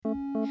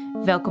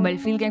Welkom bij de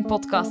Filosoof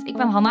podcast. Ik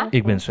ben Hanna.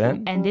 Ik ben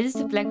Sven. En dit is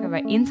de plek waar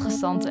wij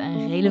interessante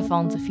en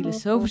relevante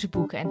filosofische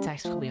boeken en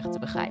teksten proberen te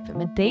begrijpen.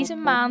 Met deze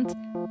maand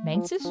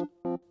Mengzi.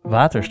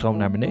 Water stroomt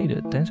naar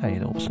beneden, tenzij je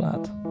erop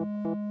slaat.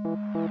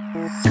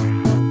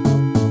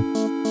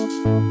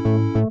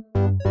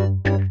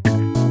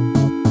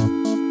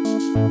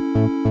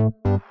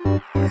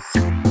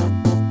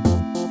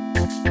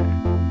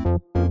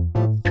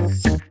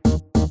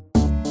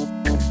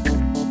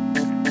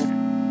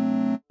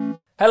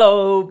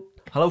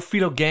 Hallo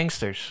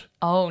filo-gangsters.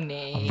 Oh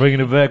nee. I'm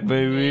bringing it back,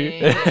 baby.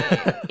 Nee.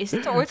 Is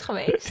het er ooit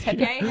geweest? Heb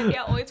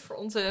jij ooit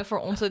voor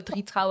onze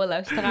 3 trouwe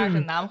luisteraars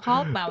een naam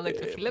gehad? Namelijk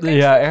de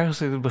filogangsters? Ja,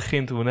 ergens in het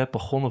begin, toen we net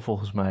begonnen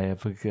volgens mij,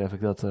 heb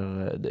ik dat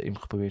erin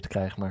geprobeerd te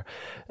krijgen. Maar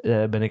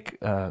ben ik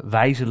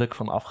wijzelijk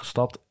van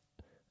afgestapt.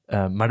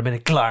 Maar daar ben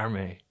ik klaar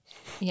mee.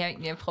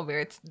 Je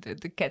probeert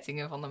de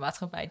kettingen van de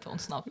maatschappij te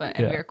ontsnappen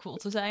en weer cool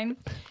te zijn.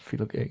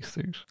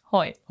 Filo-gangsters.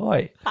 Hoi.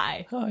 Hoi.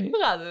 Hi. Hoi. Hoe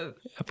gaat het?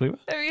 Ja, prima.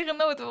 Heb je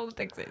genoten van de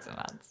tekst deze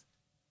maand?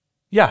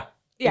 Ja.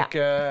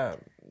 Ja.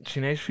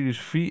 Chinese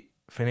filosofie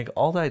vind ik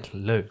altijd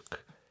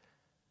leuk.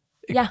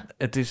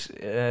 Het is,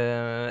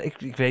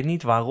 ik weet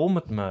niet waarom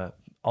het me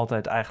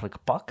altijd eigenlijk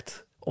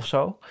pakt of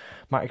zo.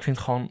 Maar ik vind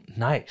het gewoon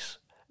nice.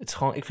 Ik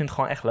vind het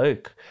gewoon echt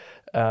leuk.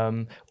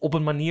 Op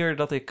een manier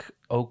dat ik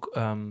ook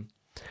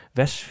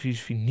westerse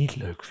filosofie niet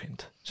leuk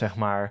vind. Zeg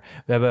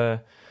maar,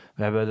 we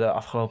hebben de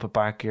afgelopen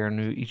paar keer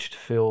nu iets te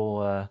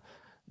veel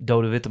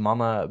dode witte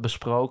mannen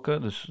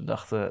besproken. Dus we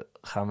dachten,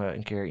 gaan we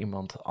een keer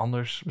iemand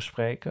anders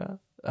bespreken.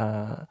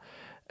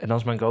 En dan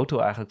is mijn go-to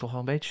eigenlijk toch wel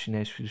een beetje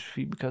Chinese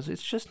filosofie. Because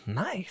it's just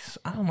nice.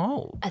 I don't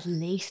know. Het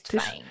leest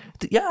fijn.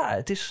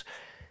 Het is...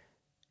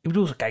 Ik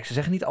bedoel, kijk, ze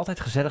zeggen niet altijd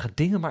gezellige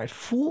dingen, maar het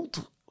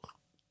voelt...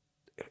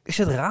 Is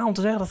het raar om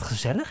te zeggen dat het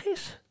gezellig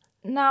is?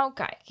 Nou,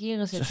 kijk, hier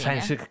is het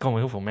ding. Er komen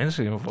heel veel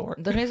mensen in voor.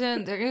 Er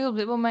is op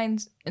dit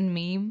moment een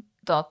meme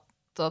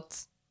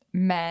dat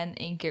man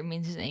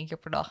minstens 1 keer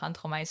per dag aan het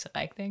Romeinse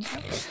Rijk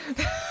denken.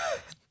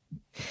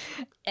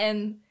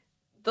 En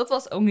dat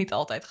was ook niet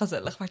altijd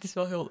gezellig, maar het is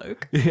wel heel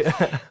leuk.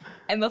 Yeah.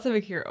 En dat heb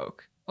ik hier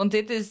ook. Want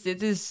dit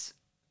is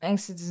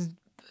een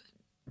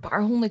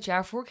paar 100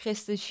 jaar voor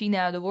Christus,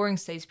 China, de Warring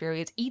States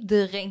period.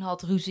 Iedereen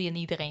had ruzie en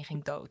iedereen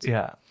ging dood.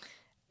 Ja.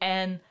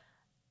 En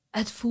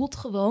het voelt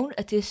gewoon,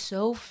 het is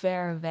zo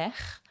ver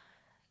weg.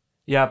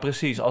 Ja,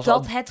 precies.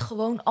 Het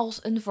gewoon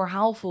als een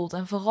verhaal voelt.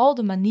 En vooral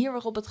de manier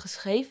waarop het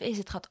geschreven is.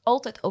 Het gaat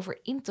altijd over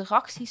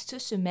interacties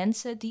tussen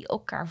mensen die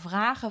elkaar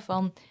vragen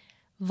van...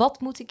 Wat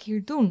moet ik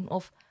hier doen?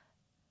 Of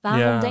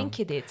waarom denk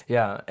je dit?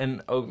 Ja,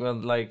 en ook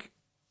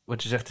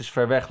wat je zegt is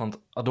ver weg. Want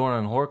Adorno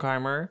en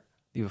Horkheimer,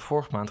 die we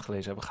vorige maand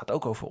gelezen hebben, gaat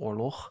ook over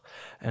oorlog.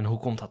 En hoe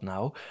komt dat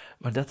nou?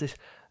 Maar dat is...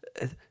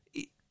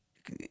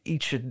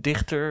 ietsje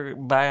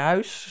dichter bij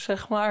huis,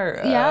 zeg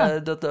maar. Ja.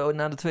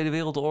 Na de Tweede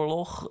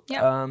Wereldoorlog.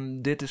 Ja.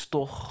 Dit is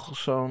toch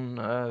zo'n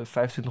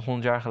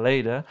 2500 jaar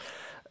geleden.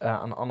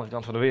 Aan de andere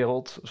kant van de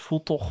wereld. Het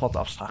voelt toch wat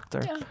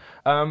abstracter.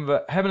 Ja.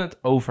 We hebben het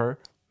over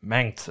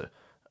Mengzi.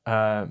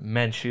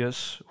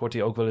 Mencius wordt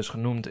hij ook wel eens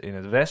genoemd in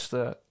het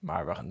Westen.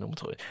 Maar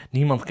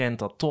niemand kent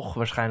dat toch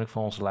waarschijnlijk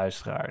van onze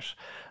luisteraars.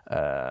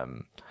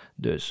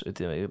 Dus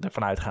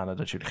ervan uitgaande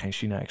dat jullie geen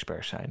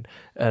China-experts zijn.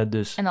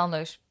 En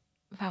anders...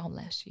 Waarom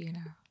luister je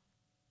naar?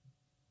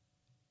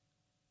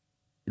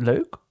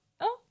 Leuk.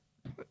 Oh.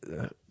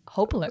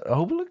 Hopelijk.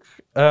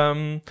 Hopelijk.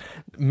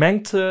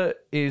 Mengzi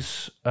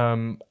is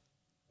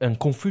een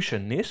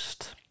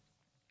Confucianist.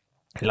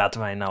 Laten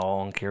wij nou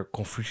al een keer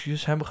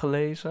Confucius hebben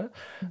gelezen.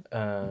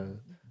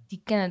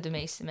 Die kennen de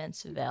meeste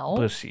mensen wel.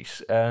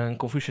 Precies.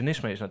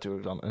 Confucianisme is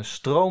natuurlijk dan een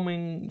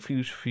stroming,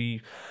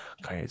 filosofie,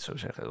 kan je het zo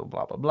zeggen,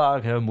 bla bla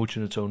bla, moet je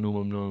het zo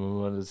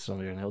noemen, dat is dan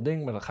weer een heel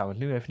ding, maar daar gaan we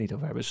het nu even niet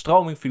over hebben.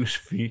 Stroming,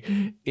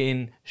 filosofie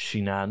in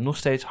China, nog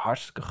steeds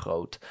hartstikke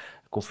groot.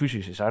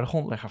 Confucius is daar de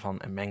grondlegger van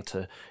en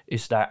Mengzi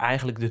is daar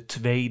eigenlijk de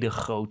tweede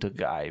grote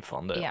guy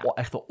van de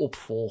echte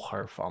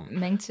opvolger van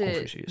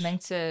Confucius.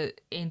 Mengzi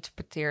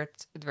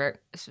interpreteert het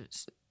werk...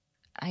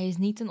 Hij is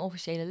niet een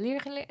officiële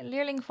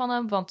leerling van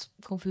hem, want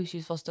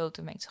Confucius was dood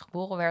toen Mengzi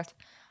geboren werd.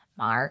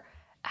 Maar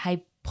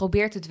hij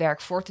probeert het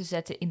werk voor te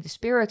zetten in de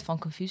spirit van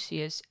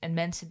Confucius. En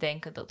mensen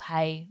denken dat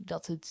hij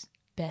dat het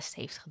best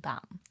heeft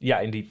gedaan. Ja,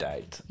 in die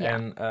tijd. Ja.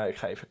 En ik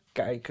ga even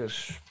kijken,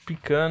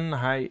 spieken.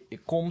 Hij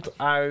komt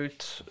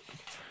uit...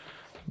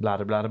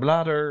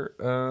 Blader.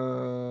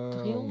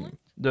 300?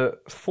 De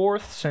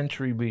 4th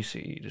century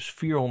BC, dus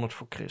 400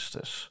 voor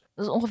Christus.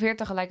 Dat is ongeveer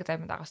tegelijkertijd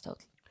met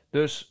Aristoteles.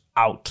 Dus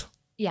oud.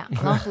 Ja,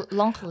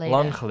 lang geleden.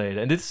 Lang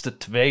geleden. En dit is de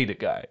tweede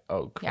guy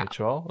ook, weet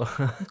je wel.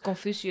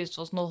 Confucius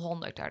was nog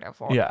 100 jaar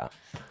daarvoor. Ja.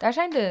 Daar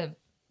zijn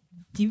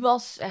die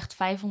was echt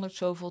 500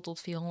 zoveel tot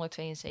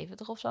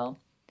 472 of zo.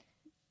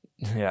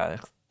 Ja,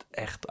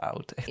 echt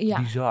oud. Echt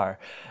bizar.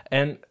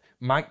 En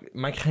maak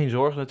je geen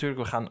zorgen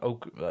natuurlijk. We gaan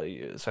ook,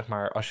 zeg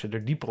maar, als je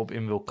er dieper op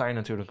in wil, kan je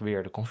natuurlijk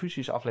weer de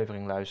Confucius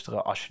aflevering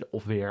luisteren.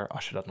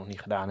 Als je dat nog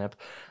niet gedaan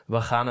hebt.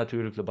 We gaan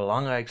natuurlijk de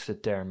belangrijkste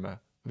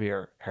termen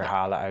weer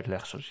herhalen,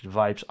 uitleggen, zodat je de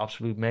vibes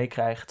absoluut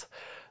meekrijgt.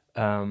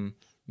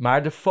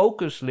 Maar de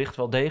focus ligt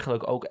wel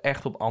degelijk ook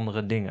echt op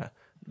andere dingen.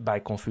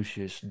 bij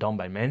Confucius dan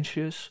bij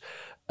Mencius.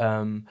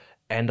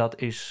 En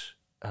dat is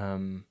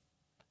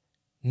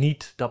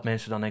niet dat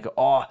mensen dan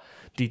denken...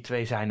 die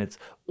twee zijn het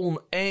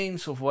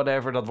oneens of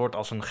whatever. Dat wordt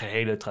als een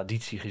gehele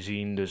traditie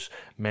gezien. Dus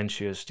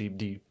Mencius,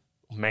 die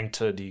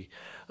Mengzi, die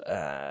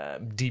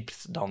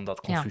diept dan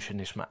dat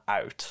Confucianisme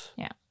uit.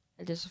 Ja,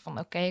 het is van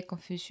oké,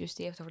 Confucius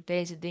die heeft over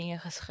deze dingen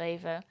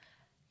geschreven.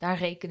 Daar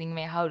rekening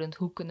mee houdend,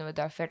 hoe kunnen we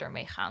daar verder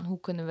mee gaan? Hoe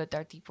kunnen we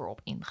daar dieper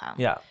op ingaan?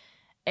 Ja.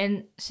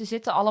 En ze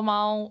zitten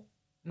allemaal,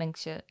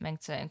 Mengzi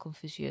en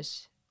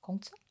Confucius,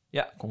 Kongzi?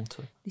 Ja, komt.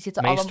 Die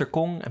zitten Meester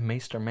Kong en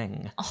meester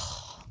Meng.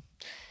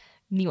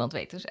 Niemand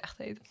weet hoe ze echt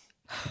heet.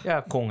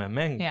 Ja, Kong en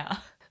Meng.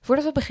 Ja.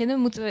 Voordat we beginnen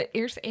moeten we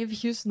eerst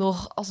eventjes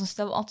nog als een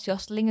stel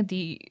enthousiastelingen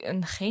die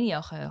een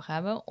geniaal geheugen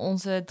hebben,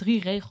 onze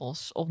 3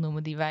 regels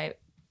opnoemen die wij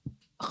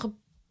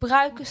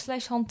gebruiken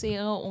 /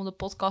 hanteren om de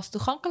podcast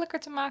toegankelijker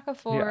te maken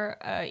voor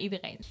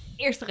iedereen.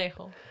 Eerste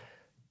regel.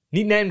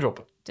 Niet name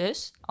droppen.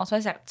 Dus, als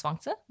wij zeggen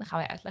zwangte, dan gaan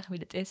wij uitleggen wie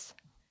dit is.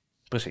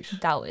 Precies.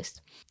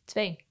 Taoïst.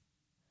 2.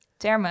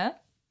 Termen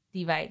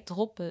die wij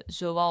droppen,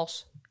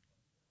 zoals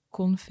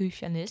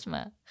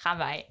Confucianisme, gaan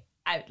wij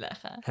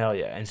uitleggen. Hell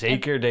ja, en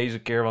zeker deze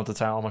keer, want het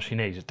zijn allemaal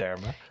Chinese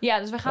termen. Ja,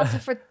 dus we gaan ze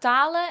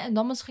vertalen en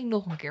dan misschien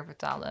nog een keer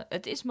vertalen.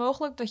 Het is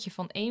mogelijk dat je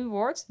van 1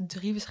 woord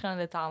 3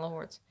 verschillende talen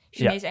hoort.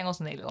 Chinees, Engels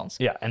en Nederlands.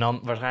 Ja, en dan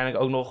waarschijnlijk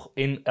ook nog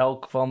in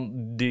elk van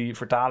die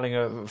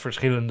vertalingen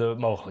verschillende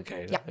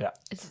mogelijkheden. Ja.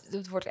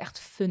 Het wordt echt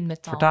fun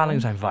met taal.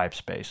 Vertalingen zijn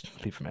vibes-based,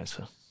 lieve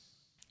mensen.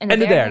 En de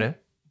derde?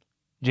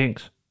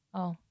 Jinx.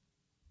 Oh.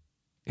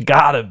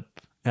 Got him.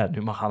 Ja,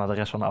 nu mag Hanna de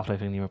rest van de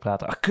aflevering niet meer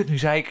praten. Ach, kut, nu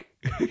zei ik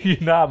je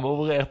naam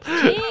oprecht.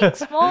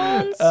 Jinx,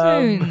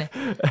 monsoon.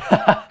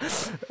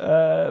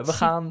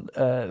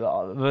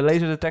 We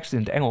lezen de tekst in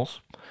het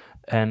Engels.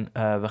 En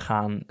we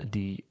gaan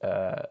die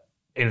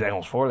in het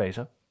Engels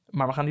voorlezen.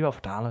 Maar we gaan die wel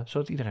vertalen,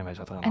 zodat iedereen weet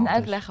wat er aan de hand is.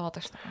 En uitleggen wat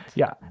er staat.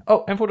 Ja.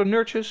 Oh, en voor de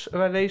nerdjes,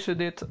 wij lezen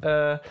dit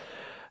we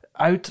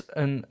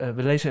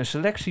lezen een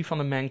selectie van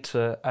de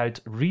Mengzi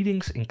uit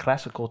Readings in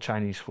Classical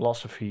Chinese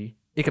Philosophy.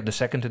 Ik heb de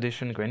second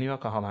edition, ik weet niet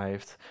welke Hanna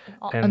heeft.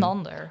 Een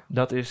ander.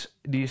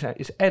 Die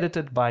is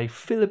edited by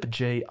Philip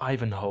J.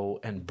 Ivanhoe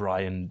en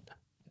Brian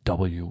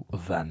W.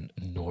 Van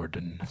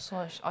Noorden.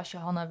 Zoals als je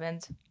Hanna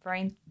bent,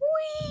 Brian.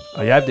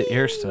 Oh, jij hebt de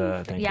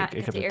eerste, denk ik.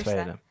 Ik heb de eerste.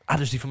 tweede. Ah,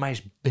 dus die van mij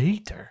is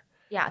beter.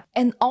 Ja,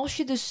 en als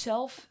je dus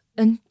zelf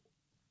een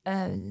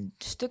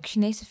stuk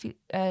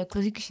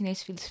klassieke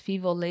Chinese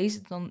filosofie wil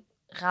lezen, dan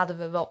raden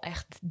we wel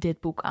echt dit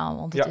boek aan.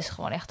 Want het is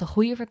gewoon echt een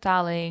goede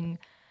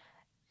vertaling.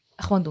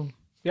 Gewoon doen.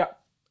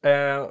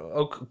 Ja,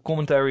 ook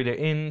commentary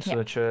erin,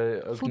 zodat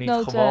je ook voetnoten.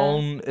 Niet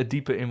gewoon het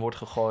diepe in wordt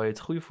gegooid.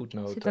 Goede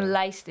voetnoten. Er zit een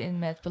lijst in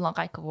met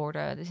belangrijke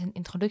woorden. Er is een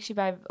introductie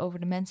bij over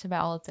de mensen bij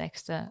alle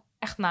teksten.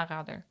 Echt een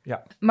aanrader.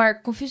 Ja.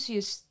 Maar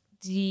Confucius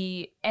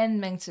en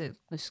Mengzi,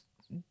 dus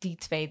die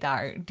twee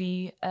daar,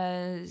 die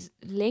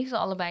leefden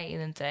allebei in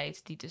een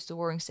tijd die dus de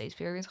Warring States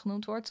Period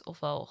genoemd wordt.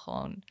 Ofwel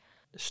gewoon...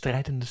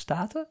 Strijdende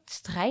staten?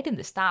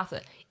 Strijdende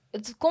staten.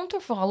 Het komt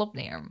er vooral op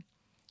neer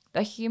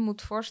dat je je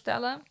moet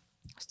voorstellen,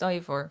 stel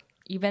je voor,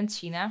 je bent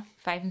China,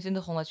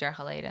 2500 jaar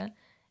geleden,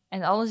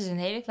 en alles is in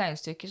hele kleine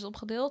stukjes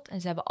opgedeeld,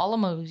 en ze hebben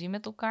allemaal ruzie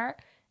met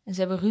elkaar. En ze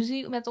hebben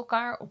ruzie met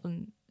elkaar op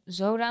een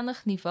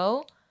zodanig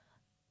niveau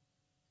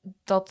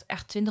dat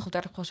echt 20 of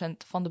 30%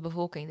 van de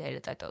bevolking de hele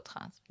tijd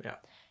doodgaat. Ja.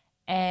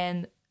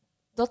 En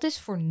dat is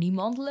voor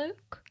niemand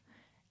leuk.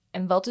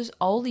 En wat dus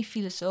al die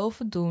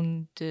filosofen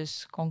doen,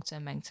 dus Kongzi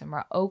en Mengzi,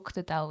 maar ook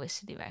de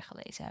Taoïsten die wij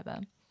gelezen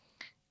hebben,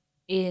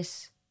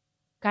 is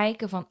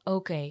kijken van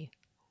oké,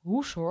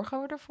 hoe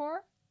zorgen we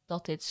ervoor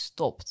dat dit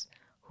stopt?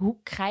 Hoe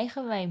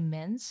krijgen wij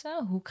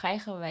mensen, hoe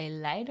krijgen wij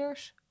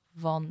leiders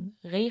van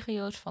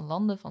regio's, van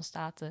landen, van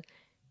staten,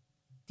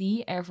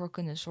 die ervoor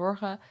kunnen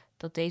zorgen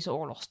dat deze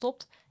oorlog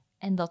stopt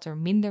en dat er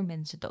minder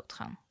mensen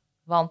doodgaan?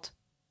 Want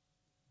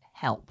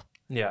help.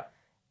 Ja.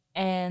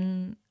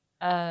 En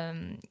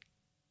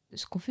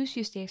dus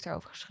Confucius die heeft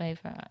daarover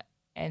geschreven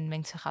en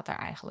Mengzi gaat daar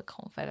eigenlijk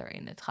gewoon verder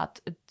in.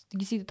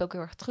 Je ziet het ook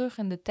heel erg terug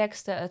in de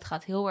teksten. Het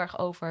gaat heel erg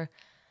over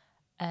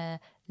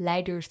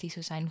leiders die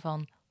zo zijn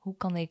van hoe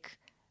kan ik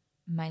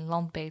mijn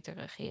land beter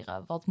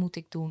regeren? Wat moet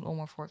ik doen om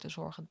ervoor te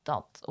zorgen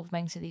dat? Of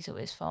Mengzi die zo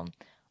is van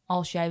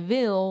als jij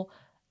wil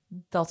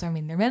dat er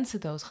minder mensen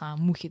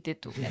doodgaan, moet je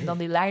dit doen. En dan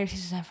die leiders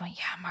die zo zijn van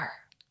ja,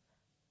 maar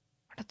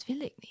dat wil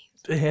ik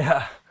niet.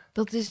 Ja.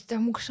 Daar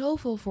moet ik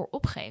zoveel voor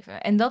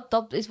opgeven. En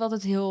dat is wat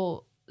het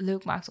heel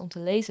leuk maakt om te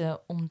lezen,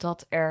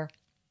 omdat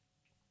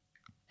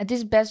het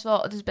is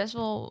best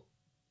wel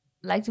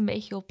lijkt een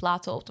beetje op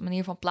Plato, op de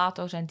manier van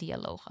Plato zijn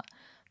dialogen.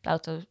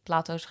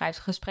 Plato schrijft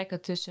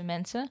gesprekken tussen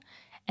mensen.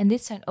 En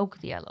dit zijn ook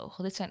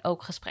dialogen. Dit zijn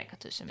ook gesprekken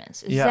tussen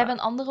mensen. Dus ze hebben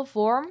een andere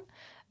vorm,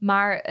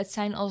 maar het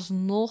zijn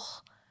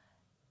alsnog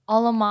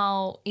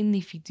allemaal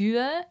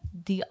individuen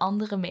die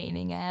andere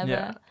meningen hebben.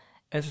 Ja.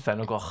 En ze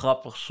zijn ook wel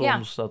grappig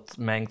soms dat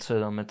Mengzi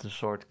dan met een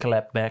soort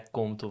clapback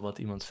komt op wat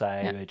iemand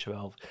zei, weet je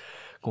wel.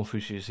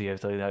 Confucius die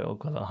heeft daar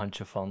ook wel een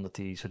handje van dat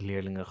hij zijn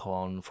leerlingen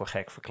gewoon voor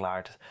gek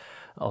verklaart.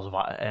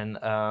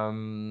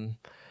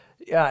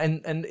 Ja,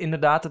 en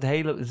inderdaad, het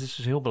is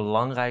dus heel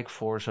belangrijk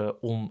voor ze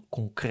om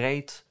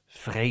concreet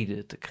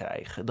vrede te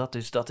krijgen. Dat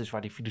is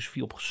waar die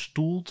filosofie op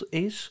gestoeld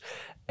is.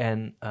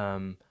 En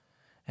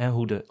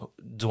hoe de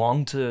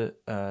Zhuangzi,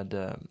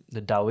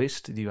 de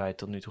Taoïst die wij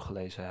tot nu toe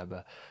gelezen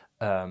hebben,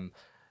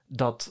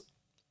 dat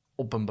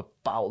op een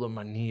bepaalde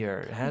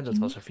manier, dat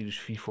was een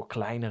filosofie voor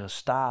kleinere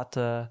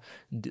staten,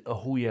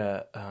 hoe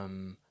je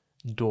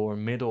door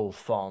middel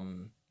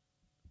van,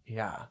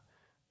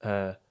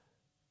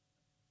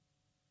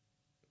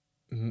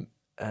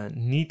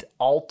 niet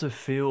al te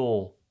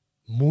veel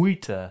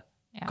moeite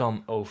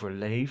kan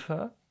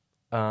overleven,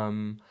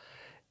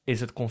 is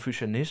het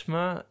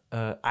Confucianisme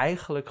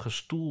eigenlijk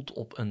gestoeld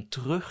op een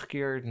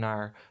terugkeer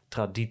naar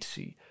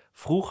traditie.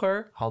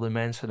 Vroeger hadden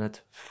mensen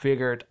het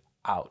figured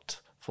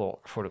out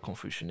voor de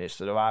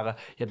Confucianisten.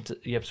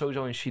 Je hebt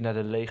sowieso in China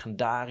de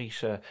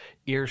legendarische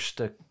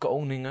eerste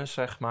koningen,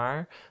 zeg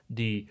maar,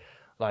 die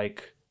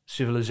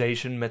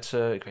civilization met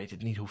z'n, ik weet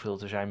het niet hoeveel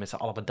er zijn, met z'n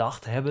allen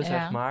bedacht hebben,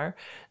 zeg maar.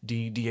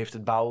 Die heeft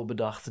het bouwen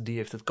bedacht, die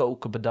heeft het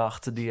koken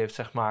bedacht, die heeft,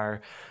 zeg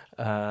maar,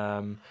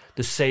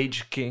 de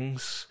Sage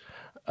Kings.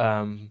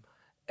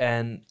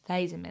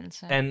 Wijze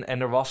mensen. En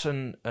er was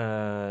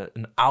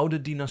een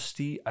oude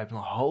dynastie, uit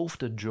mijn hoofd,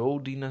 de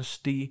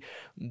Zhou-dynastie,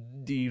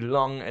 die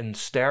lang en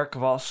sterk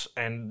was.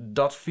 En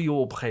dat viel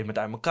op een gegeven moment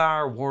uit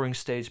elkaar. Warring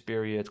States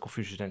period.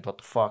 Confucius denkt, what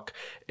the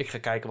fuck. Ik ga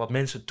kijken wat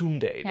mensen toen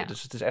deden. Ja.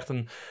 Dus het is echt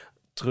een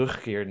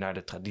terugkeer naar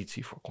de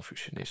traditie voor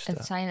Confucianisten.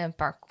 Het zijn een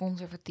paar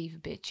conservatieve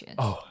bitches.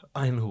 Oh,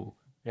 en hoe?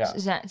 Ja.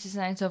 Ze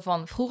zijn zo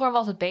van, vroeger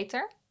was het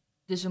beter,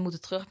 dus we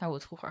moeten terug naar hoe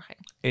het vroeger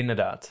ging.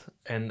 Inderdaad.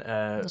 En,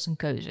 dat is een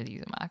keuze die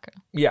ze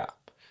maken. Ja.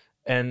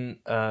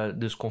 En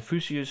dus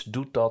Confucius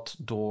doet dat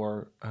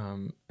door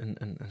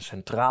een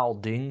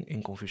centraal ding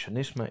in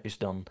Confucianisme is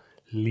dan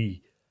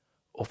li.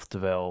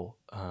 Oftewel,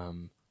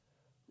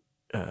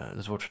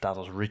 dat wordt vertaald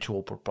als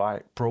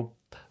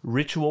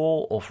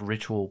ritual of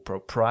ritual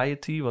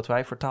propriety, wat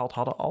wij vertaald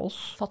hadden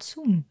als...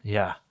 Fatsoen.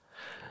 Ja.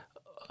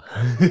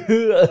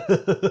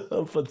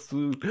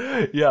 Fatsoen.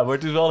 Ja, maar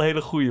het is wel een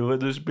hele goeie.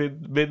 Dus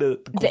binnen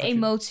de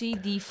emotie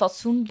die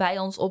fatsoen bij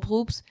ons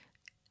oproept,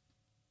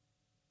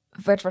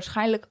 werd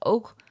waarschijnlijk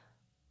ook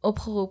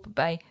opgeroepen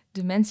bij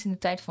de mensen in de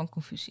tijd van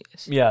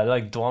Confucius.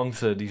 Ja,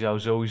 Zhuangzi, die zou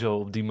sowieso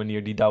op die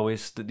manier, die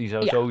Taoïst, die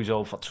zou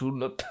sowieso fatsoen...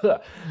 Wat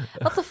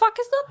de fuck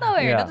is dat nou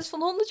weer? Ja. Dat is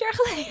van 100 jaar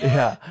geleden.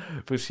 Ja,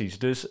 precies.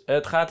 Dus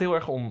het gaat heel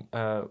erg om...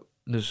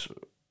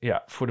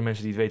 voor de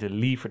mensen die het weten,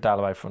 li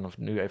vertalen wij vanaf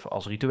nu even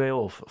als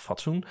ritueel of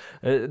fatsoen.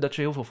 Dat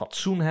je heel veel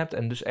fatsoen hebt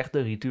en dus echt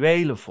de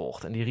rituelen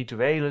volgt. En die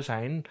rituelen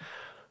zijn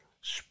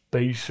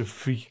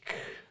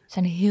specifiek.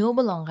 Zijn heel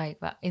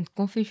belangrijk. In het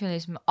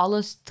Confucianisme,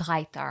 alles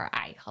draait daar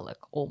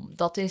eigenlijk om.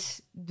 Dat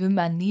is de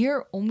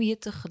manier om je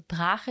te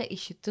gedragen,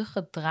 is je te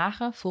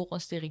gedragen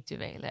volgens de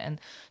rituelen. En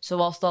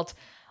zoals dat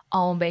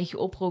al een beetje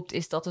oproept,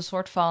 is dat een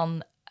soort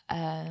van...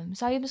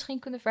 zou je het misschien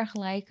kunnen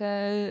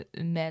vergelijken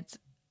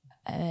met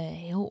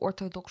heel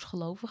orthodox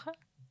gelovigen?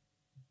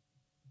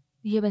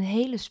 Die hebben een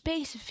hele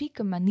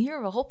specifieke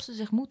manier waarop ze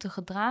zich moeten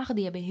gedragen.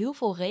 Die hebben heel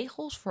veel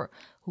regels voor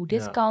hoe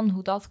dit kan,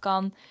 hoe dat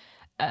kan...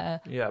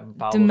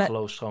 bepaalde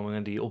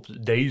geloofstromingen die op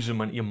deze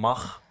manier... Je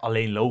mag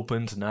alleen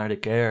lopend naar de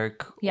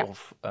kerk. Ja.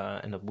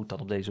 En dat moet dan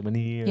op deze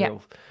manier.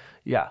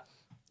 Ja.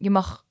 Je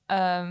mag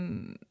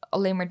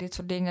alleen maar dit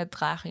soort dingen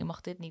dragen. Je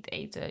mag dit niet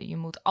eten. Je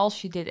moet,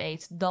 als je dit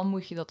eet, dan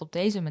moet je dat op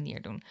deze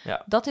manier doen.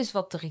 Ja. Dat is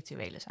wat de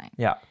rituelen zijn.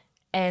 Ja.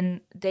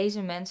 En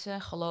deze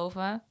mensen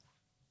geloven,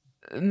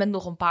 met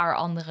nog een paar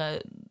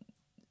andere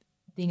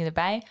dingen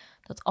erbij,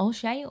 dat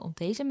als jij je op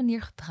deze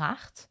manier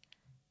gedraagt,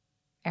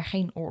 er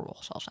geen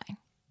oorlog zal zijn.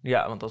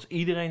 Ja, want als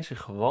iedereen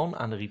zich gewoon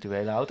aan de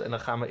rituelen houdt... en dan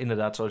gaan we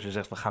inderdaad, zoals je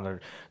zegt... we gaan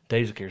er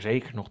deze keer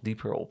zeker nog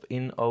dieper op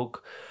in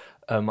ook...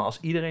 maar als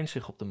iedereen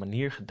zich op de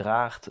manier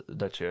gedraagt...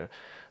 dat je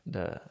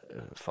de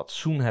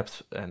fatsoen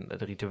hebt en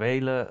de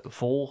rituelen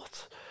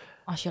volgt...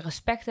 Als je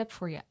respect hebt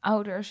voor je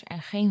ouders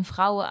en geen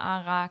vrouwen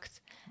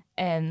aanraakt...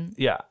 en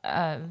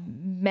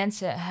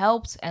mensen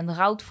helpt en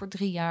rouwt voor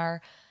 3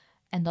 jaar...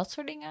 en dat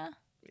soort dingen...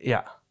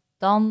 Ja.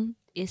 Dan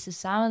is de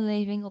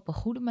samenleving op een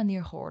goede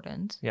manier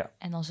geordend. Ja.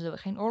 En dan zullen we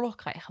geen oorlog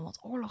krijgen, want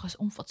oorlog is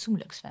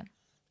onfatsoenlijk, Sven.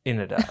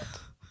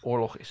 Inderdaad.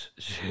 Oorlog is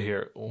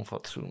zeer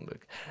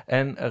onfatsoenlijk.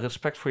 En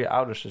respect voor je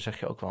ouders, daar zeg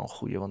je ook wel een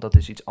goeie. Want dat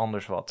is iets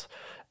anders wat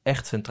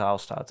echt centraal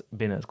staat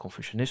binnen het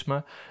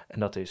Confucianisme. En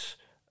dat is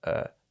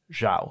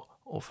zhao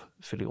of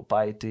filial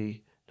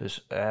piety.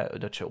 Dus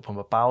dat je op een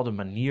bepaalde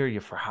manier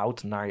je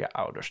verhoudt naar je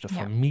ouders. De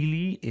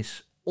familie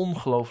is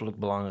ongelooflijk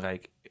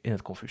belangrijk in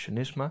het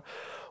Confucianisme.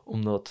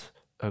 Omdat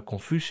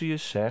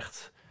Confucius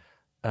zegt...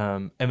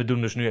 en we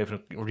doen dus nu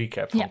even een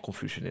recap van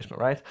Confucianisme,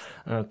 right?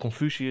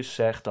 Confucius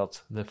zegt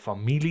dat de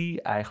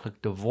familie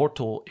eigenlijk de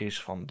wortel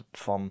is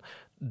van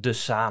de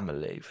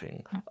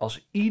samenleving. Ja.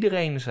 Als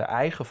iedereen zijn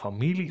eigen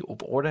familie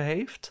op orde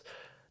heeft,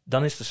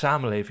 dan is de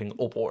samenleving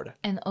op orde.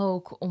 En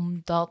ook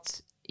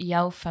omdat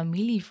jouw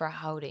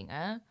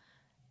familieverhoudingen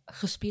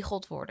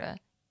gespiegeld worden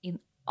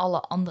in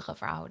alle andere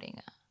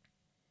verhoudingen.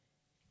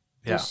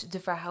 Ja. Dus de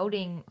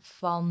verhouding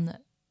van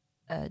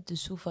de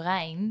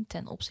soeverein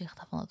ten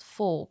opzichte van het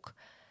volk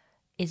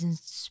is een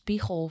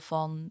spiegel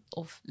van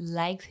of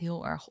lijkt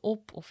heel erg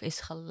op of is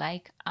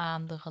gelijk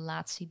aan de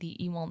relatie die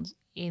iemand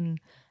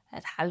in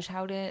het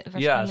huishouden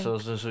waarschijnlijk... Ja,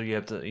 zoals dus,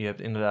 je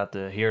hebt inderdaad de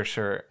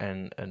heerser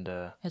en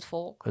het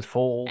volk.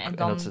 En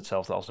dat is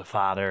hetzelfde als de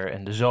vader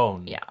en de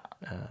zoon. Ja.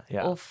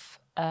 Ja. Of,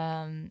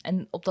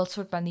 en op dat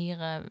soort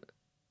manieren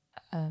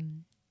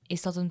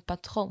is dat een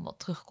patroon wat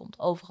terugkomt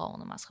overal in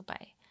de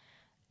maatschappij.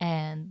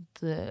 En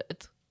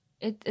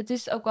het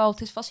is ook wel,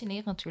 het is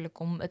fascinerend natuurlijk.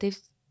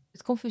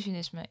 Het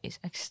Confucianisme is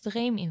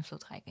extreem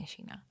invloedrijk in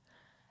China.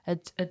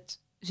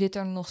 Het zit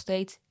er nog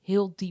steeds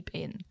heel diep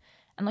in.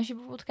 En als je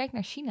bijvoorbeeld kijkt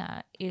naar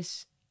China,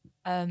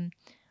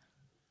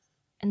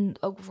 en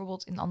ook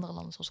bijvoorbeeld in andere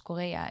landen zoals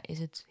Korea, is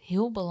het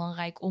heel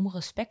belangrijk om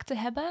respect te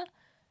hebben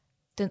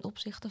ten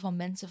opzichte van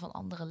mensen van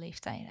andere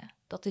leeftijden.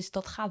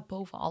 Dat gaat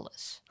boven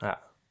alles.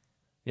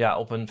 Ja,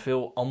 op een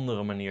veel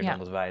andere manier dan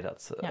dat wij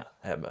dat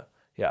hebben.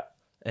 Ja.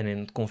 En in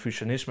het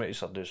Confucianisme is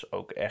dat dus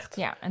ook echt...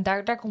 Ja, en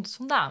daar komt het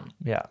vandaan.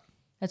 Ja.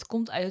 Het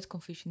komt uit het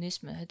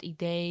Confucianisme. Het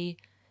idee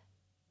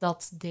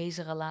dat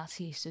deze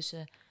relatie is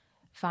tussen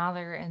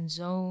vader en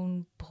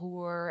zoon,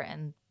 broer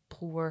en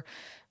broer.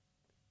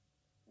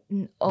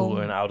 Een oom.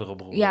 Broer en oudere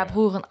broer. Ja,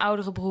 broer en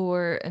oudere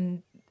broer,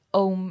 een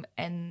oom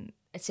en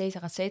et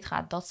cetera, et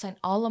cetera. Dat zijn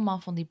allemaal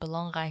van die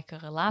belangrijke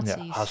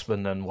relaties. Ja,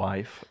 husband and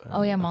wife.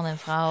 Oh ja, man en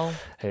vrouw.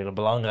 Hele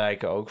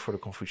belangrijke ook voor de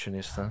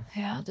Confucianisten.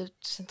 Ja, de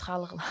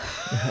centrale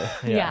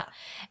relatie. Ja.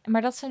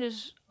 Maar dat zijn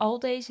dus al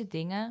deze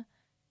dingen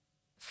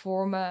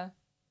vormen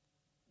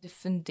de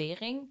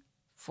fundering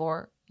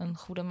voor een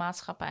goede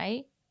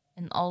maatschappij.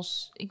 En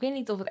ik weet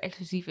niet of het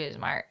exclusief is,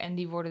 en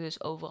die worden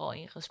dus overal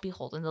in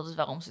gespiegeld. En dat is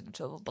waarom ze er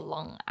zoveel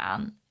belang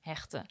aan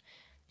hechten.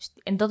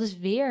 En dat is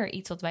weer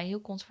iets wat wij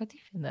heel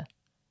conservatief vinden.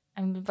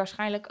 En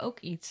waarschijnlijk ook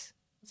iets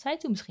wat zij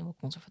toen misschien wel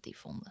conservatief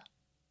vonden.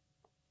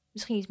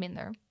 Misschien iets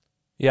minder.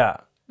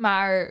 Ja.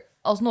 Maar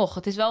alsnog,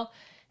 het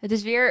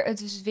is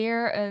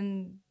weer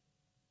een...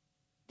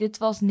 Dit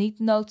was niet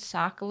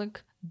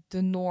noodzakelijk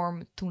de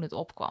norm toen het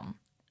opkwam.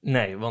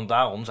 Nee, want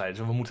daarom zeiden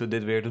ze, we moeten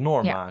dit weer de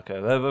norm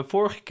maken.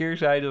 Vorige keer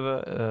zeiden we...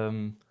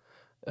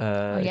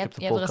 ik heb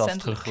de podcast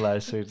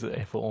teruggeluisterd,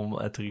 even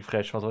om te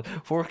refreshen.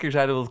 Vorige keer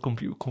zeiden we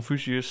dat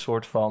Confucius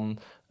soort van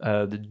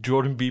de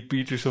Jordan B.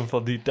 Peterson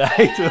van die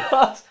tijd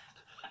was.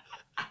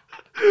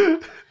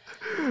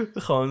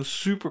 Gewoon een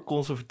super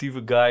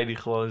conservatieve guy die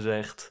gewoon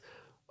zegt...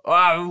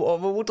 we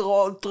moeten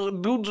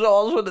gewoon doen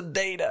zoals we het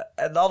deden.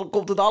 En dan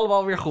komt het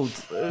allemaal weer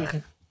goed.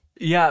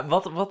 Ja,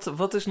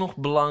 wat is nog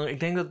belangrijk? Ik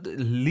denk dat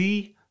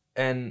Li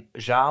en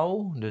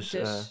Zhao,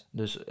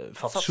 dus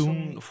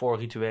fatsoen voor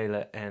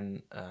rituelen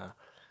en...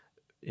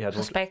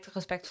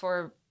 respect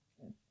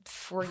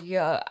voor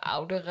je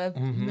oudere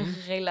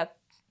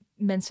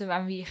mensen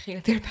aan wie je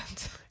gerelateerd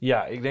bent.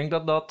 Ja, ik denk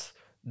dat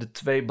de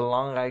twee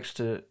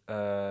belangrijkste,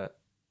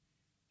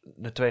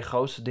 de twee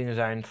grootste dingen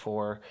zijn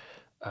voor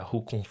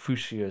hoe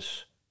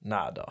Confucius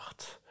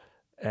nadacht.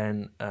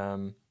 En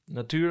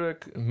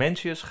natuurlijk,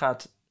 Mencius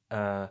gaat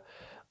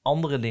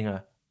andere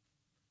dingen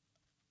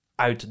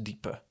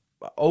uitdiepen.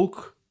 Maar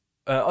ook,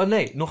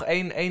 nog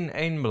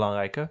één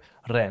belangrijke,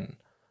 Ren.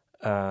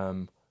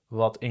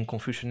 Wat in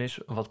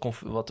Confucianisme,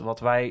 wat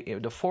wij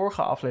in de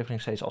vorige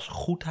aflevering steeds als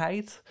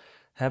goedheid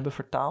hebben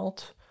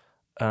vertaald.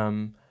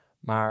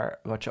 Maar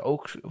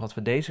wat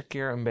we deze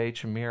keer een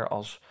beetje meer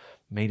als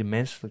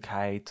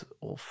medemenselijkheid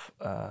of...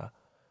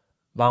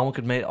 waarom ik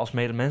het als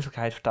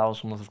medemenselijkheid vertaal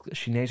is omdat het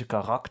Chinese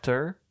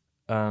karakter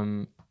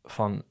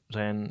van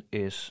Ren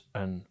is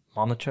een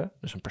mannetje,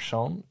 dus een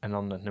persoon, en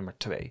dan het nummer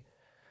 2.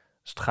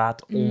 Dus het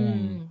gaat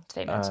om...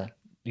 2 mensen.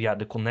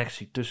 De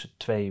connectie tussen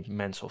 2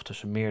 mensen of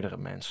tussen meerdere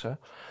mensen.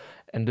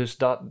 En dus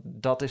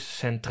dat is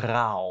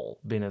centraal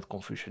binnen het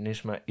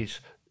Confucianisme,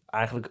 is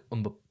eigenlijk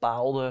een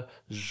bepaalde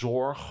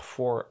zorg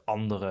voor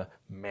andere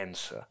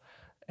mensen.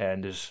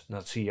 En dus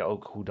dat zie je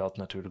ook hoe dat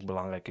natuurlijk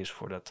belangrijk is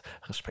voor dat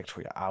respect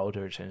voor je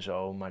ouders en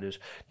zo. Maar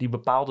dus die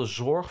bepaalde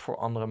zorg voor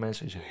andere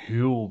mensen is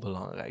heel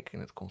belangrijk in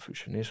het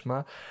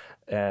Confucianisme.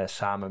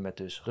 Samen met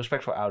dus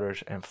respect voor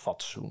ouders en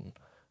fatsoen.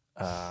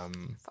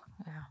 En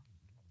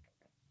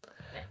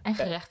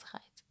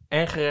gerechtigheid.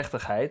 En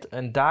gerechtigheid.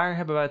 En daar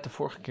hebben wij het de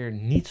vorige keer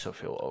niet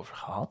zoveel over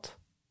gehad.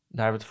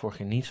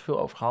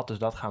 Dus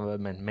dat gaan we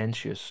met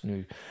Mencius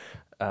nu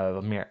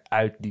wat meer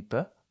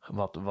uitdiepen.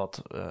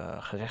 Wat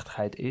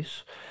gerechtigheid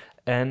is.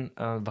 En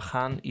we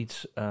gaan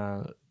iets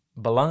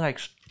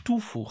belangrijks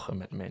toevoegen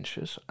met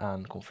Mencius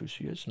aan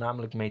Confucius.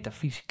 Namelijk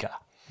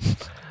metafysica.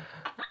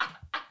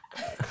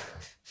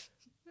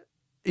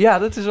 Ja,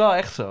 dat is wel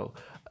echt zo.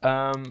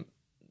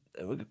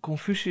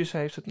 Confucius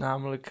heeft het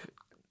namelijk...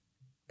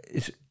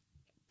 is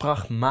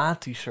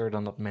pragmatischer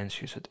dan dat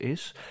Mencius het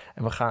is.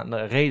 En we gaan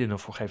er redenen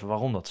voor geven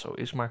waarom dat zo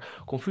is.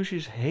 Maar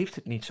Confucius heeft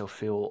het niet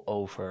zoveel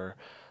over...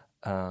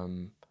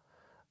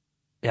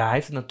 hij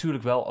heeft het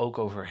natuurlijk wel ook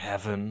over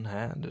heaven.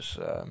 Hè? Dus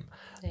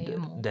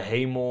de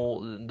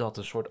hemel, dat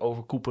een soort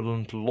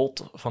overkoepelend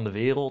lot van de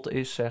wereld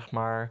is, zeg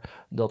maar.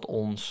 Dat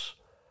ons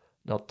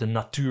dat de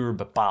natuur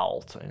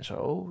bepaalt en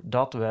zo.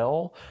 Dat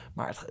wel.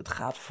 Maar het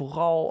gaat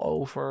vooral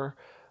over...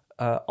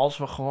 als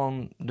we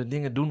gewoon de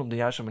dingen doen op de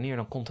juiste manier,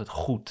 dan komt het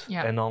goed.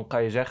 Ja. En dan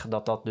kan je zeggen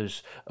dat dat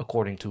dus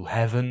according to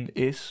heaven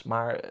is,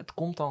 maar het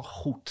komt dan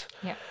goed.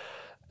 Ja.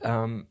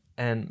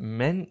 En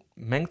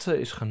Mengzi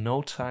is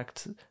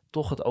genoodzaakt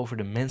toch het over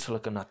de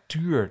menselijke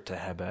natuur te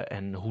hebben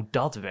en hoe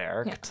dat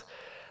werkt. Ja.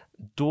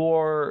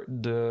 Door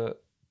de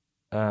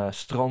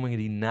stromingen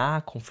die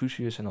na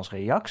Confucius en als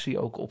reactie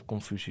ook op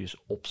Confucius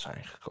op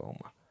zijn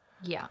gekomen.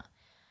 Ja,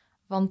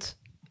 want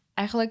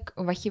eigenlijk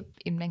wat je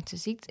in Mengzi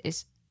ziet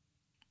is...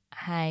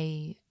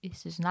 Hij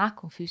is dus na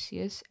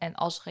Confucius en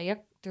als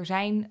er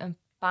zijn een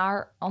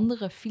paar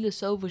andere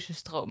filosofische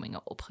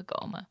stromingen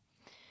opgekomen.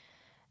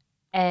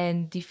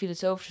 En die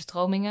filosofische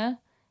stromingen,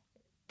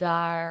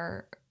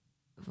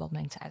 wat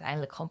Mengzi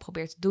uiteindelijk gewoon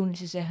probeert te doen, is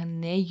te zeggen,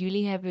 nee,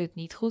 jullie hebben het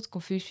niet goed.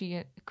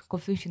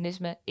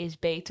 Confucianisme is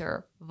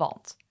beter,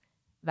 want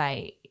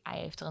hij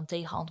heeft er een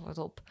tegenantwoord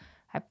op.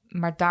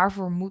 Maar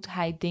daarvoor moet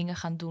hij dingen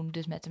gaan doen,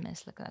 dus met de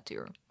menselijke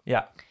natuur.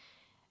 Ja.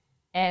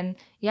 En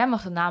jij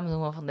mag de namen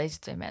noemen van deze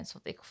twee mensen,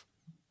 want ik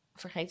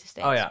vergeet het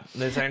steeds. Oh ja,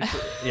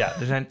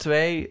 er zijn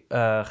twee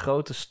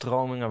grote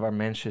stromingen waar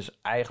mensen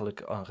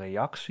eigenlijk een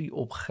reactie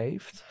op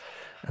geeft.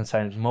 En het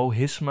zijn het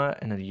mohisme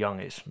en het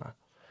yangisme.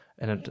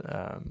 En het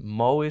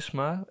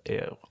mohisme,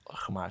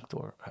 gemaakt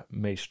door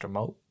meester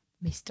Mo.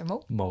 Meester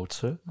Mo.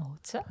 Mootse.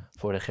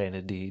 Voor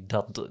degenen die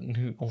dat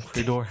nu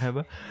ongeveer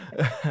doorhebben.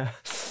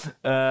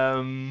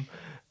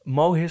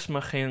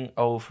 Mohisme ging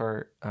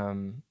over...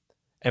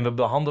 En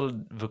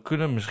we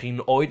kunnen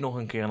misschien ooit nog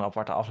een keer een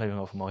aparte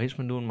aflevering over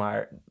mohisme doen,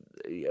 maar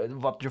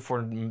wat je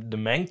voor de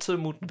Mengzi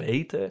moet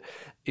weten,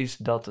 is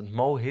dat het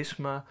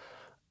mohisme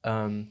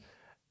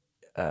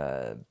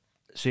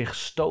zich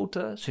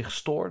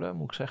stoorde,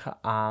 moet ik zeggen,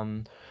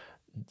 aan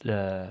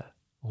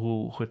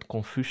hoe het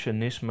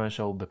Confucianisme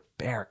zo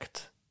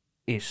beperkt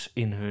is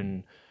in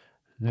hun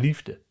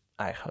liefde,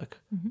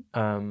 eigenlijk.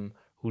 Mm-hmm.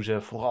 Hoe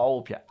ze vooral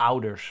op je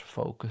ouders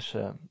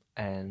focussen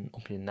en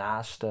op je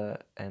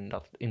naaste, en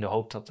dat in de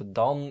hoop dat het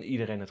dan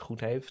iedereen het goed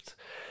heeft,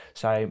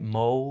 zei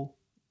Mo,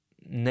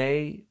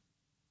 nee,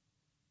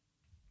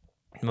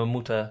 we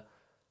moeten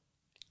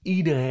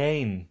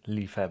iedereen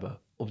lief hebben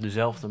op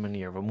dezelfde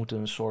manier. We moeten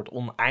een soort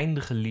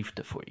oneindige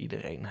liefde voor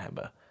iedereen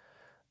hebben.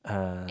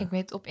 Ik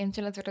weet, op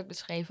internet werd het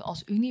beschreven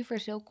als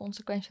universeel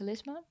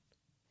consequentialisme.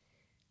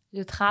 Dus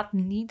het gaat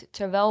niet,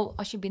 terwijl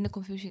als je binnen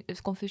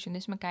het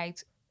Confucianisme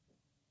kijkt,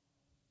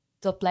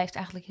 dat blijft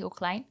eigenlijk heel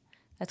klein.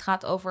 Het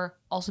gaat over,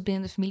 als het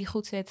binnen de familie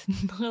goed zit,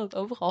 dan gaat het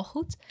overal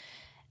goed.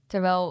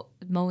 Terwijl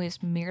het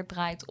mohisme meer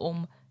draait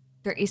om,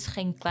 er is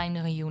geen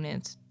kleinere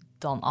unit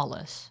dan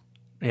alles.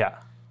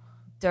 Ja.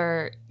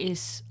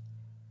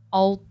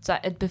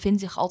 Het bevindt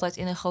zich altijd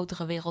in een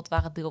grotere wereld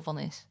waar het deel van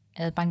is.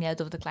 En het maakt niet uit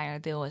of het een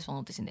kleiner deel is, want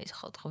het is in deze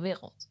grotere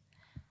wereld.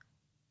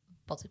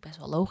 Wat ik best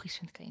wel logisch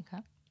vind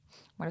klinken.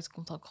 Maar dat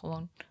komt ook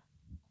gewoon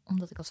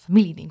omdat ik als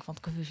familieding van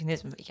het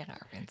Confucianisme een beetje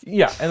raar vind.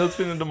 Ja, en dat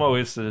vinden de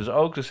Moïsten dus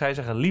ook. Dus zij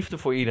zeggen liefde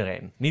voor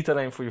iedereen. Niet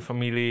alleen voor je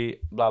familie,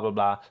 bla bla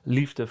bla.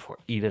 Liefde voor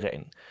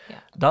iedereen.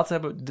 Ja.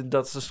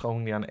 Dat is de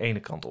stroming die aan de ene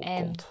kant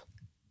opkomt.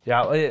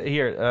 Ja,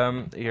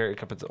 hier, ik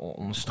heb het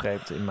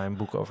onderstreept in mijn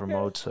boek over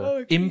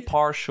Mootse.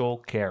 Impartial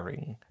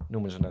caring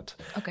noemen ze het.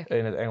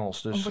 In het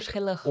Engels. Dus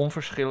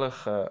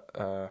onverschillig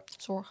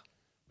zorg.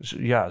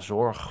 Ja,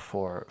 zorg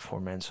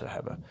voor mensen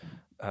hebben.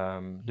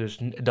 Dus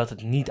dat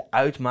het niet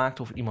uitmaakt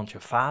of iemand je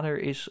vader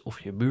is of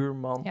je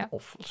buurman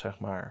of zeg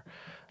maar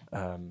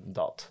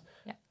dat.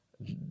 Ja.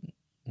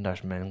 Daar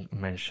is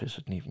mensen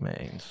het niet mee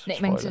eens.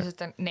 Nee, mensen is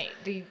het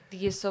die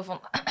is zo van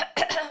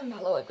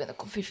hallo, ik ben een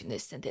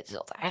Confucianist en dit is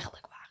wat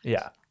eigenlijk waar is.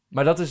 Ja,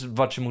 maar dat is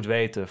wat je moet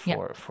weten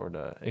voor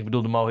de... Ik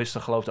bedoel, de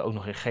Moïsten geloofden ook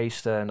nog in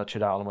geesten en dat je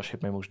daar allemaal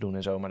shit mee moest doen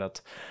en zo, maar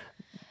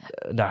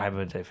daar hebben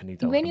we het even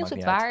niet over. Ik weet niet of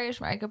het waar is,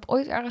 maar ik heb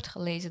ooit ergens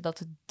gelezen dat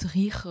er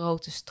 3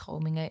 grote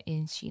stromingen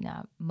in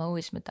China,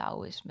 Moïsme,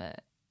 Taoïsme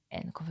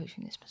en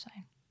Confucianisme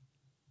zijn.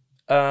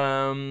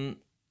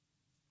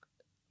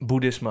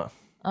 Boeddhisme.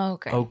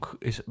 Okay.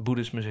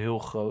 Boeddhisme is heel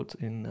groot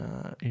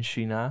in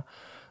China.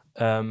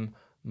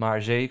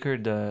 Maar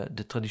zeker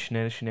de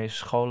traditionele Chinese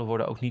scholen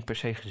worden ook niet per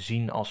se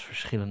gezien als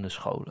verschillende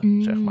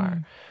scholen, zeg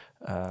maar.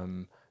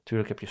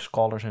 Tuurlijk heb je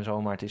scholars en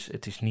zo, maar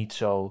het is niet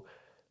zo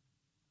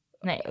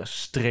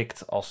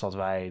strikt als dat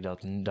wij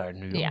daar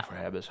nu over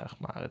hebben, zeg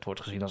maar. Het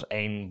wordt gezien als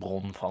één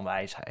bron van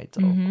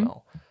wijsheid ook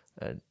wel.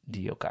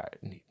 Die elkaar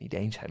niet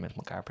eens zijn met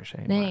elkaar per se.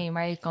 Nee,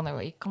 maar je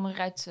kan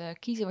eruit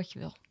kiezen wat je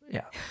wil.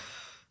 Ja.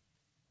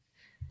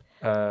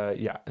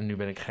 En nu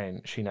ben ik geen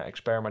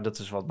China-expert, maar dat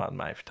is wat aan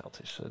mij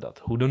verteld is.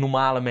 Hoe de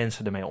normale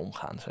mensen ermee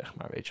omgaan, zeg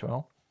maar, weet je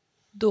wel.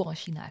 Door een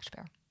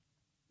China-expert.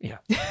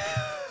 Ja.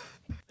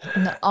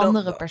 Een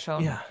andere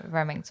persoon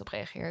waar Mengzi op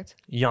reageert.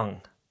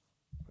 Yang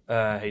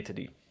heette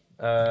die.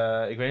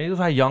 Ik weet niet of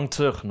hij Yang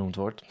Tzu genoemd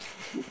wordt.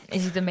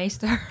 Is hij de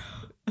meester?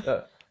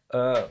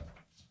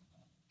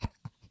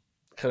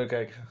 Ik ga even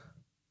kijken.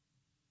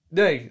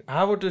 Nee,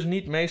 hij wordt dus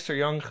niet meester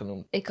Yang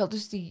genoemd. Ik had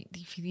dus die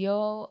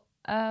video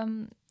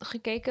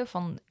gekeken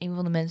van een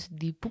van de mensen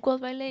die het boek wat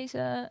wij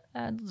lezen.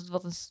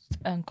 Wat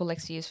een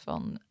collectie is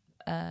van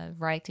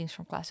writings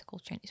from classical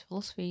Chinese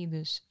philosophy.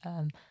 Dus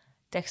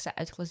teksten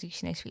uit klassieke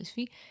Chinese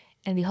filosofie.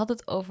 En die had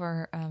het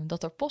over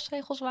dat er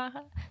postzegels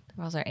waren. Er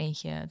was er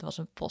eentje, er was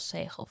een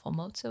postzegel van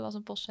Mozzi, was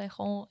een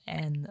postzegel.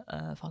 En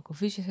van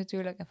Confucius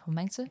natuurlijk en van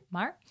Mengzi.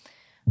 Maar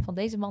van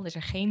deze man is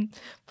er geen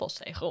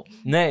postzegel.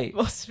 Nee.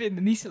 Wat ze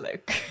vinden niet zo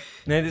leuk.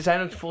 Nee, er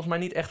zijn ook volgens mij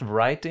niet echt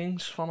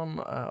writings van hem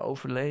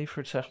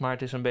overleverd, zeg maar.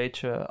 Het is een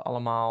beetje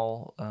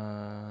allemaal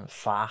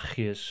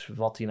vaagjes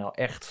wat hij nou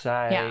echt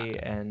zei. Ja.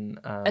 En,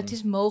 Het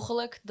is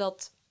mogelijk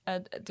dat...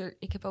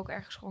 ik heb ook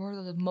ergens gehoord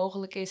dat het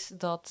mogelijk is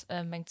dat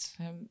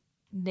Mengzi hem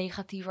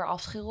negatiever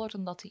afschildert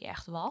dan dat hij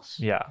echt was.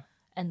 Ja.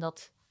 En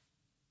dat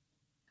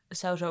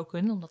zou zo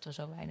kunnen, omdat we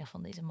zo weinig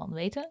van deze man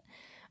weten.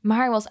 Maar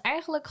hij was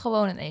eigenlijk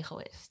gewoon een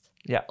egoïst.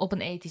 Ja. Op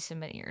een ethische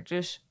manier.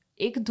 Dus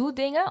ik doe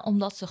dingen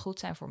omdat ze goed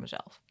zijn voor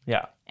mezelf.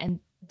 Ja.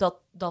 En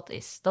dat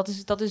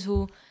is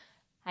hoe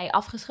hij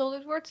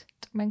afgeschilderd wordt,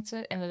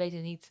 Mengzi. En we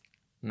weten niet.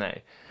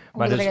 Nee.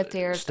 Maar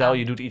dus, stel aan...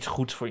 je doet iets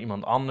goeds voor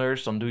iemand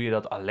anders, dan doe je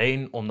dat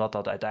alleen omdat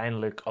dat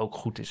uiteindelijk ook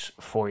goed is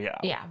voor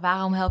jou. Ja,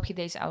 waarom help je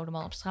deze oude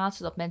man op straat,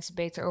 zodat mensen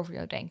beter over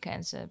jou denken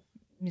en ze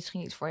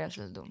misschien iets voor jou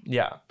zullen doen?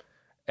 Ja.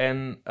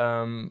 En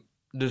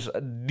dus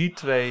die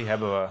twee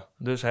hebben we.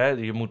 Dus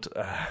je moet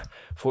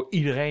voor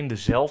iedereen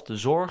dezelfde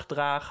zorg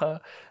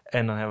dragen.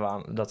 En dan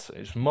hebben we dat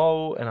is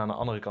Mo. En aan de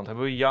andere kant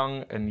hebben we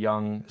Yang. En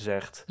Yang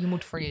zegt... Je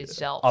moet voor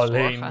jezelf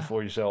alleen zorgen.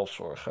 voor jezelf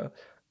zorgen.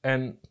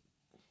 En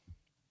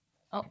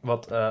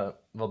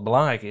wat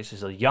belangrijk is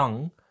dat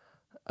Yang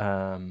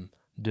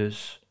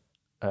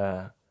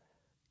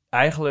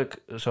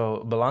eigenlijk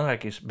zo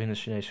belangrijk is binnen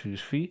Chinese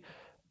filosofie.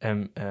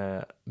 En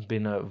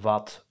binnen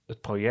wat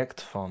het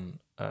project van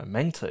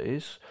Mengzi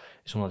is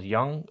omdat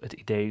Yang het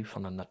idee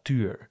van de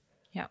natuur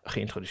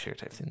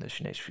geïntroduceerd heeft in de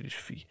Chinese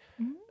filosofie.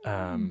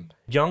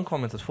 Yang kwam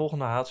met het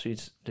volgende, had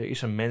zoiets, er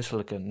is een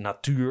menselijke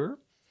natuur.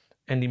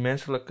 En die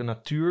menselijke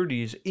natuur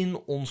die is in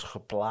ons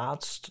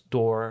geplaatst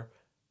door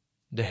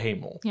de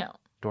hemel. Ja.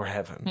 Door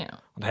heaven. Ja.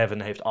 Want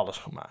heaven heeft alles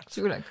gemaakt.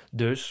 Tuurlijk.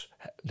 Dus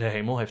de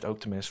hemel heeft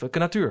ook de menselijke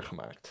natuur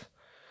gemaakt.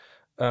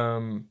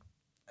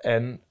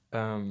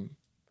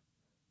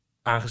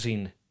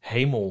 Aangezien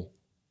hemel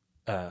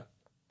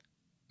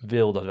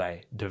wil dat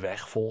wij de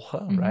weg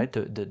volgen,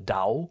 right? De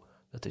Dao,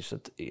 dat is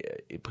het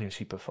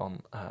principe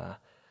van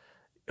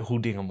hoe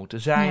dingen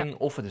moeten zijn. Ja.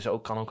 Of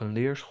het kan ook een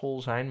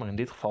leerschool zijn, maar in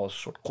dit geval is het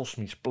een soort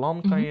kosmisch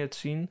plan, kan je het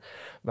zien.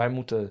 Wij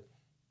moeten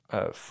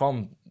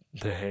van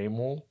de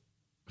hemel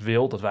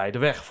wil dat wij de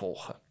weg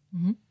volgen.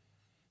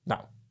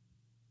 Nou,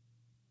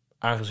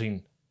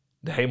 aangezien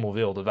de hemel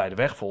wil dat wij de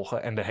weg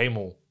volgen en de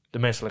hemel de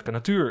menselijke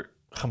natuur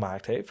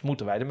gemaakt heeft,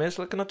 moeten wij de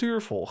menselijke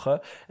natuur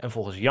volgen. En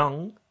volgens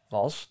Yang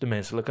was de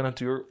menselijke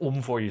natuur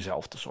om voor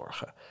jezelf te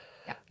zorgen.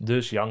 Ja.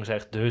 Dus Yang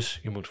zegt, dus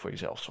je moet voor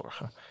jezelf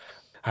zorgen.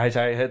 Hij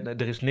zei,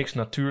 er is niks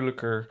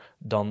natuurlijker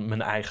dan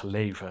mijn eigen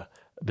leven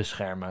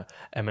beschermen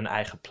en mijn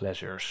eigen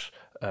pleasures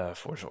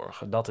voor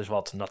zorgen. Dat is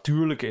wat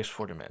natuurlijk is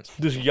voor de mens.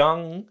 Dus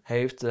Yang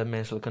heeft de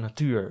menselijke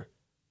natuur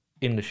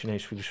in de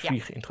Chinese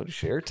filosofie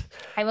geïntroduceerd.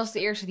 Hij was de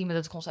eerste die met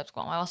het concept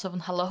kwam. Hij was zo van,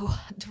 hallo,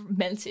 de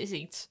mens is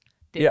iets.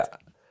 Dit. Ja.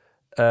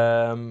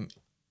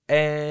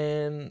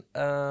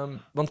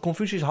 Want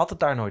Confucius had het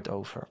daar nooit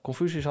over.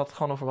 Confucius had het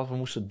gewoon over wat we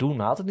moesten doen.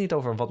 Hij had het niet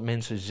over wat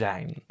mensen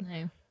zijn.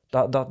 Nee.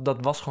 Dat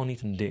was gewoon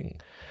niet een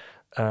ding.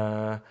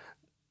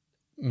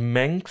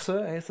 Mengzi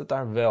heeft het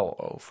daar wel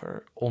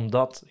over.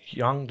 Omdat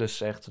Yang dus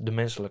zegt, de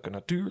menselijke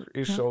natuur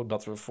is zo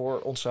dat we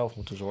voor onszelf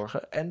moeten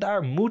zorgen. En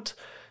daar moet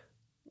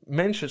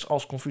mensen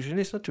als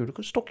Confucianist natuurlijk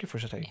een stokje voor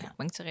steken. Ja,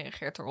 Mengzi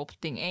reageert erop,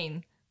 ding 1.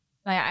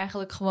 Nou ja,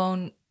 eigenlijk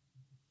gewoon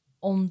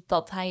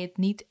omdat hij het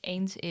niet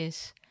eens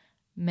is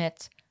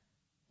met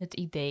het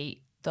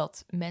idee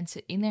dat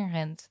mensen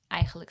inherent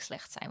eigenlijk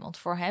slecht zijn. Want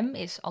voor hem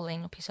is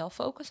alleen op jezelf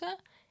focussen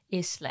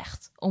is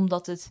slecht.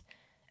 Omdat het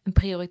een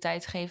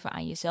prioriteit geven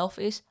aan jezelf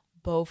is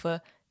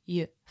boven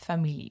je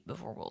familie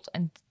bijvoorbeeld.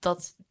 En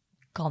dat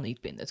kan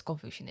niet binnen het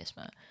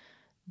Confucianisme.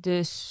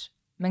 Dus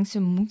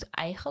mensen moeten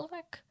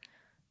eigenlijk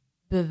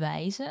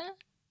bewijzen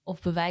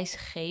of bewijs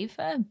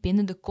geven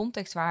binnen de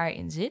context waar hij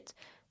in zit,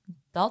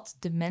 dat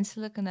de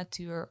menselijke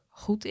natuur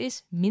goed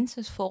is,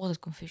 minstens volgens het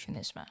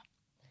Confucianisme.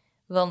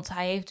 Want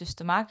hij heeft dus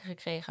te maken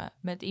gekregen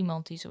met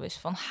iemand die zo is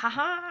van,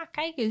 haha,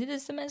 kijk eens, dit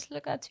is de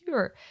menselijke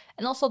natuur.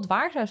 En als dat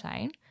waar zou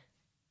zijn,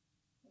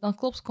 dan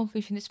klopt het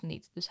Confucianisme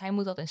niet. Dus hij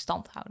moet dat in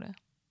stand houden.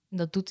 En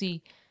dat doet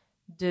hij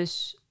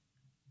dus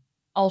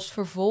als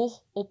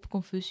vervolg op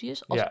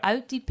Confucius, als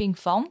uitdieping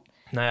van.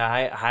 Nou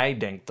ja, hij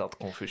denkt dat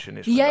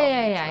Confucianisme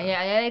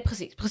Ja,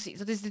 precies.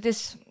 Dit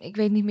is, ik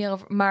weet niet meer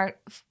over, maar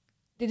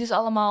dit is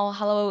allemaal,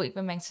 hallo, ik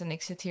ben Mengzi en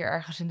ik zit hier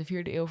ergens in de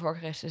 4e eeuw voor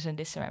Christus en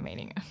dit zijn mijn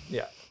meningen.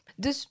 Ja.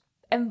 Dus,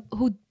 en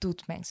hoe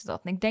doet Mengzi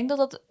dat? En ik denk dat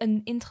dat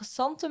een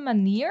interessante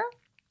manier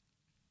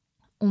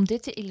om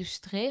dit te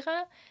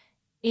illustreren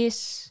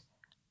is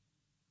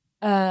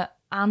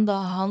aan de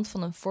hand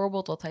van een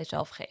voorbeeld dat hij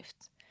zelf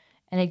geeft.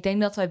 En ik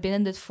denk dat wij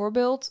binnen dit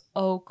voorbeeld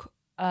ook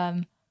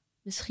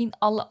misschien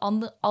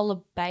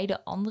allebei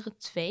de andere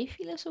 2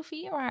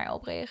 filosofieën waar hij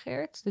op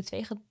reageert,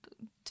 de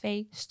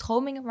 2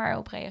 stromingen waar hij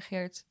op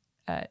reageert,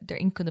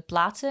 erin kunnen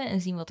plaatsen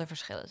en zien wat de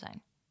verschillen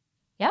zijn.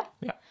 Ja?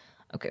 Ja.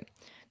 Oké.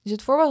 Dus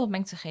het voorbeeld dat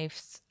Mengzi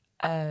geeft,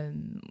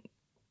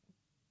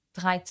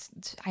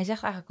 hij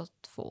zegt eigenlijk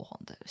het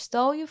volgende.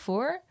 Stel je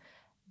voor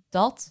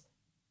dat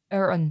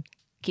er een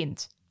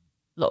kind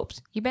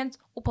loopt. Je bent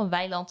op een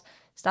weiland,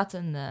 staat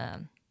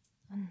een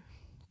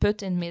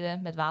put in het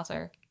midden met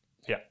water.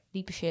 Ja.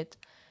 Diepe shit.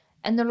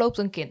 En er loopt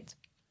een kind.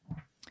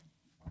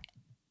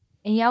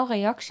 En jouw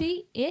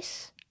reactie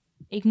is,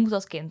 ik moet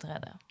dat kind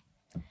redden.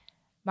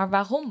 Maar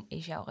waarom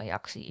is jouw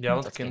reactie?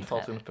 Want het kind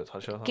valt in de put,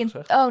 had je dat al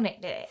gezegd? Oh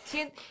nee.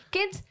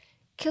 Kind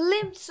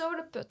klimt zo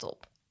de put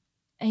op.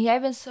 En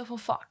jij bent zo van,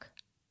 fuck.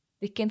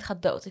 Dit kind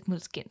gaat dood, ik moet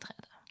het kind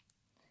redden.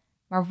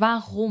 Maar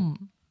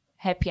waarom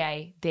heb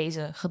jij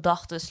deze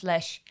gedachte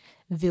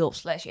 / wil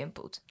 /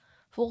 input?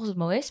 Volgens het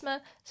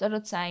Moïsme zou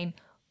dat zijn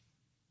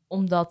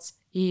omdat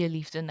je je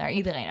liefde naar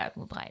iedereen uit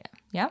moet breiden.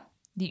 Ja?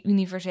 Die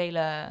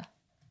universele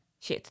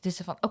shit. Het is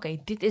er van,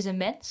 oké, dit is een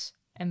mens.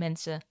 En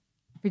mensen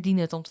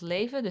verdienen het om te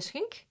leven. Dus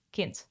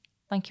kind.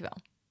 Dankjewel.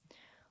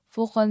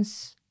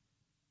 Volgens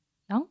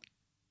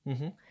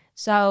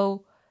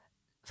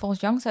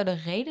Yang zou de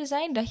reden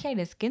zijn dat jij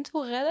dit kind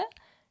wil redden.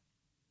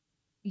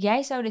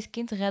 Jij zou dit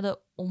kind redden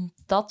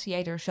omdat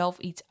jij er zelf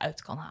iets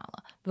uit kan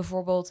halen.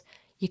 Bijvoorbeeld,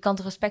 je kan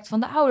het respect van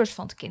de ouders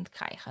van het kind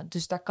krijgen.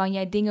 Dus daar kan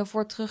jij dingen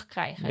voor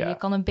terugkrijgen. Ja. Je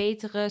kan een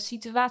betere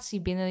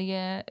situatie binnen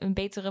je, een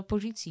betere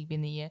positie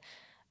binnen je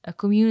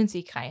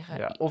community krijgen.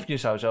 Ja, of je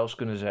zou zelfs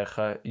kunnen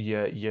zeggen,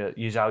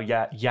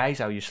 jij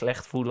zou je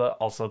slecht voelen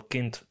als dat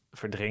kind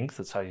verdrinkt.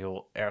 Dat zou je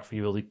heel erg,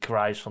 je wil die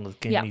cries van het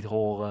kind niet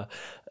horen.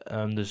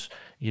 Dus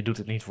je doet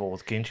het niet voor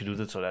het kind, je doet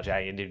het zodat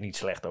jij je er niet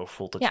slecht over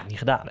voelt dat je het niet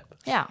gedaan hebt.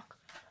 Ja,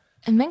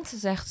 en Mengzi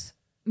zegt,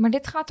 maar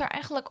dit gaat er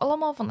eigenlijk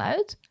allemaal van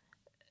uit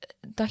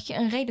dat je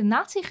een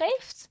redenatie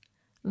geeft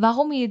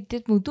waarom je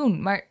dit moet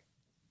doen. Maar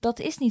dat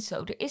is niet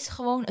zo. Er is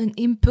gewoon een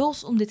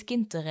impuls om dit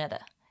kind te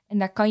redden. En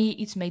daar kan je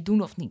iets mee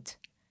doen of niet.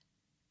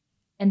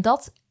 En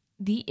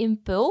die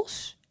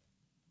impuls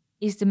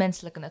is de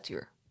menselijke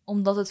natuur.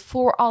 Omdat het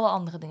voor alle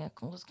andere dingen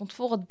komt. Het komt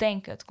voor het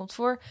denken.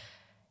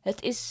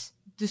 Het is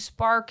de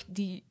spark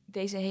die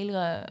deze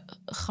hele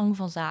gang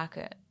van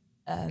zaken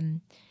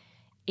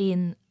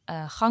in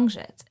gang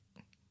zet.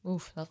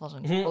 Oef, dat was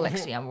een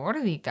collectie aan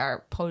woorden die ik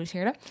daar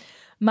produceerde.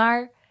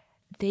 Maar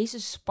deze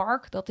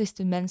spark, dat is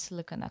de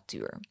menselijke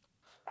natuur.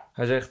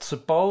 Hij zegt,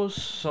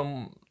 suppose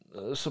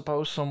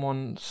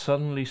someone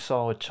suddenly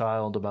saw a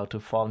child about to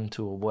fall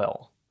into a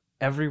well.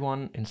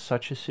 Everyone in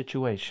such a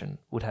situation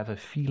would have a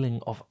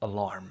feeling of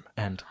alarm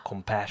and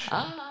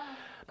compassion.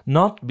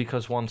 Not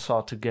because one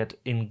sought to get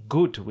in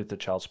good with the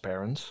child's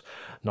parents,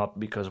 not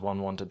because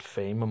one wanted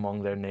fame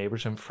among their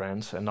neighbors and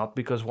friends, and not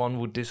because one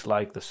would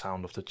dislike the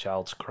sound of the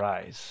child's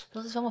cries.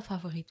 Dat is wel mijn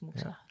favoriet, moet ik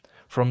zeggen.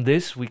 From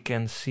this we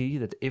can see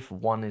that if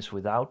one is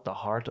without the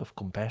heart of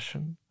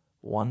compassion,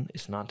 one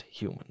is not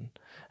human.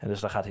 En dus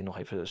daar gaat hij nog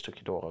even een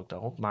stukje door ook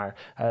daarop.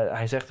 Maar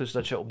hij zegt dus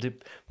dat je op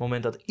dit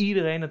moment dat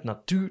iedereen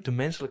de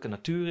menselijke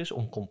natuur is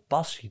om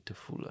compassie te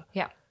voelen.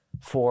 Ja.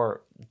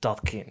 Voor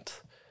dat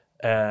kind.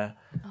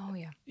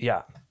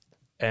 Ja.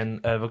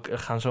 En we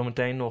gaan zo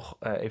meteen nog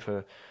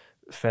even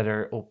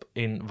verder op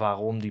in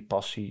waarom die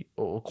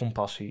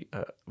compassie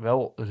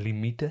wel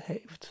limieten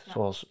heeft. Ja.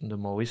 Zoals de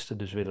Moïsten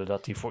dus willen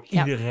dat die voor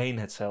iedereen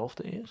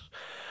hetzelfde is.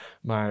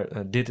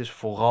 Maar dit is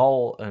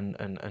vooral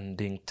een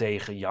ding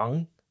tegen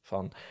Yang.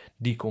 Van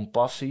die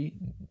compassie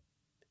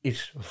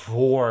is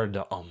voor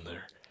de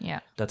ander.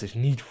 Ja. Dat is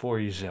niet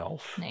voor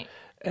jezelf. Nee.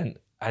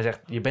 En hij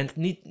zegt, je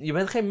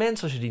bent geen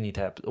mens als je die niet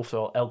hebt.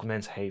 Oftewel, elk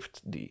mens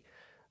heeft die.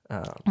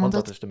 Want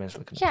dat is de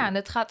menselijke natuur. Ja, en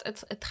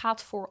het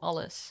gaat voor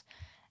alles.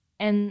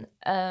 En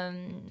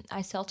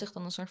hij stelt zich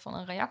dan een soort van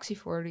een reactie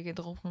voor die je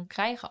erop kan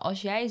krijgen.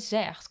 Als jij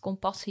zegt,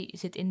 compassie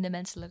zit in de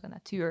menselijke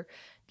natuur.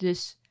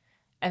 Dus,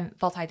 en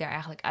wat hij daar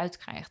eigenlijk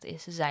uitkrijgt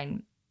is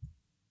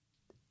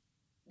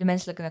de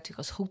menselijke natuur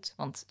is goed.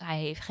 Want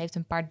hij geeft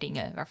een paar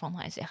dingen waarvan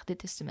hij zegt,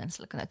 dit is de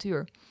menselijke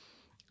natuur.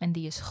 En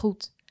die is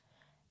goed.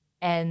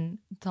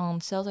 En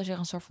dan stelt hij zich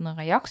een soort van een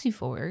reactie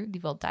voor,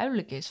 die wel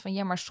duidelijk is, van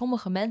ja, maar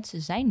sommige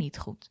mensen zijn niet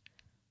goed.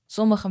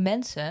 Sommige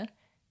mensen,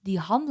 die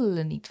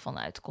handelen niet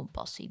vanuit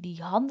compassie.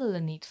 Die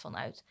handelen niet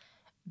vanuit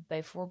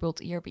bijvoorbeeld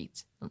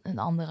eerbied. Een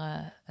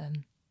andere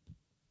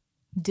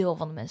deel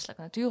van de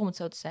menselijke natuur, om het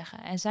zo te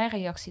zeggen. En zijn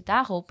reactie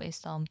daarop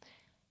is dan,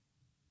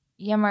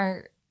 ja,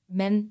 maar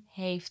men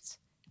heeft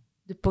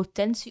de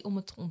potentie om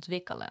het te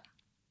ontwikkelen.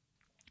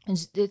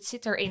 Dus dit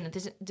zit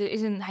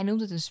erin. Hij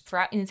noemt het een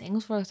sprout. In het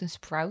Engels wordt het een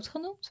sprout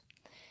genoemd.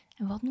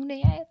 En wat noemde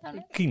jij het nou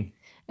net? Een kiem.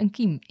 Een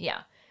kiem,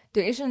 ja.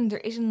 Er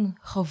is een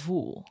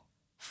gevoel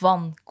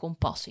van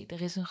compassie.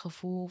 Er is een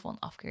gevoel van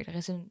afkeer. Er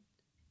is een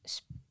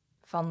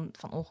van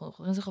ongenoeg.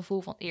 Er is een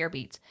gevoel van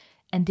eerbied.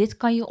 En dit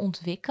kan je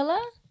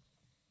ontwikkelen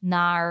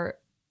naar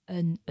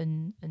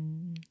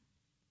een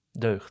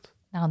deugd.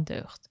 Naar een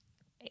deugd.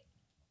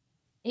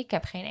 Ik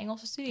heb geen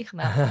Engelse studie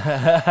gedaan.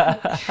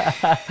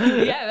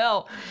 Jij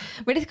wel.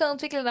 Maar dit kan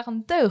ontwikkelen naar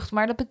een deugd.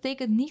 Maar dat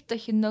betekent niet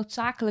dat je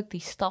noodzakelijk die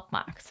stap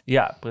maakt.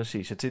 Ja,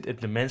 precies.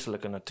 De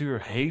menselijke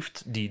natuur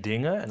heeft die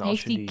dingen. En als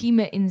Heeft je die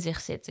kiemen in zich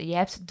zitten. Je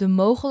hebt de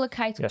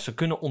mogelijkheid... Ja, ze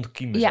kunnen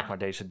ontkiemen, Ja. zeg maar,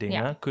 deze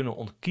dingen. Ja. Kunnen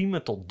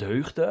ontkiemen tot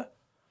deugden.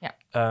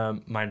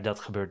 Ja. Maar dat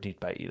gebeurt niet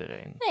bij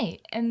iedereen.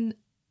 Nee, en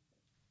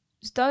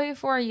stel je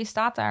voor, je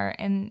staat daar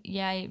en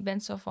jij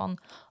bent zo van...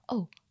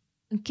 Oh,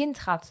 een kind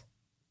gaat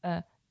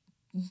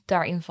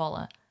daarin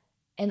vallen.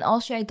 En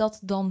als jij dat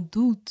dan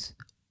doet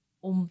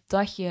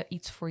omdat je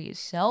iets voor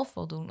jezelf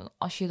wil doen...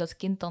 als je dat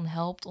kind dan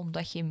helpt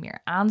omdat je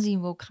meer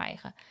aanzien wil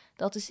krijgen...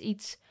 dat is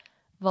iets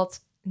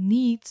wat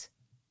niet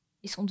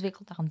is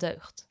ontwikkeld naar een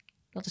deugd.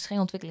 Dat is geen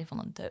ontwikkeling van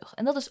een deugd.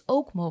 En dat is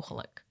ook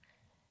mogelijk.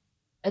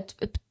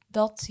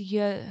 Dat je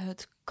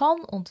het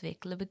kan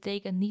ontwikkelen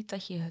betekent niet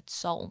dat je het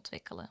zal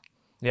ontwikkelen.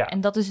 Ja.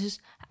 En dat is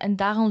dus, en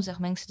daarom zegt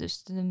mensen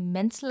dus, de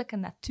menselijke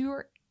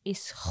natuur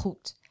is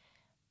goed.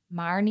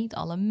 Maar niet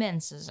alle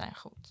mensen zijn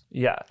goed.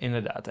 Ja,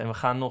 inderdaad. En we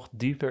gaan nog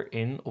dieper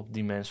in op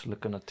die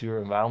menselijke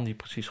natuur en waarom die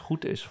precies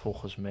goed is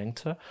volgens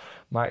Mengzi.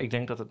 Maar ik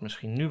denk dat het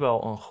misschien nu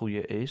wel een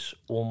goede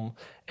is om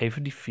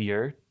even die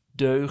 4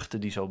 deugden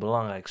die zo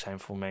belangrijk zijn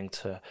voor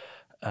Mengzi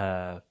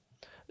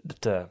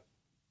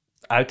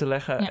uit te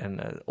leggen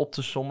en op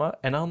te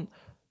sommen. En dan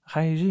ga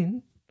je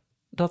zien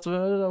dat we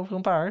er over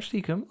een paar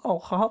stiekem al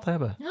gehad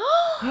hebben.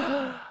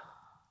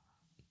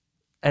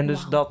 En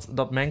dus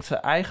dat Mengzi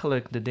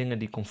eigenlijk de dingen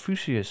die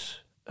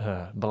Confucius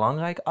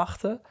belangrijk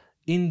achtte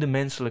in de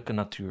menselijke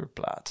natuur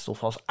plaatst.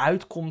 Of als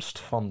uitkomst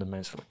van de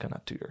menselijke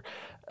natuur.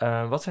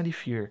 Wat zijn die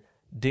 4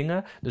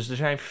 dingen? Dus er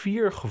zijn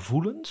 4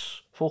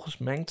 gevoelens volgens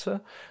Mengzi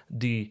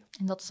die...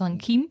 En dat is dan een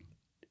kiem.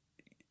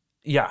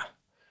 Ja.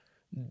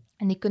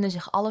 En die kunnen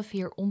zich alle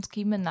 4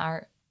 ontkiemen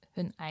naar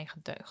hun eigen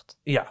deugd.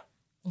 Ja.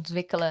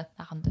 Ontwikkelen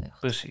naar een deugd.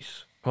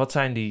 Precies. Wat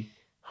zijn die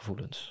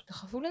gevoelens? De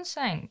gevoelens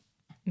zijn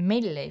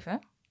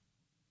medeleven.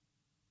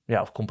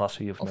 Ja, of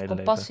compassie of medeleven.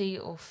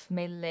 Compassie of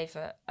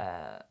medeleven,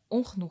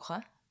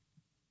 ongenoegen,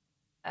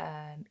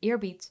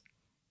 eerbied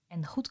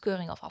en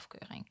goedkeuring of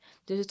afkeuring.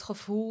 Dus het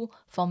gevoel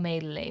van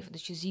medeleven.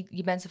 Dus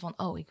je bent er van,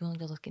 oh, ik wil niet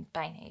dat het kind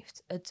pijn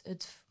heeft.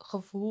 Het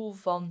gevoel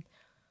van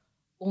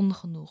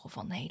ongenoegen,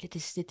 van nee,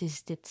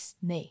 dit,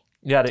 nee.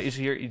 Ja, er is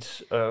hier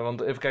iets,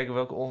 want even kijken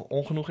welke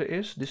ongenoegen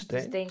is.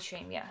 Disdain? Disdain,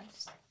 shame, ja.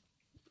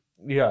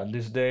 Ja,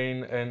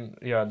 disdain en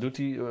ja,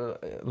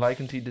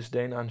 likent hij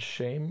disdain aan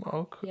shame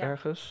ook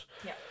ergens?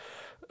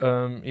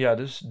 Ja.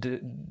 Dus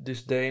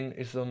disdain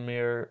is dan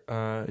meer,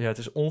 het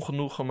is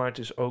ongenoegen, maar het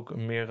is ook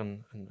meer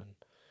een...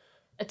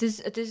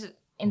 Het is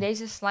in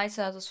deze slide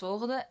staat als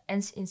volgende: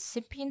 an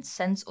incipient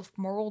sense of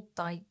moral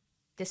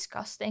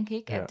disgust, denk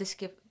ik, Ja.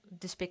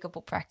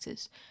 Despicable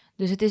practice.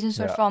 Dus het is een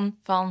soort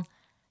van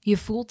je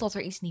voelt dat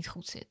er iets niet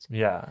goed zit.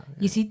 Ja.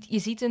 Je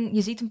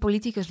ziet een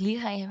politicus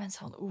liegen en je bent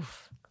van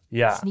oef,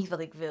 dat is niet wat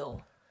ik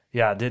wil.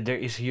 Ja, er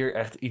is hier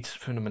echt iets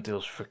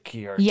fundamenteels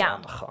verkeerd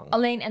aan de gang.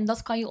 Alleen, en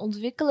dat kan je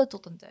ontwikkelen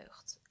tot een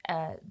deugd.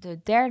 De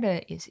derde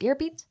is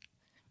eerbied.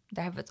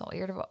 Daar hebben we het al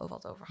eerder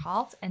wat over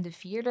gehad. En de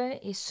vierde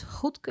is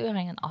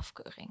goedkeuring en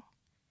afkeuring.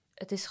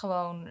 Het is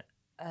gewoon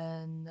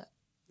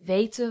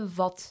weten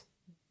wat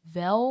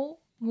wel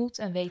moet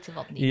en weten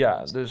wat niet moet.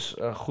 Ja, dus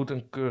goed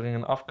en keuring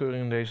en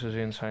afkeuring in deze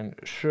zin zijn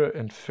she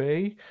en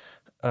fe.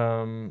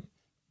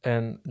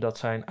 En dat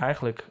zijn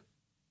eigenlijk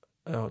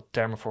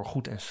termen voor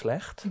goed en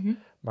slecht. Mm-hmm.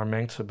 Maar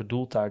Mengzi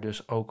bedoelt daar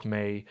dus ook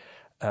mee...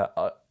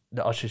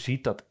 als je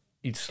ziet dat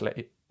iets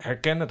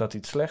herkennen dat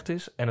iets slecht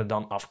is en het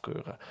dan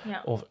afkeuren.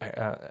 Ja. Of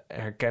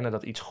herkennen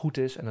dat iets goed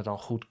is en het dan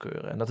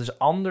goedkeuren. En dat is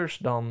anders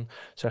dan,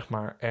 zeg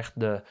maar, echt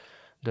de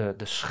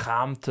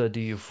schaamte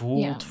die je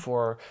voelt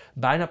voor...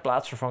 bijna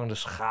plaatsvervangende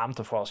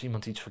schaamte voor als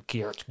iemand iets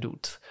verkeerd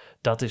doet.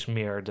 Dat is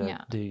meer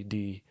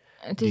die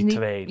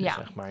tweede,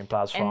 zeg maar. In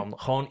plaats van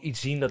gewoon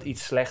iets zien dat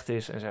iets slecht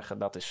is en zeggen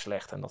dat is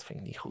slecht en dat vind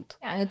ik niet goed.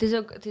 Ja,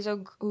 het is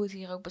ook hoe het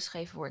hier ook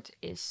beschreven wordt,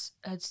 is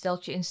het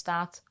stelt je in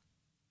staat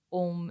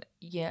om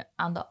je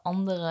aan de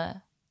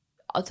andere...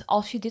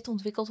 Als je dit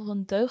ontwikkelt tot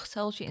een deugd,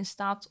 stelt je in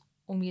staat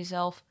om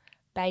jezelf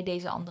bij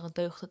deze andere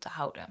deugden te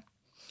houden.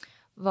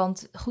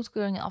 Want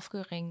goedkeuring en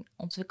afkeuring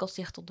ontwikkelt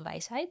zich tot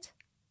wijsheid.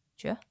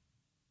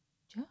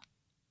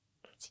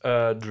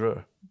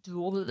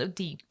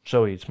 Die.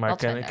 Zoiets, maar ik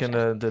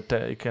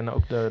ken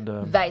ook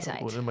de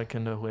wijsheid. Maar ik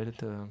ken hoe heet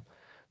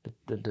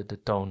het,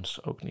 de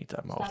toons ook niet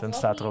uit mijn hoofd. En het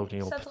staat er ook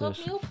niet op.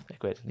 Dus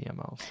ik weet het niet uit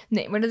mijn hoofd.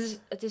 Nee, maar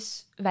het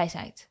is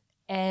wijsheid.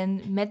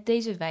 En met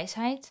deze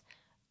wijsheid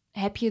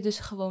heb je dus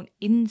gewoon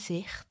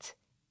inzicht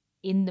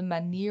in de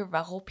manier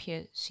waarop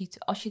je ziet...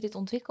 Als je dit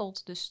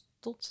ontwikkelt, dus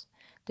tot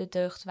de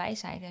deugd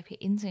wijsheid, heb je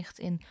inzicht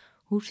in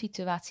hoe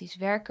situaties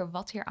werken,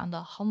 wat hier aan de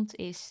hand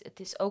is. Het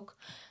is ook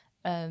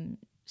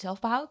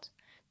zelfbehoud.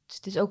 Dus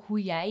het is ook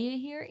hoe jij je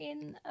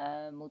hierin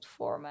moet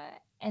vormen.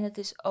 En het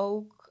is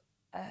ook,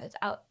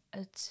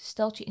 het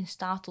stelt je in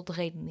staat tot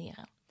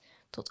redeneren.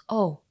 Tot,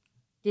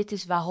 dit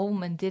is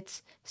waarom en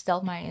dit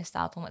stelt mij in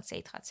staat om, et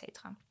cetera, et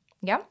cetera.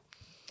 Ja?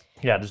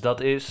 Ja, dus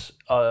dat is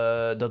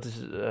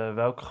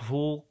welk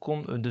gevoel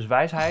komt... Dus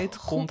wijsheid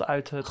komt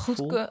uit het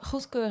gevoel.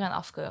 Goedkeuren en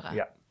afkeuren.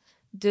 Ja.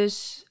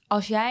 Dus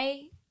als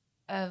jij...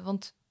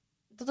 want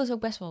dat is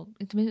ook best wel...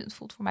 Tenminste, het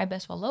voelt voor mij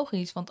best wel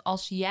logisch. Want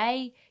als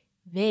jij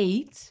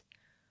weet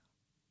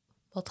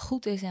wat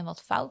goed is en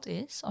wat fout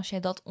is... Als jij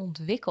dat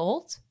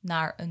ontwikkelt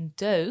naar een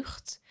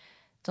deugd...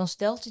 Dan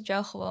stelt het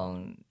jou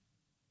gewoon...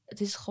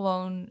 Het is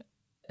gewoon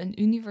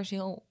een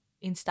universeel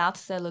in staat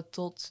stellen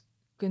tot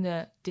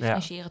kunnen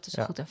differentiëren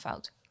tussen goed en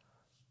fout.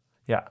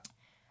 Ja.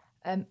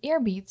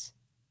 Eerbied,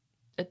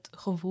 het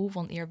gevoel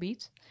van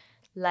eerbied,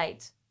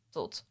 leidt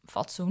tot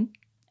fatsoen.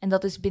 En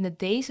dat is binnen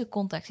deze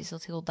context is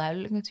dat heel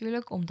duidelijk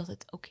natuurlijk, omdat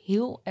het ook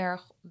heel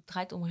erg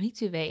draait om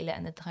rituelen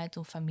en het draait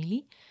om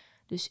familie.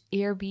 Dus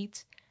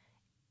eerbied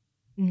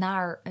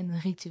naar een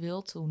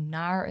ritueel toe,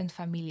 naar een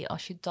familie.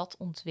 Als je dat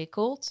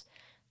ontwikkelt,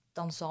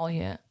 dan zal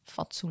je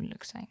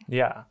fatsoenlijk zijn.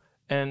 Ja,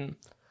 en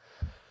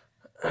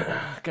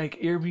kijk,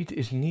 eerbied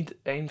is niet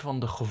een van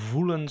de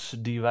gevoelens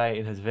die wij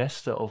in het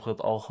Westen over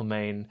het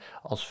algemeen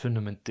als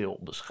fundamenteel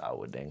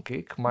beschouwen, denk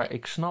ik. Maar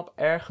ik snap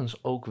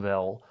ergens ook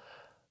wel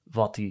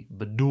wat hij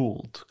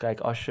bedoelt.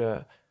 Kijk,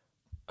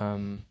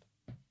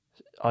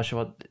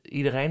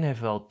 iedereen heeft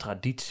wel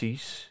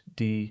tradities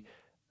die,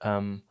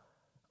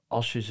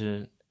 als je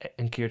ze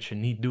een keertje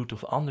niet doet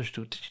of anders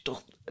doet, dat je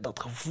toch dat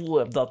gevoel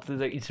hebt dat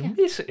er iets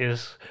mis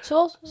is.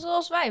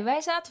 Zoals wij.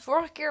 Wij zaten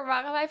vorige keer,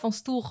 waren wij van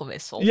stoel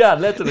gewisseld. Ja,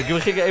 letterlijk.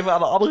 We gingen even aan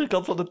de andere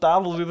kant van de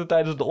tafel zitten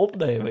tijdens het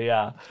opnemen,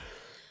 ja.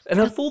 En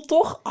dat voelt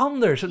toch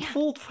anders. Het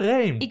voelt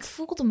vreemd. Ik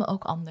voelde me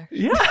ook anders.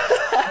 Ja.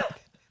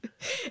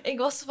 Ik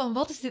was van,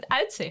 wat is dit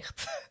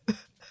uitzicht?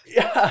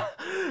 Ja,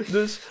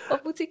 dus...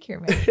 Wat moet ik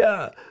hiermee?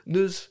 Ja,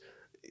 dus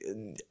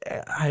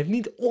hij heeft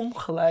niet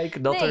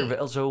ongelijk dat er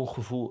wel zo'n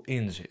gevoel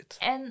in zit.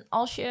 En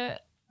als je...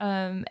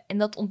 en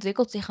dat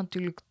ontwikkelt zich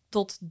natuurlijk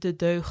tot de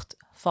deugd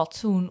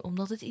fatsoen,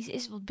 omdat het iets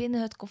is wat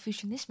binnen het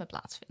Confucianisme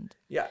plaatsvindt.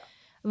 Ja.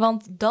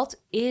 Want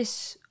dat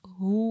is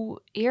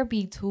hoe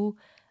eerbied, hoe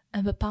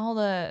een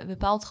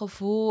bepaald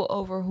gevoel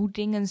over hoe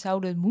dingen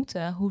zouden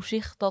moeten, hoe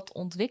zich dat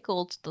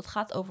ontwikkelt. Dat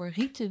gaat over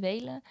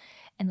rituelen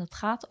en dat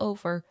gaat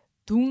over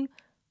doen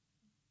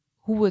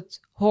hoe het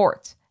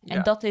hoort. Ja.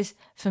 En dat is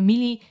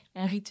familie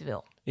en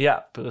ritueel.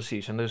 Ja,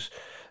 precies. En dus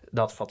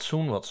dat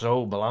fatsoen, wat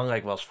zo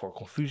belangrijk was voor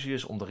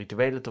Confucius om de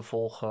rituelen te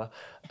volgen,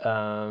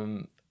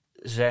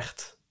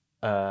 zegt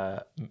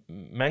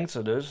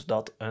Mengzi dus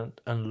dat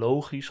een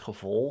logisch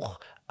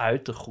gevolg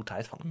uit de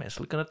goedheid van de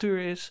menselijke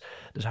natuur is.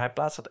 Dus hij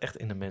plaatst dat echt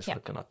in de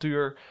menselijke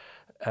natuur.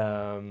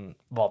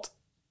 Wat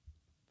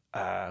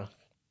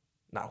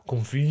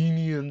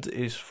convenient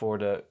is voor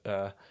de...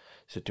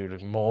 is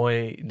natuurlijk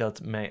mooi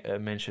dat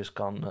mensen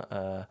kan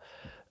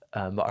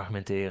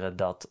beargumenteren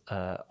dat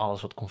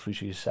alles wat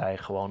Confucius zei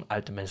gewoon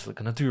uit de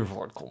menselijke natuur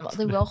voortkomt. Wat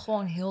ik wel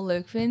gewoon heel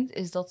leuk vind,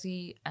 is dat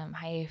hij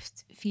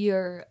heeft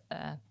 4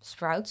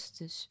 sprouts,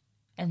 dus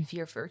en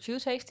 4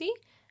 virtues heeft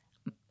hij,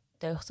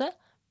 deugden.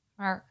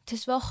 Maar het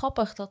is wel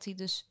grappig dat hij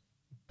dus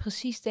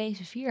precies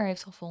deze 4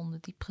 heeft gevonden,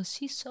 die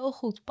precies zo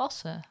goed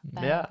passen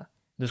bij... Ja.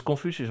 Dus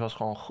Confucius was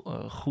gewoon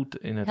goed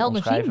in het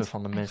omschrijven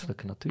van de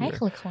menselijke natuur.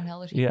 Eigenlijk gewoon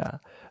helderziend.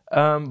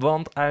 Ja,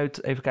 want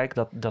uit, even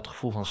kijken, dat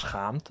gevoel van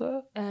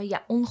schaamte.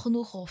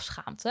 Ongenoegen of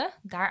schaamte.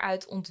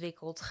 Daaruit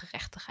ontwikkelt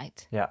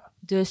gerechtigheid. Ja.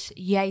 Dus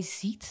jij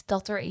ziet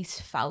dat er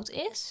iets fout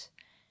is.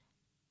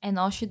 En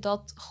als je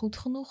dat goed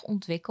genoeg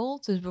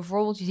ontwikkelt, dus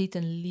bijvoorbeeld je ziet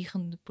een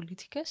liegende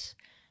politicus,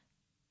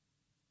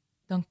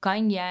 dan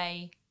kan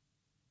jij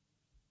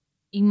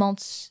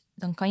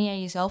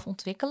jezelf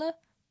ontwikkelen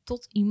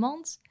tot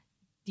iemand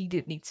die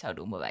dit niet zou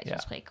doen, bij wijze van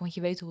spreken. Want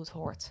je weet hoe het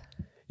hoort.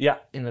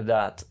 Ja,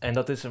 inderdaad. En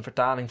dat is een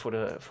vertaling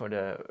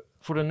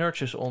voor de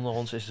nerdjes onder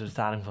ons, is de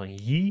vertaling van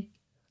Yi.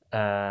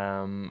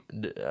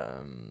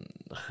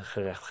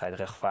 Gerechtigheid,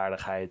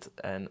 rechtvaardigheid.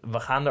 En we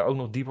gaan er ook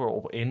nog dieper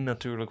op in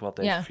natuurlijk, wat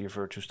deze 4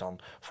 virtues dan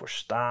voor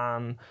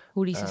staan.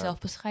 Hoe die zichzelf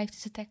beschrijft in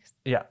zijn tekst.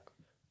 Ja.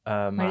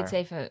 Maar dit is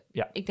even...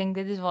 Ja. Ik denk,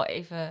 dit is wel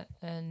even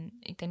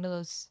ik denk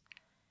dat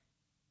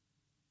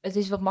het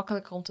is wat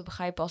makkelijker om te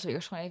begrijpen als we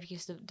eerst gewoon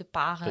eventjes de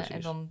paren Precies.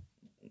 En dan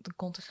de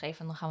context geven.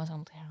 En dan gaan we zo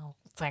meteen op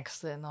de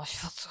teksten. En als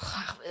je dat zo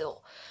graag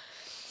wil.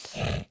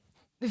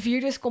 De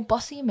 4e is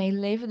compassie en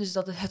medeleven. Dus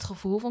dat is het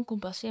gevoel van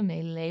compassie en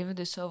medeleven.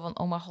 Dus zo van,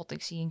 oh mijn god,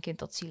 ik zie een kind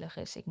dat zielig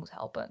is. Ik moet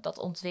helpen. Dat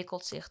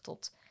ontwikkelt zich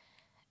tot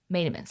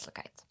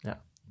medemenselijkheid.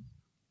 Ja.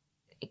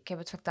 Ik heb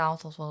het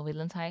vertaald als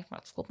welwillendheid. Maar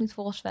dat klopt niet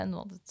volgens Sven.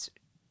 Want het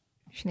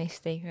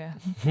Chinese teken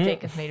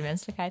betekent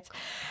medemenselijkheid.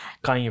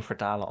 Kan je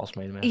vertalen als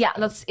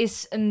medemenselijkheid?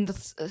 Ja,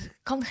 dat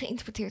kan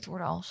geïnterpreteerd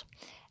worden als.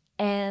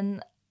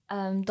 En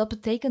dat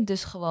betekent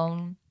dus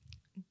gewoon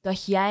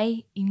dat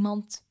jij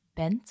iemand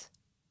bent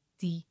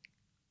die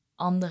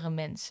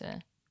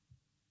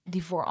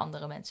voor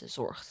andere mensen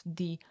zorgt.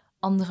 Die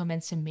andere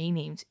mensen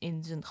meeneemt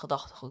in zijn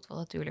gedachtegoed. Wat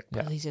natuurlijk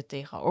precies het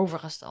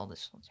tegenovergestelde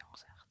is wat Yang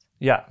zegt.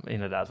 Ja,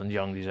 inderdaad. Want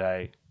Yang die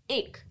zei...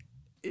 Ik.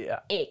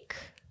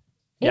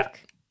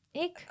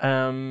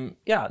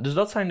 Dus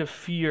dat zijn de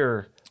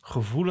 4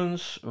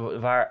 gevoelens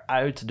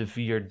waaruit de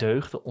 4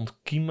 deugden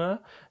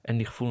ontkiemen. En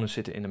die gevoelens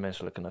zitten in de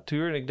menselijke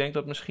natuur. En ik denk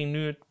dat misschien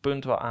nu het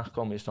punt wel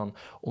aangekomen is dan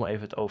om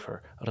even het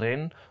over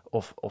Ren,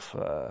 of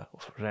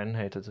Ren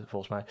heet het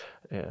volgens mij,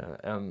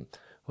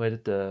 hoe heet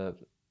het, de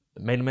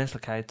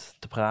medemenselijkheid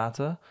te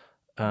praten.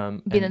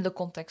 Binnen de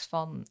context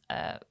van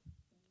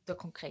de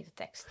concrete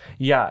tekst.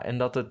 Ja, en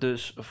dat het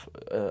dus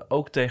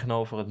ook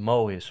tegenover het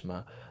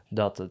moïsme,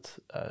 dat het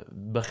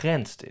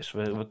begrensd is.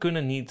 We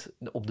kunnen niet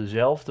op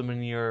dezelfde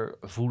manier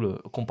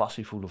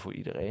compassie voelen voor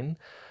iedereen.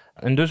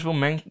 En dus wil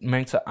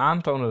Mengzi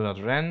aantonen dat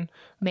Ren...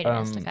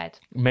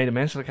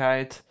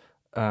 medemenselijkheid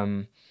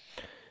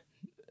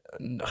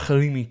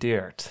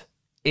gelimiteerd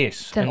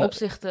is. Ten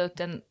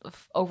opzichte,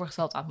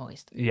 overgesteld aan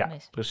moïsme. Ja,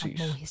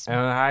 precies. En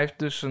hij heeft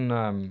dus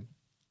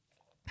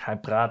hij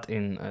praat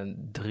in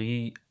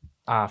 3A5.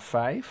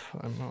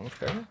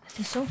 Het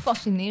is zo'n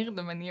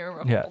fascinerende manier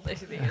waarop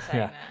deze dingen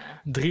zijn.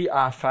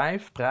 Ja.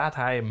 3A5 praat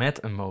hij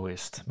met een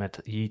moïst, met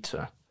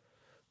Jitse.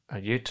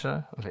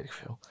 Jitse, weet ik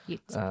veel.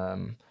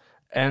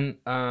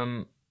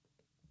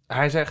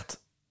 Hij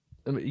zegt,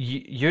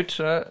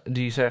 Jitse,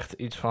 die zegt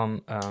iets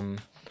van,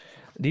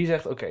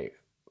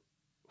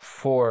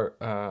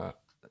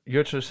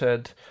 Jitse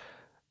said,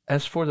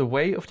 as for the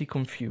way of the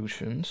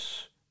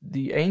Confucians,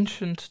 the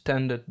ancient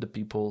tended the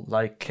people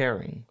like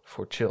caring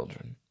for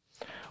children.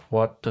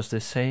 What does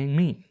this saying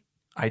mean?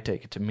 I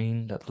take it to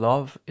mean that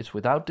love is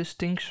without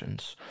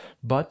distinctions,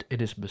 but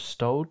it is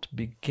bestowed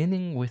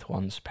beginning with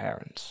one's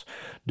parents.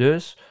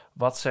 Dus,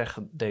 wat zegt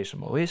deze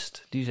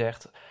moïst? Die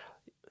zegt,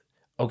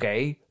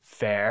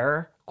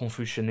 fair,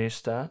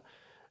 Confucianisten,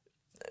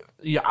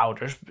 je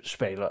ouders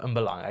spelen een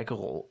belangrijke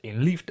rol in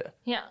liefde.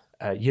 Ja.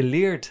 Je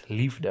leert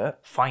liefde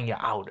van je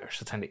ouders.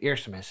 Dat zijn de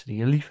eerste mensen die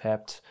je lief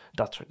hebt,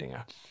 dat soort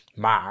dingen.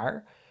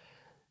 Maar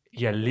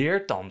je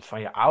leert dan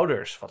van je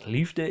ouders wat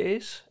liefde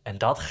is en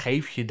dat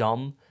geef je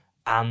dan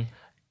aan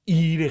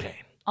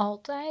iedereen.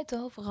 Altijd,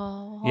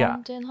 overal,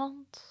 hand in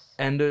hand.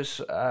 En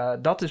dus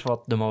dat is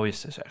wat de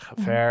moïsten zeggen.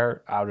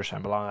 Fair, ouders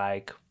zijn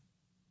belangrijk,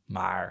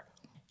 maar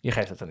je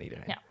geeft het aan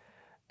iedereen. Ja.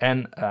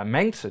 En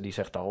Mengzi die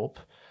zegt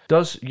daarop,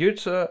 does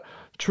Jitse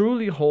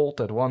truly hold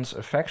that one's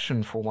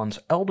affection for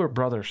one's elder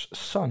brother's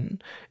son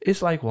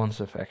is like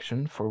one's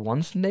affection for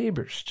one's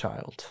neighbor's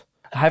child?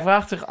 Hij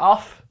vraagt zich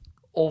af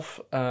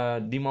of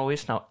die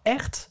moïst nou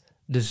echt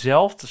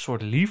dezelfde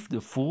soort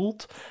liefde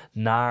voelt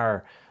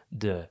naar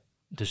de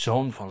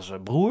zoon van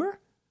zijn broer,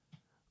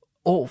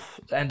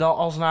 en dan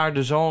als naar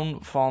de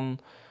zoon van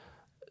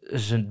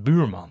zijn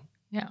buurman.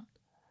 Ja.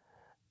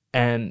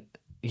 En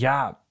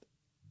ja,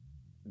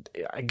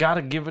 I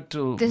gotta give it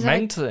to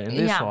Mengzi in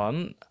this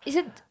one. Is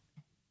het...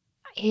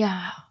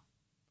 Ja.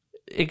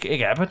 Ik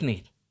heb het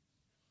niet.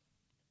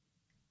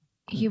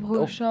 Je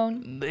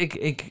broerzoon?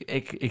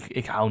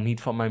 Ik hou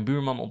niet van mijn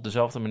buurman op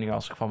dezelfde manier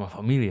als ik van mijn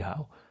familie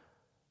hou.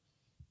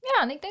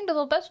 Ja, en ik denk dat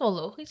dat best wel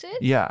logisch is.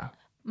 Ja.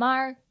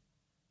 Maar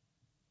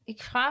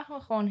ik vraag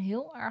me gewoon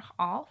heel erg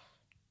af.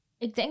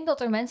 Ik denk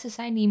dat er mensen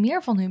zijn die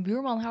meer van hun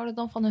buurman houden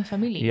dan van hun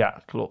familie.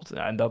 Ja, klopt.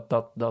 Ja, en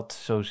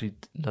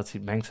dat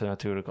ziet Mengzi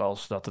natuurlijk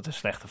als dat het een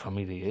slechte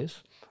familie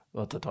is.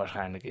 Wat het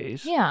waarschijnlijk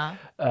is. Ja.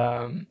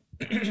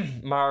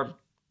 Maar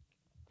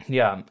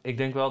ja, ik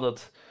denk wel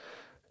dat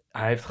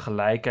hij heeft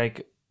gelijk.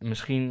 Kijk,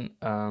 misschien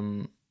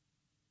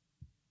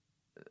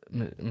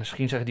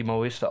zeggen die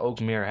moïsten ook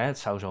meer, het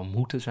zou zo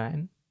moeten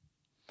zijn.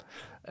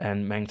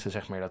 En Mengzi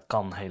zegt meer, dat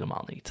kan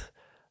helemaal niet.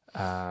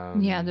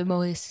 Ja, de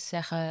moïsten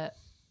zeggen,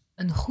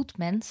 een goed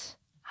mens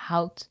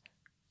houdt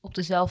op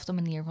dezelfde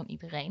manier van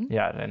iedereen.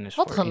 Ja, Ren is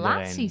wat voor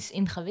relaties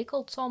iedereen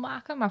ingewikkeld zal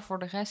maken, maar voor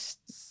de rest...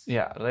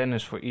 Ja, Ren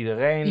is voor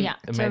iedereen. Ja,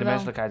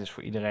 medemenselijkheid is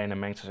voor iedereen. En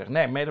Mengzi zegt,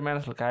 nee,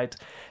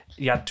 medemenselijkheid...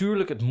 Ja,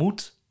 tuurlijk, het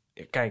moet...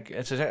 Kijk,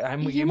 ze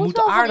zeggen, je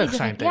moet aardig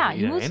zijn tegen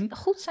iedereen. Ja, je moet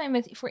goed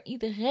zijn voor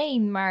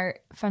iedereen, maar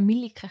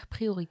familie krijgt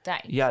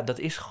prioriteit. Ja, dat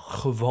is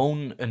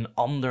gewoon een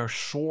ander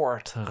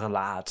soort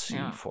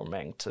relatie voor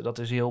Mengzi. Dat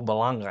is heel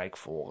belangrijk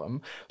voor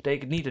hem.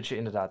 Betekent niet dat je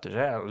inderdaad dus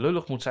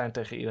lullig moet zijn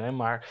tegen iedereen,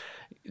 maar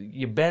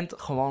je bent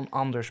gewoon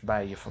anders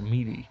bij je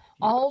familie.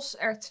 Als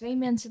er 2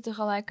 mensen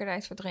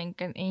tegelijkertijd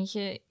verdrinken en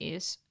eentje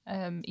is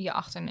je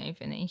achterneef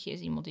en eentje is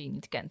iemand die je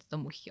niet kent, dan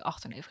moet je je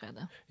achterneef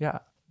redden.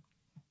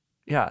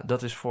 Ja,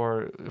 dat is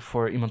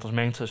voor iemand als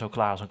Mengzi zo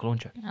klaar als een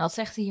klontje. Nou, dat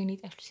zegt hij hier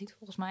niet expliciet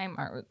volgens mij,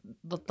 maar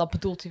dat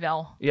bedoelt hij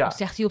wel. Ja. Dat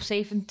zegt hij op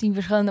 17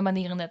 verschillende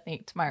manieren net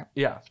niet. Maar...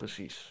 Ja,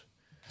 precies.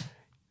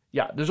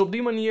 Ja, dus op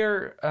die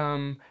manier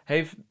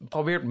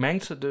probeert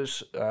Mengzi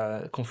dus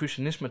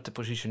Confucianisme te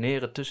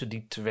positioneren tussen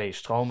die 2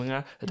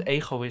 stromingen. Het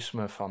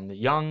egoïsme van de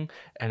yang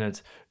en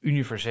het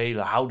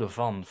universele houden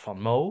van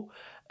Mo.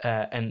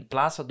 En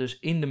plaatst dat dus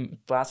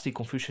plaatst die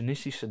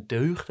Confucianistische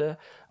deugden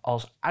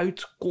als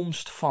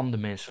uitkomst van de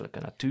menselijke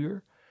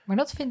natuur. Maar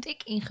dat vind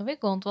ik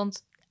ingewikkeld,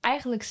 want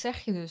eigenlijk zeg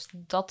je dus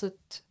dat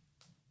het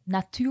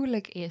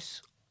natuurlijk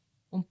is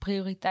om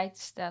prioriteit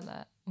te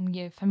stellen, om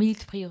je familie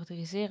te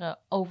prioriseren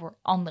over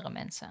andere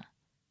mensen.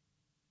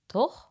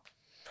 Toch?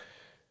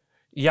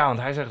 Ja, want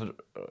hij zegt...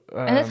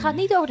 en het gaat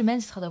niet over de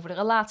mensen, het gaat over de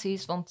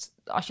relaties. Want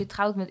als je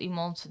trouwt met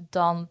iemand,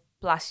 dan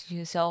plaats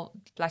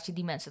je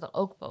die mensen er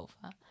ook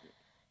boven.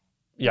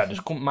 Ja,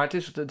 dus maar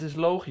het is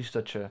logisch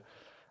dat je...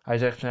 Hij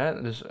zegt,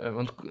 hè, dus,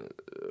 want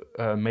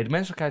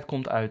medemenselijkheid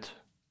komt uit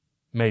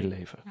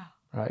medeleven. Ja.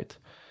 Right?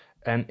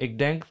 En ik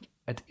denk,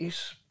 het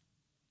is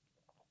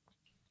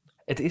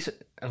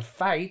een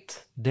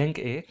feit, denk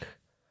ik,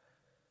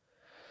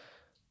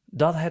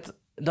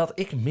 dat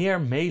ik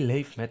meer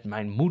meeleef met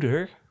mijn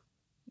moeder,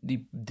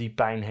 die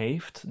pijn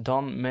heeft,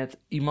 dan met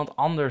iemand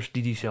anders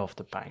die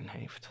diezelfde pijn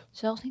heeft.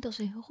 Zelfs niet als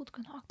ze heel goed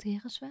kunnen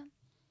acteren, Sven?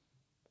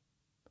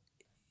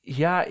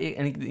 Ja,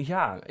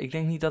 ik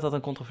denk niet dat dat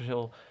een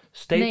controversieel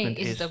statement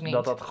is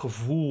dat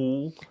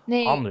gevoel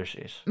anders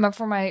is. Maar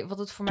voor mij, wat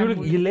het voor mij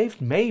Tuurlijk, je leeft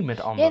mee met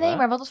anderen. Ja, nee,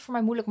 maar wat het voor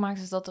mij moeilijk maakt,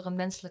 is dat er een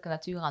menselijke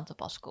natuur aan te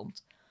pas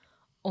komt.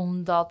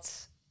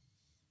 Omdat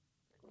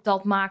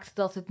dat maakt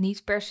dat het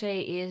niet per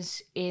se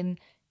is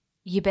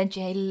je bent je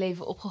hele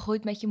leven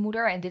opgegroeid met je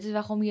moeder en dit is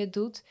waarom je het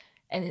doet.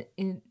 En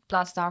in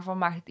plaats daarvan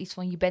maakt het iets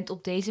van, je bent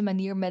op deze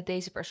manier met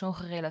deze persoon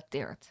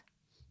gerelateerd.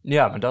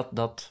 Ja, maar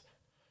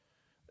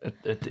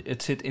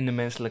het zit in de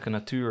menselijke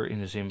natuur in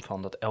de zin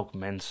van dat elk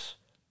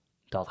mens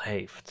dat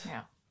heeft.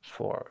 Ja.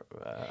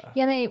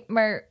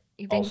 Maar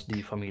ik denk... Als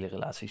die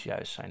familierelaties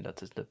juist zijn,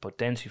 dat is de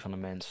potentie van de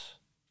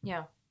mens.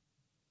 Ja.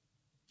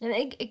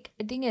 En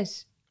het ding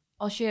is,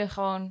 als je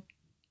gewoon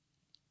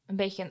een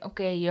beetje een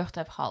oké jeugd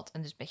hebt gehad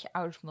en dus met je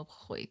ouders bent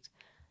opgegroeid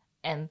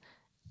en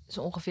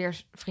ze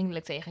ongeveer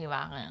vriendelijk tegen je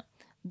waren,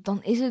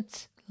 dan is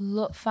het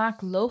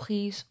vaak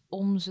logisch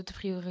om ze te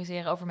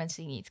prioriseren over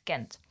mensen die je niet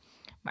kent.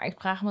 Maar ik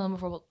vraag me dan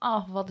bijvoorbeeld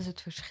af, wat is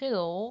het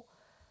verschil?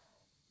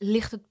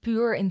 Ligt het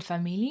puur in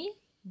familie?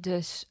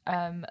 Dus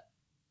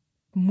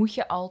moet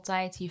je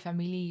altijd je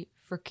familie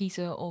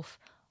verkiezen of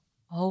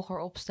hoger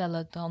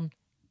opstellen dan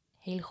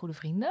hele goede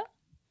vrienden?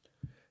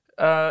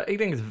 Ik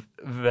denk het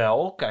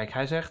wel. Kijk,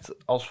 hij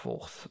zegt als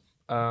volgt.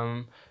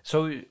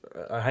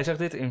 Hij zegt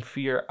dit in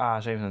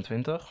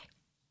 4a27.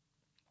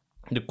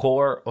 The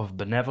core of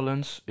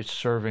benevolence is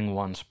serving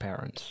one's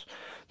parents.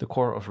 The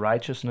core of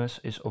righteousness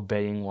is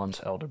obeying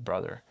one's elder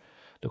brother.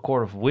 The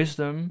core of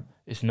wisdom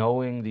is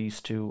knowing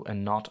these two and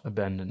not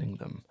abandoning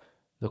them.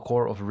 The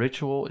core of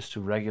ritual is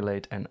to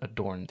regulate and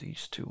adorn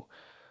these two.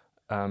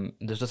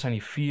 Dus dat zijn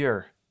die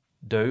 4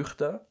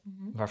 deugden,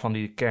 waarvan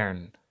hij de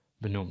kern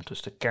benoemt.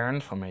 Dus de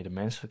kern van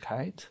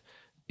medemenselijkheid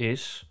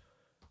is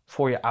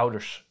voor je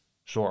ouders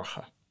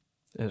zorgen.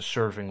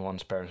 Serving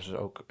one's parents, dus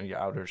ook je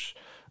ouders...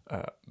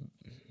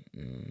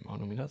 hoe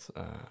noem je dat?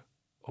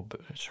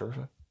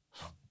 Serven?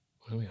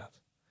 Hoe noem je dat?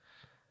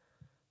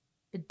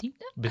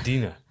 Bedienen?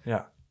 Bedienen,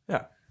 ja.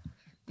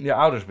 Je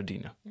ouders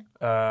bedienen.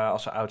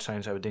 Als ze oud zijn,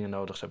 ze hebben dingen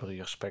nodig, ze hebben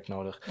respect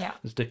nodig. Ja.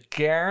 Dus de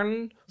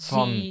kern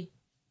van...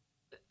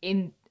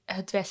 In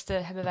het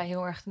Westen hebben wij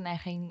heel erg de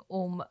neiging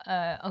om...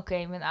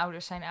 mijn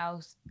ouders zijn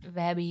oud,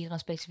 we hebben hier een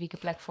specifieke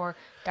plek voor.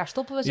 Daar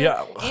stoppen we ze.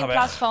 Ja, in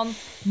plaats van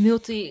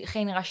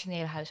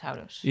multigenerationele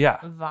huishoudens.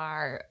 Ja.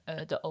 Waar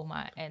de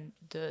oma en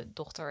de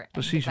dochter... En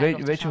precies,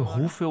 weet je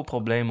hoeveel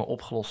problemen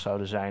opgelost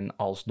zouden zijn...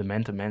 als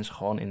demente mensen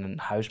gewoon in een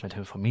huis met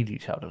hun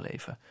familie zouden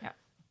leven? Ja.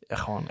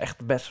 Gewoon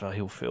echt best wel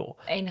heel veel.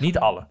 Niet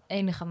alle.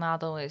 Enige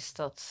nadeel is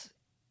dat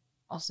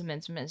als de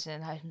mensen in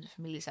een huis met een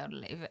familie zouden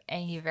leven...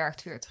 en je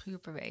werkt 40 uur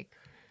per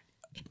week...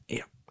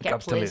 Ja,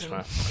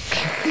 kapitalisme.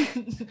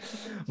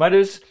 Maar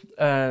dus,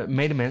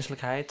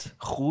 medemenselijkheid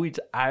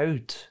groeit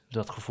uit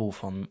dat gevoel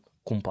van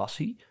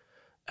compassie.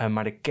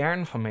 Maar de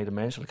kern van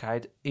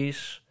medemenselijkheid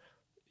is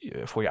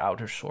voor je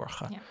ouders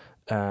zorgen.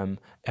 Ja.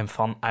 En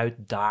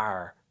vanuit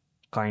daar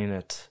kan je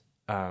het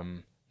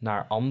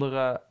naar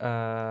andere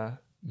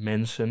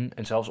mensen...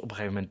 en zelfs op een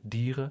gegeven moment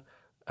dieren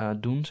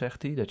doen,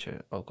 zegt hij. Dat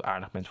je ook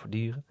aardig bent voor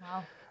dieren.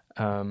 Wow.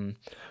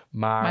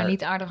 Maar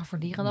niet aardiger voor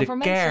dieren dan voor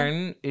mensen. De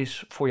kern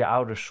is voor je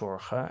ouders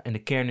zorgen. En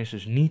de kern is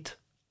dus niet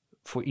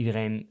voor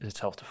iedereen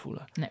hetzelfde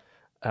voelen. Nee.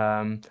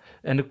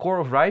 En de core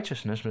of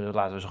righteousness,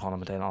 laten we ze gewoon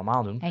meteen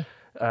allemaal doen. Hey.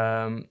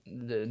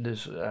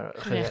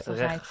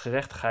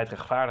 Gerechtigheid,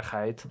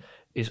 rechtvaardigheid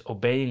is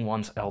obeying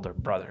one's elder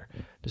brother.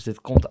 Dus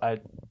dit komt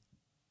uit...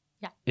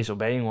 Ja. Is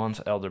obeying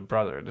one's elder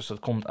brother. Dus dat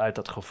komt uit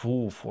dat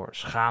gevoel voor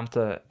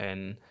schaamte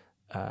en...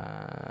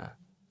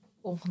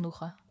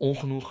 Ongenoegen.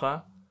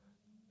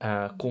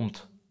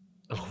 Komt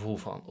een gevoel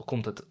van...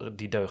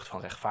 die deugd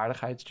van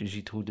rechtvaardigheid. Dus je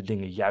ziet hoe de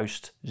dingen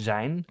juist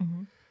zijn.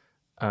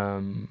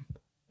 Mm-hmm.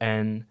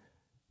 En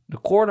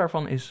de core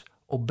daarvan is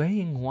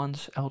obeying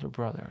one's elder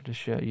brother.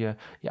 Dus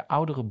je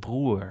oudere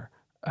broer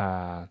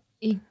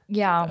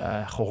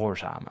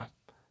gehoorzamen.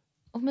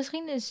 Of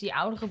misschien is je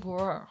oudere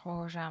broer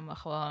gehoorzamen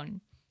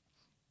gewoon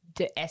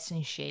de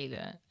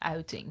essentiële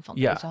uiting van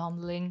deze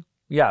handeling.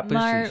 Ja,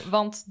 precies. Maar,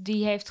 want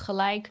die heeft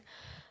gelijk...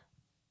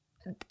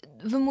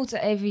 We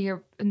moeten even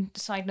hier een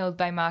side note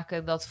bij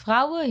maken dat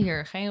vrouwen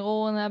hier geen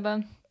rol in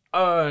hebben.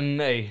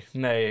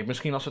 Nee.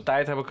 Misschien als we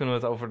tijd hebben kunnen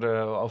we het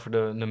over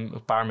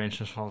de paar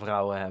mensen van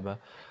vrouwen hebben.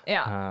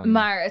 Ja,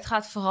 maar het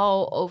gaat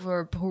vooral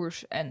over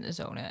broers en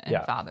zonen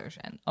en vaders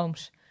en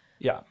ooms.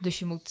 Ja. Dus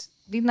je moet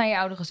niet naar je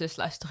oudere zus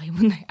luisteren, je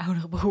moet naar je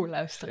oudere broer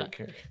luisteren.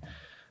 Zeker.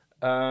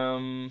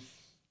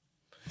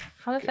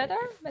 Gaan we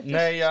verder met dit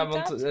Nee, ja,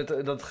 citaat?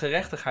 want dat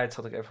gerechtigheid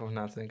zat ik even over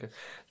na te denken.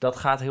 Dat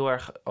gaat heel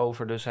erg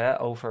over dus,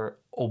 over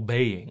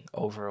obeying.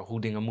 Over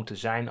hoe dingen moeten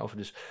zijn. Over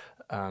dus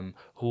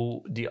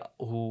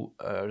hoe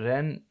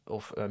ren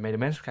of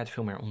medemenselijkheid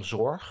veel meer om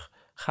zorg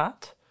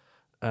gaat.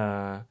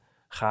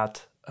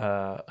 Gaat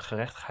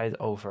gerechtigheid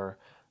over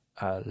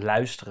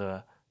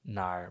luisteren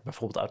naar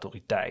bijvoorbeeld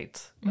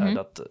autoriteit.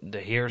 Dat de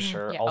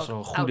heerser, als er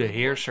een goede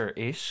heerser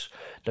is,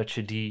 dat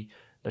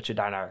je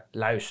daarnaar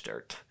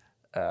luistert.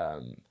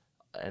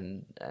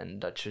 En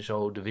dat je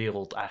zo de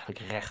wereld eigenlijk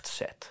recht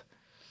zet.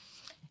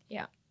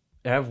 Ja.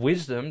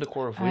 Wisdom, the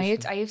core of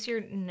wisdom. Hij heeft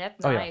hier net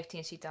heeft hij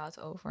een citaat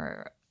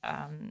over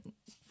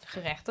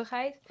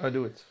gerechtigheid.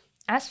 Doe het.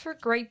 As for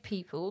great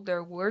people,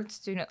 their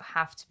words do not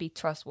have to be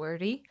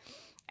trustworthy,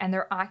 and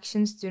their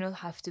actions do not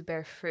have to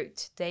bear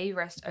fruit. They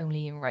rest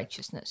only in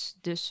righteousness.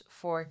 Dus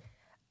voor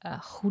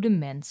goede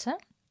mensen,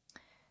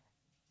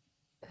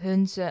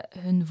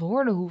 hun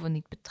woorden hoeven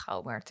niet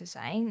betrouwbaar te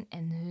zijn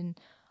en hun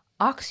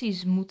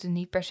acties moeten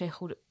niet per se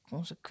goede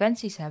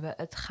consequenties hebben.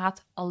 Het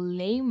gaat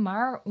alleen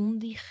maar om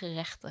die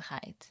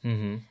gerechtigheid.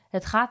 Mm-hmm.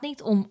 Het gaat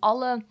niet om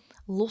alle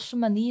losse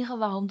manieren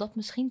waarom dat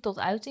misschien tot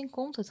uiting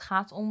komt. Het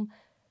gaat om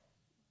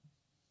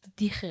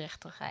die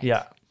gerechtigheid.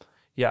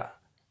 Ja.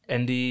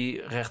 En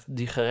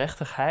die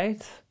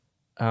gerechtigheid,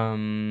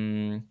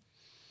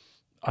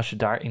 als je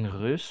daarin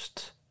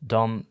rust,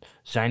 dan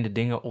zijn de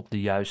dingen op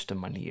de juiste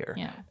manier.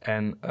 Ja.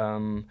 En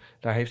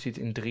daar heeft hij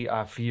het in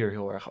 3a4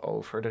 heel erg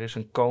over. Er is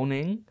een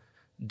koning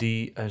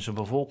die zijn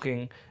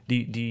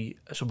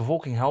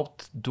bevolking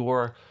helpt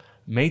door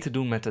mee te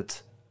doen met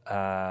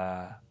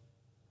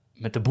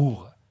met de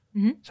boeren.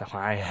 Mm-hmm. Zeg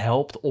maar, hij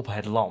helpt op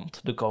het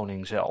land, de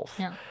koning zelf.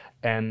 Ja.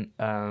 En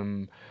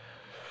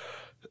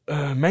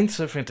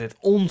mensen vinden dit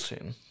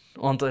onzin.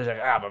 Want ze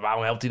zeggen, maar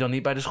waarom helpt hij dan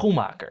niet bij de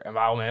schoenmaker? En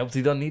waarom helpt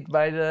hij dan niet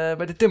bij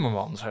de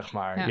timmerman, zeg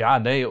maar? Ja,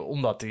 nee,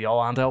 omdat hij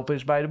al aan het helpen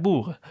is bij de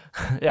boeren.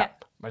 Ja,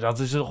 maar dat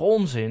is toch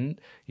onzin?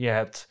 Je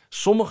hebt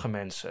sommige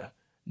mensen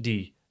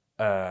die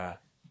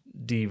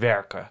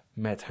werken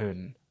met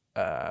hun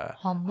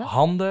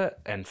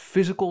handen en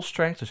physical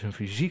strength, dus hun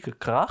fysieke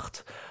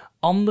kracht.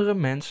 Andere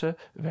mensen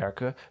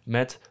werken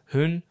met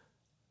hun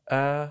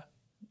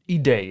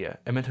ideeën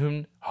en met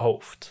hun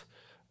hoofd.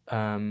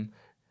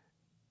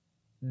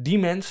 Die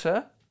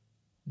mensen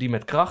die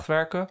met kracht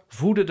werken,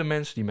 voeden de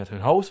mensen die met hun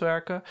hoofd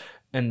werken.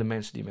 En de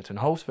mensen die met hun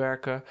hoofd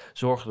werken,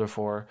 zorgen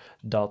ervoor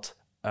dat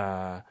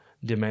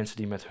de mensen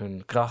die met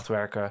hun kracht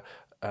werken,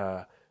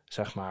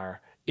 zeg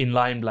maar, in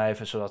line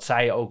blijven, zodat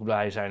zij ook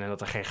blij zijn en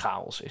dat er geen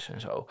chaos is en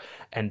zo.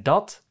 En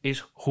dat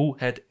is hoe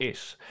het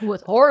is.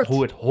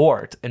 Hoe het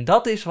hoort. En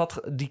dat is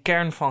wat die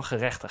kern van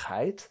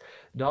gerechtigheid,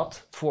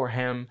 dat voor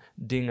hem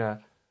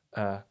dingen...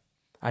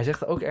 hij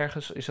zegt ook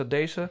ergens, is dat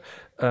deze?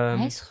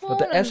 Hij is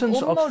gewoon een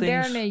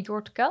onmoderne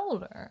Jort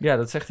Kelder. Ja,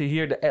 dat zegt hij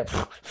hier.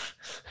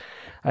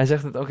 Hij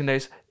zegt het ook in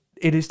deze.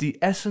 It is the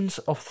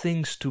essence of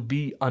things to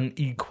be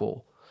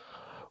unequal.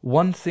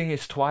 One thing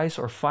is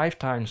twice or 5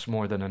 times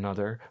more than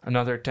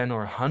another 10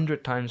 or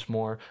 100 times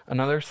more,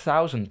 another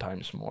 1000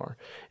 times more.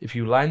 If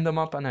you line them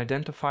up and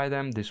identify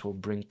them, this will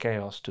bring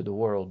chaos to the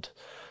world.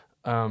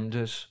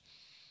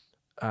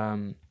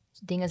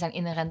 Dingen zijn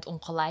inherent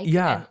ongelijk.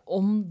 Ja. En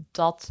om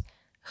dat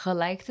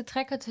gelijk te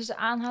trekken tussen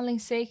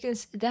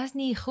aanhalingstekens, dat is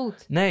niet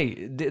goed.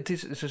 Nee,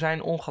 ze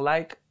zijn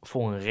ongelijk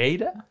voor een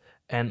reden.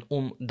 En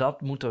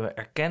dat moeten we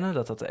erkennen,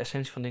 dat de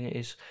essentie van dingen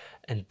is.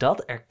 En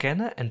dat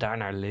erkennen en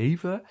daarnaar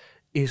leven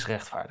is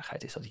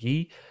rechtvaardigheid. Is dat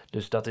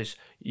dus dat is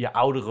je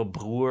oudere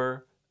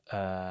broer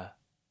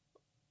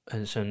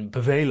zijn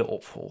bevelen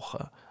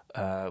opvolgen.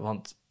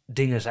 Want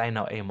dingen zijn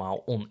nou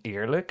eenmaal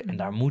oneerlijk en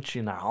daar moet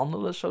je naar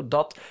handelen,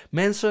 zodat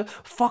mensen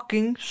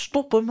fucking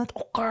stoppen met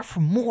elkaar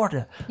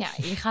vermoorden. Ja,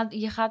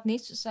 je gaat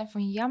niet zijn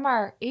van, ja,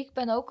 maar ik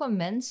ben ook een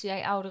mens,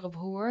 jij oudere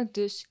broer,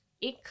 dus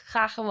ik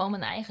ga gewoon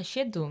mijn eigen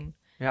shit doen.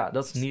 Ja,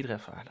 dat is niet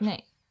rechtvaardig.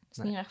 Nee, dat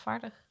is niet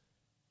rechtvaardig. Dat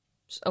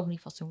is ook niet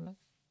fatsoenlijk.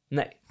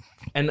 Nee.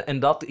 En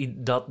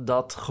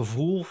dat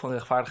gevoel van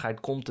rechtvaardigheid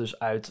komt dus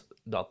uit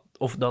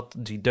dat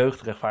die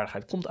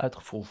deugdrechtvaardigheid komt uit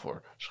het gevoel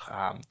voor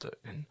schaamte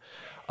en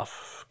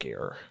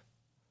afkeer.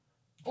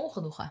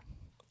 Ongenoegen.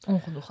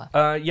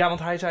 Ja, want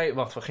hij zei...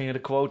 Wacht, we gingen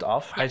de quote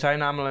af. Ja. Hij zei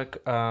namelijk...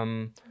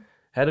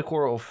 the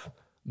core of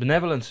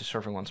benevolence is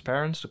serving one's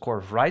parents. The core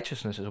of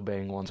righteousness is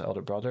obeying one's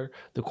elder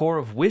brother. The core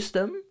of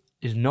wisdom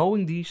is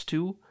knowing these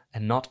two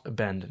and not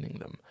abandoning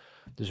them.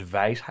 Dus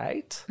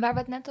wijsheid. Waar we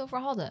het net over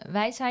hadden.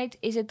 Wijsheid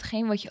is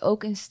hetgeen wat je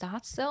ook in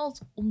staat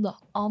stelt om de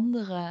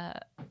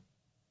andere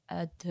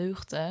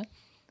deugden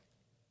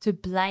te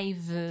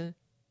blijven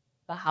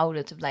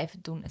behouden, te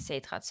blijven doen, et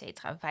cetera, et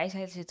cetera.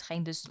 Wijsheid is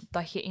hetgeen dus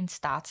dat je in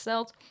staat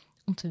stelt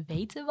om te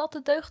weten wat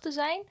de deugden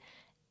zijn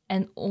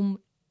en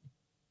om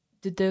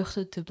de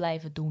deugden te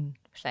blijven doen,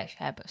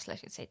 /hebben, et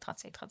cetera, et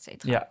cetera, et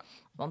cetera. Ja.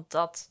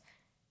 Want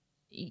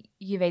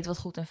je weet wat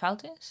goed en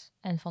fout is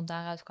en van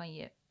daaruit kan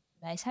je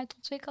wijsheid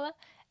ontwikkelen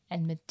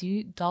en met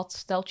dat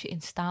stelt je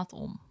in staat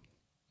om.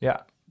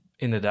 Ja,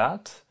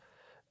 inderdaad.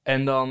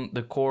 En dan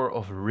the core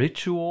of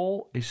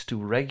ritual is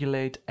to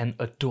regulate and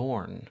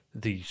adorn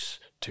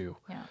these two.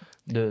 Ja.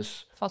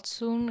 Dus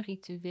Fatsoen,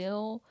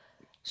 ritueel,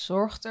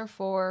 zorgt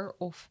ervoor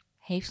of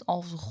heeft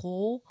als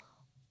goal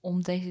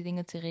om deze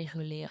dingen te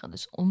reguleren.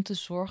 Dus om te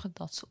zorgen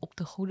dat ze op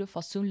de goede,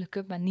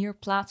 fatsoenlijke manier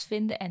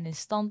plaatsvinden en in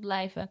stand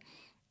blijven.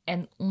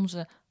 En om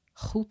ze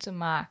goed te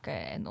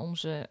maken en om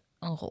ze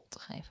een rol te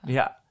geven.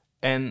 ja,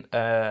 en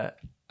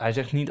hij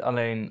zegt niet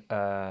alleen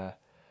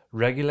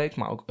regulate,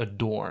 maar ook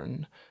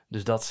adorn.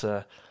 Dus dat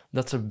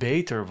ze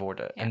beter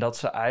worden. Ja. En dat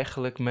ze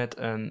eigenlijk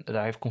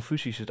daar heeft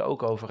Confucius het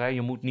ook over. Hè?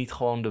 Je moet niet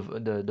gewoon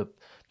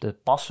de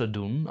passen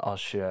doen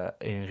als je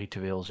in een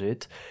ritueel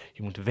zit.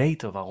 Je moet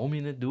weten waarom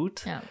je het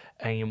doet. Ja.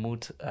 En je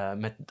moet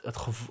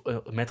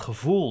met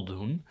gevoel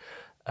doen.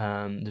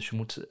 Dus je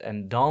moet,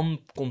 en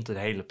dan komt het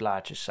hele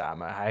plaatje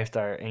samen. Hij heeft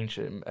daar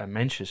eentje,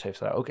 Menselijke heeft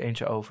daar ook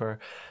eentje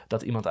over,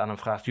 dat iemand aan hem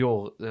vraagt,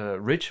 joh,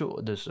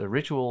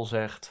 ritual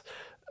zegt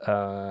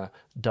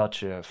dat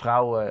je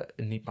vrouwen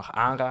niet mag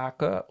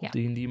aanraken op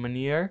die en die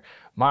manier.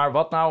 Maar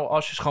wat nou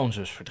als je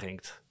schoonzus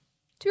verdrinkt?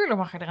 Tuurlijk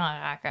mag je eraan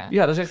raken.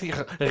 Ja, dan zegt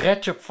hij,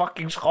 red je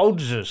fucking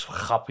schoonzus,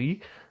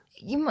 grappie.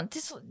 Ja, maar het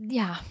is,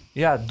 ja.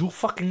 Ja, doe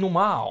fucking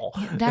normaal.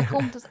 Ja, daar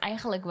komt het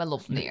eigenlijk wel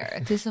op neer.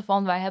 Het is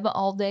ervan, wij hebben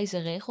al deze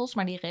regels,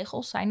 maar die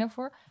regels zijn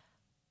ervoor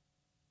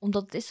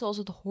omdat het is zoals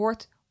het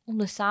hoort om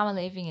de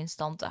samenleving in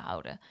stand te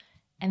houden.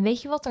 En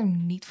weet je wat er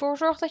niet voor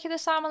zorgt dat je de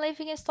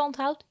samenleving in stand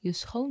houdt? Je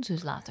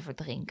schoonzus laten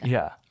verdrinken.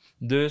 Ja,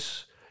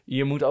 dus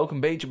je moet ook een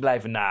beetje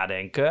blijven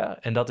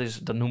nadenken. En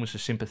dat noemen ze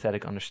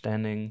sympathetic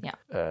understanding.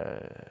 Ja.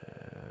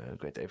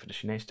 Ik weet even de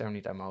Chinese term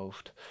niet uit mijn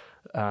hoofd.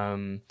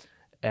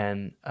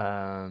 En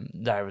daar hebben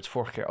we het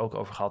vorige keer ook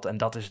over gehad. En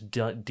dat is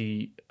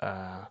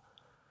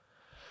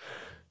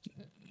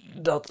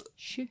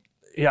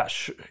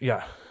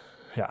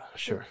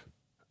sure.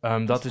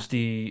 Dat is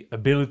die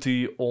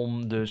ability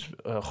om dus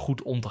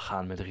goed om te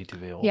gaan met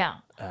ritueel.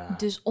 Ja,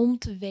 dus om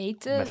te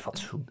weten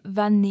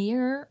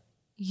wanneer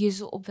je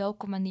ze op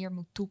welke manier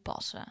moet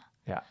toepassen.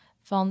 Ja.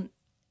 Van,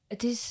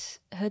 het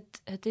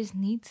is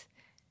niet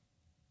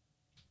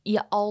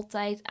je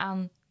altijd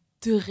aan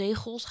de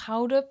regels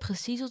houden,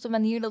 precies op de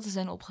manier dat ze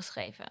zijn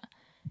opgeschreven.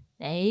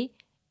 Nee,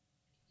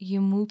 je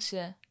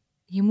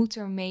moet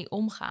ermee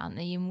omgaan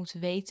en je moet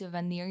weten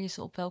wanneer je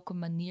ze op welke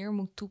manier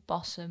moet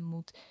toepassen,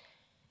 moet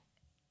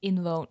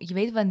inwonen. Je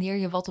weet wanneer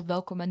je wat op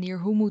welke manier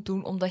hoe moet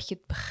doen, omdat je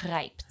het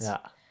begrijpt.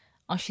 Ja.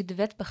 Als je de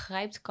wet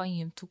begrijpt, kan je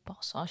hem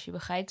toepassen. Als je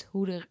begrijpt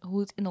hoe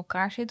het in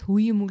elkaar zit,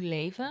 hoe je moet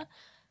leven,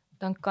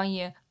 dan kan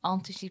je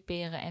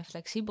anticiperen en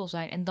flexibel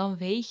zijn. En dan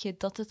weet je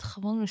dat het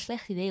gewoon een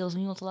slecht idee is om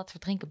iemand te laten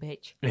verdrinken,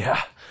 bitch.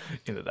 Ja,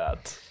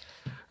 inderdaad.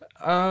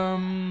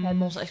 We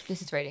hebben onze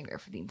explicit rating weer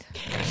verdiend.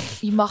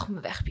 Je mag me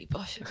wegpiepen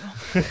als je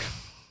wil.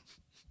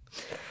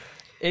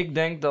 Ik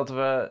denk dat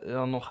we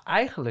dan nog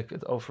eigenlijk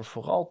het over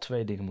vooral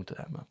 2 dingen moeten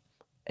hebben.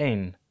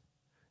 1,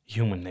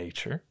 human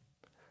nature.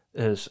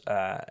 Dus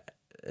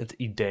het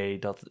idee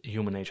dat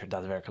human nature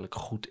daadwerkelijk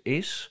goed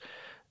is.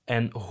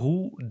 En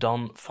hoe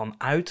dan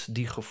vanuit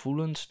die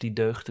gevoelens die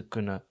deugden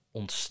kunnen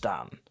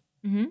ontstaan.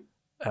 Mm-hmm.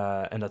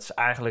 En dat is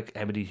eigenlijk,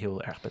 hebben die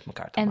heel erg met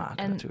elkaar te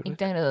maken natuurlijk. Ik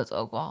denk dat het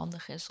ook wel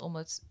handig is om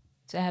het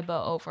te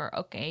hebben over,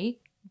 oké,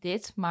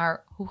 dit,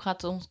 maar hoe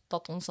gaat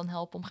dat ons dan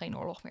helpen om geen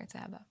oorlog meer te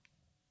hebben?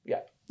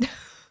 Ja, dat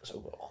is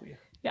ook wel een goeie.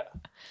 Ja.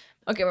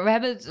 Oké, maar we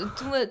hebben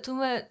het,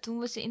 toen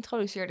we ze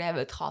introduceerden,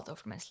 hebben we het gehad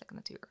over menselijke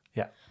natuur.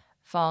 Ja.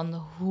 Van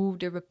hoe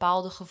er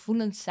bepaalde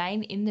gevoelens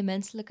zijn in de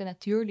menselijke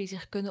natuur die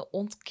zich kunnen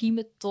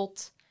ontkiemen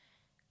tot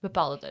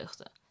bepaalde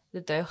deugden.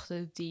 De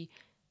deugden die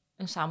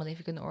een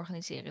samenleving kunnen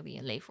organiseren, die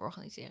een leven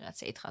organiseren, et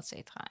cetera, et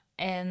cetera.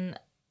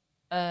 En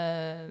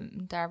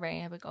daarbij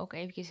heb ik ook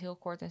eventjes heel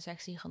kort een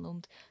sectie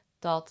genoemd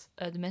dat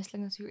de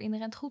menselijke natuur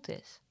inherent goed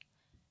is.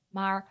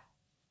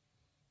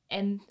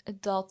 En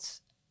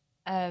dat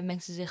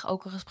mensen zich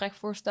ook een gesprek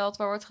voorstelt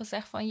waar wordt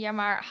gezegd van, ja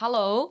maar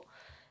hallo,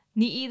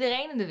 niet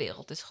iedereen in de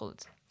wereld is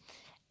goed.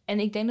 En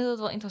ik denk dat het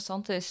wel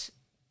interessant is,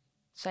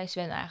 zei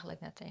Sven eigenlijk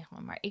net tegen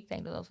me, maar ik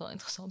denk dat het wel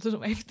interessant is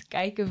om even te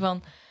kijken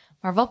van,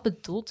 maar wat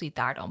bedoelt hij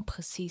daar dan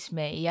precies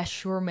mee? Ja,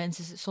 sure,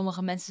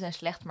 sommige mensen zijn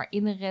slecht, maar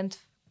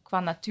inherent qua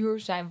natuur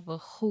zijn we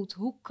goed.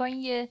 Hoe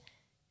kan je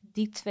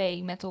die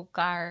twee met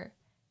elkaar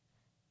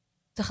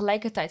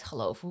tegelijkertijd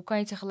geloven? Hoe kan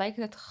je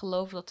tegelijkertijd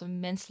geloven dat de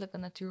menselijke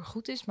natuur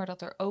goed is, maar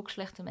dat er ook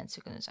slechte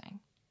mensen kunnen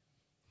zijn?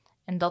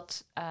 En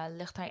dat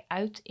legt hij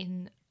uit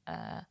in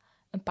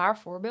een paar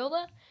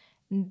voorbeelden.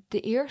 De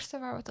eerste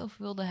waar we het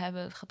over wilden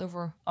hebben, het gaat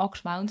over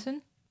Ox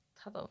Mountain.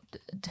 Het gaat over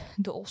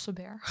de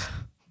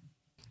Ossenberg.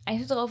 Hij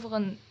zit er over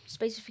een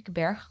specifieke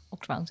berg,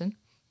 Ox Mountain.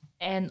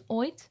 En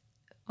ooit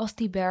was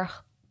die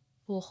berg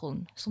vol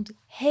groen. Stond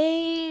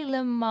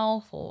helemaal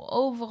vol,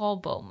 overal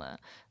bomen.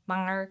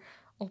 Maar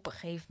op een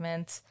gegeven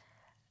moment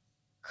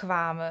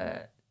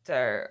kwamen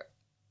er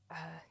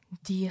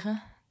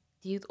dieren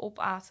die het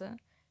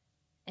opaten.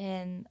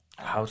 En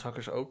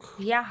houthakkers ook?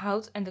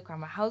 Ja, en er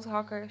kwamen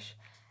houthakkers.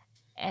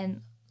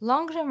 En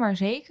langzaam maar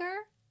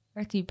zeker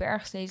werd die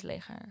berg steeds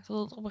leger.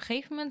 Totdat op een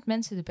gegeven moment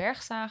mensen de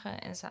berg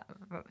zagen en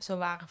zo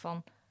waren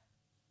van,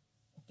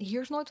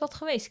 hier is nooit wat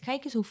geweest.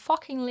 Kijk eens hoe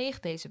fucking leeg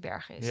deze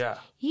berg is.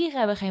 Ja. Hier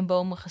hebben geen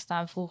bomen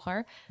gestaan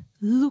vroeger.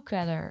 Look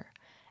at her.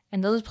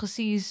 En dat is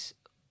precies...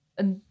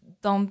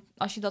 Dan,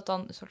 als je dat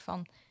dan een soort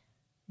van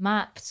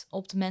maakt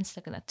op de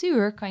menselijke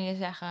natuur, kan je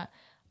zeggen...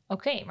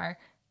 Oké, maar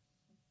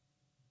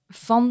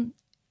van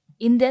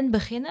in den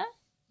beginnen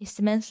is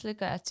de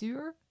menselijke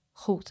natuur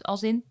goed.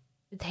 Als in,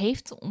 het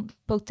heeft de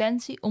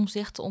potentie om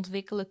zich te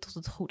ontwikkelen tot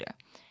het goede.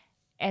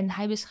 En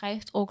hij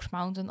beschrijft Oaks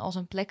Mountain als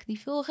een plek die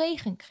veel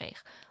regen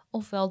kreeg.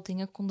 Ofwel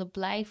dingen konden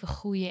blijven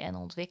groeien en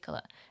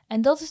ontwikkelen.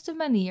 En dat is de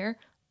manier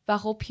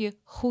waarop je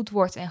goed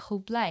wordt en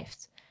goed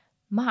blijft.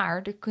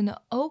 Maar er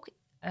kunnen ook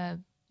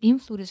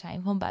invloeden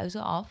zijn van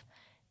buitenaf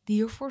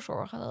die ervoor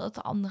zorgen dat het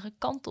de andere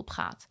kant op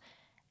gaat.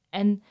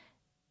 En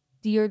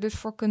die er dus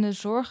voor kunnen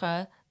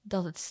zorgen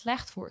dat het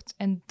slecht wordt.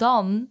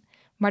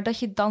 Maar dat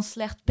je dan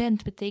slecht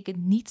bent, betekent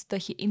niet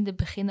dat je in de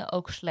beginnen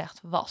ook slecht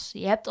was.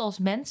 Je hebt als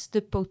mens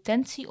de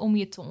potentie om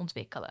je te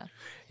ontwikkelen.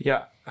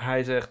 Ja,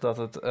 hij zegt dat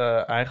het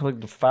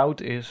eigenlijk de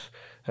fout is.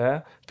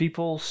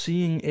 People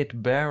seeing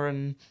it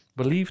barren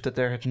believe that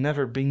there had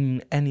never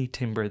been any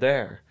timber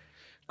there.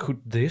 Could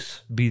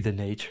this be the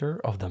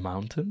nature of the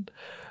mountain?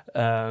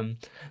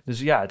 Dus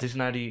ja, het is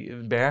naar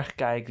die berg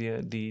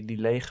kijken, die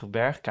lege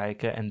berg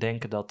kijken en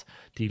denken dat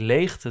die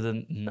leegte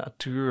de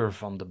natuur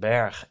van de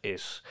berg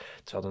is.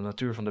 Terwijl de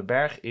natuur van de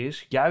berg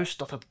is juist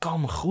dat het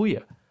kan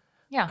groeien.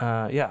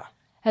 Ja.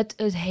 Het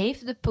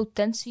heeft de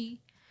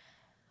potentie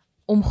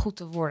om goed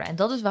te worden. En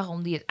dat is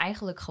waarom die het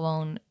eigenlijk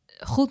gewoon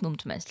goed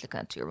noemt, de menselijke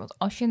natuur. Want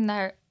als je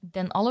naar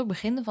den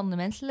allerbegin van de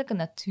menselijke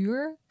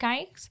natuur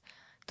kijkt,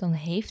 dan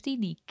heeft hij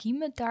die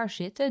kiemen daar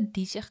zitten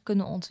die zich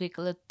kunnen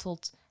ontwikkelen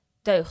tot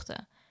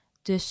deugden.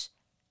 Dus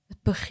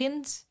het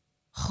begint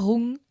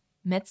groen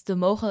met de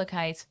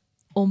mogelijkheid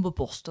om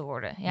bebost te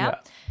worden.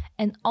 Ja?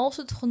 En als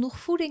het genoeg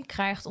voeding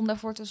krijgt om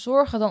daarvoor te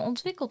zorgen, dan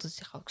ontwikkelt het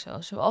zich ook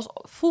zo. Zoals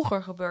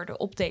vroeger gebeurde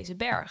op deze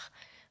berg.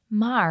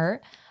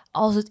 Maar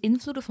als het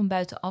invloeden van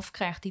buitenaf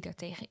krijgt die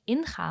daartegen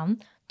ingaan,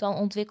 dan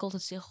ontwikkelt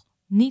het zich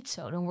niet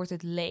zo. Dan wordt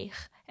het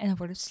leeg en dan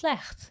wordt het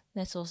slecht.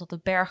 Net zoals dat de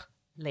berg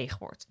leeg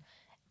wordt.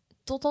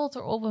 Totdat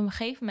er op een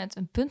gegeven moment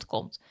een punt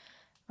komt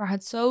waar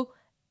het zo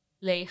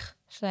leeg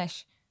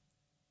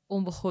 /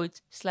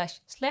 onbegroeid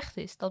 / slecht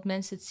is, dat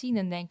mensen het zien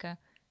en denken,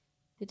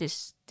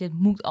 dit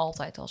moet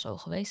altijd al zo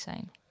geweest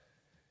zijn.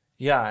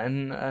 Ja,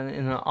 en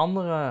in een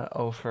andere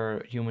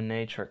over human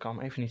nature, kan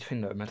hem even niet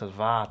vinden, met het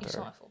water. Ik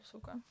zal even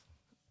opzoeken.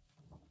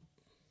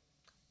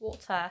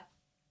 Water.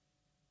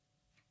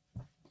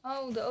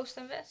 Oh, de Oost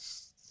en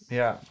West.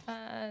 Ja.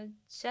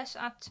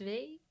 6a2.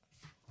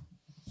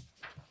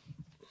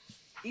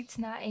 Iets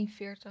na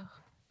 1,40.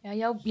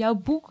 Ja, jouw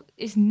boek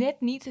is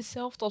net niet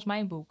hetzelfde als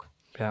mijn boek.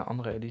 Ja,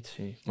 andere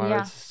editie. Maar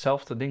het is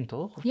hetzelfde ding,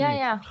 toch? Of ja, niet?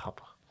 ja.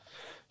 Grappig.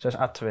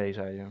 6a2,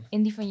 zei je.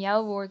 In die van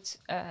jou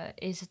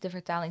is het de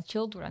vertaling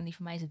children en die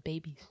van mij is het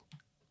babies.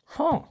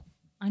 Oh.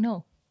 I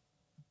know.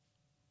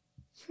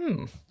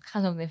 Ik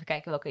ga zo even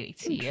kijken welke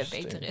editie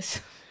beter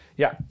is.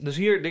 Ja, dus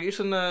hier, er is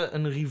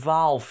een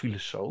rivaal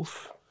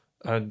filosoof,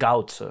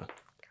 Gautze.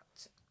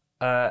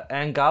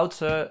 En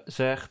Gautze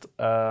zegt,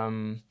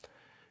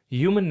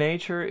 human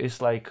nature is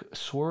like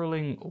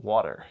swirling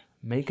water.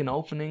 Make an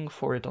opening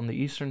for it on the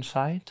eastern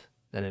side,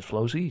 then it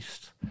flows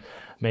east.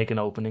 Make an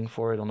opening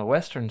for it on the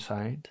western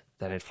side,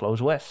 then it flows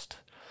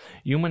west.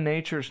 Human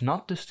nature is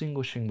not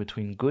distinguishing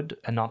between good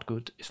and not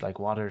good, is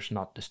like water is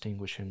not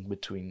distinguishing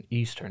between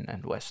eastern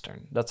and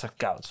western. Dat zegt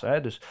Gautze.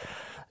 Hè? Dus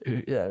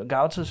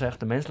Gautze zegt,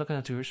 de menselijke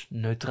natuur is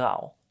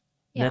neutraal.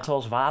 Ja. Net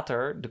zoals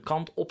water de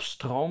kant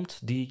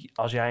opstroomt die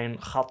als jij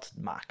een gat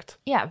maakt.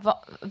 Ja,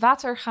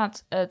 water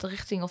gaat de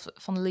richting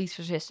van de least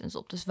resistance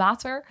op. Dus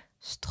water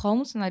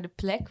stroomt naar de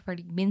plek waar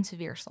die minste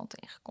weerstand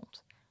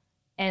tegenkomt.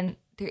 En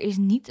er is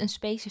niet een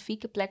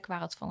specifieke plek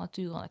waar het van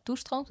nature naartoe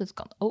stroomt. Het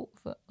kan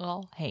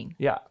overal heen.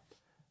 Ja,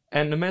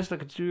 en de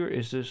menselijke natuur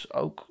is dus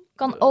ook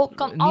kan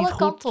alle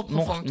kanten op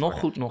nog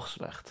goed, nog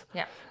slecht.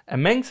 Ja.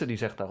 En Mengzi die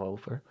zegt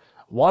daarover,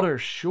 water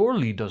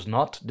surely does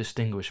not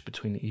distinguish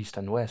between east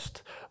and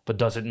west, but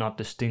does it not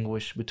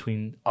distinguish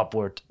between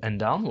upward and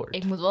downward?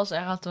 Ik moet wel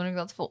zeggen, toen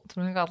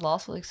ik dat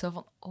las, was ik zo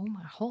van, oh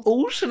mijn god.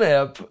 Oh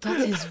snap! Dat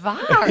is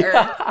waar!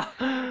 Ja.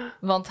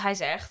 Want hij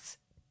zegt,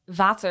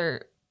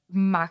 water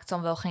maakt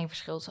dan wel geen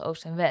verschil tussen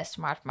oost en west,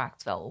 maar het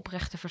maakt wel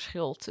oprecht een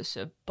verschil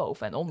tussen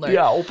boven en onder.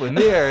 Ja, op en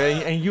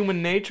neer. En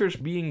human nature's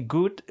being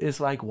good is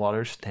like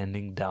water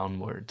standing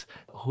downward.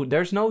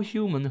 There's no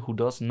human who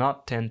does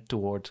not tend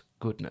toward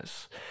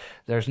goodness.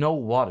 There's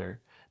no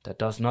water that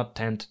does not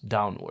tend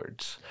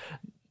downwards.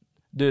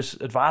 Dus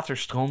het water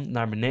stroomt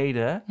naar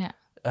beneden,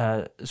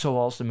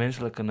 zoals de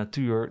menselijke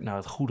natuur naar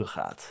het goede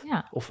gaat.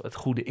 Ja. Of het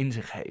goede in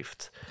zich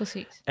heeft.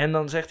 Precies. En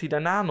dan zegt hij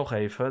daarna nog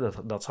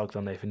even, dat zal ik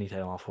dan even niet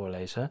helemaal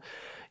voorlezen.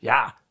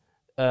 Ja,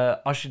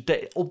 als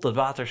je op dat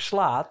water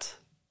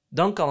slaat,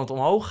 dan kan het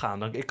omhoog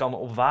gaan. Ik kan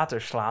op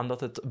water slaan dat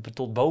het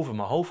tot boven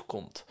mijn hoofd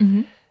komt.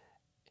 Mm-hmm.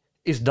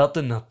 Is dat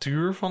de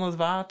natuur van het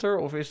water?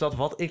 Of is dat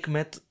wat ik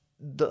met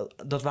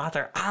dat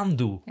water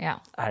aandoe,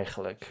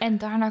 eigenlijk. En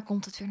daarna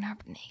komt het weer naar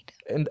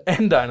beneden.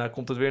 En daarna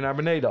komt het weer naar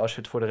beneden als je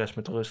het voor de rest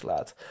met rust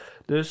laat.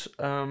 Dus...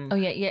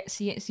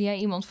 zie jij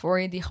iemand voor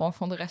je die gewoon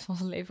van de rest van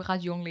zijn leven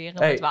gaat jongleren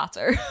met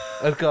water?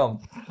 Het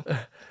kan.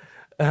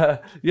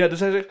 Dus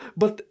hij zegt,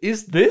 but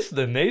is this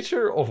the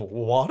nature of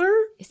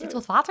water? Is dit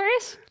wat water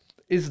is?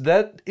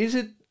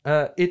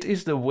 It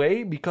is the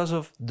way because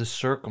of the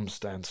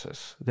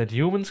circumstances. That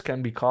humans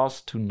can be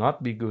caused to not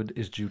be good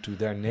is due to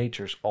their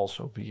natures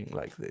also being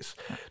like this.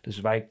 Ja. Dus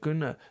wij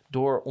kunnen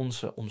door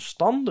onze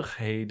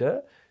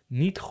omstandigheden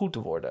niet goed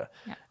worden.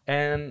 Ja.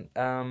 En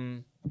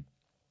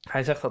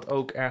hij zegt dat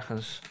ook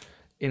ergens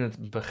in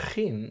het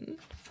begin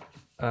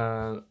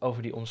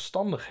over die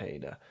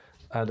omstandigheden.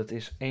 Dat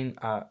is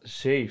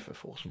 1a7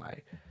 volgens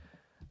mij.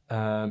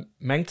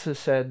 Mengzi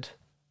said...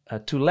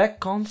 to lack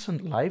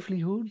constant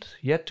livelihood,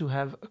 yet to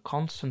have a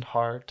constant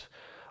heart,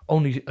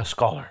 only a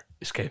scholar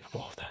is capable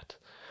of that.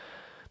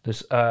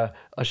 Dus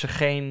als je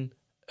geen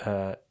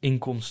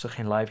inkomsten,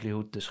 geen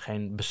livelihood, dus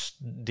geen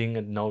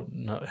dingen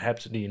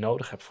hebt die je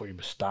nodig hebt voor je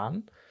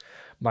bestaan,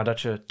 maar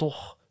dat je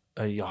toch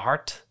je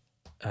hart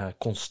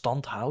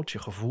constant houdt, je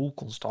gevoel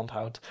constant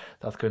houdt,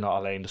 dat kunnen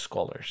alleen de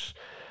scholars.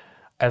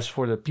 As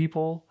for the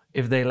people,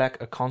 if they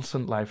lack a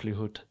constant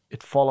livelihood,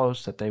 it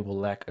follows that they will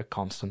lack a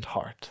constant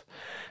heart.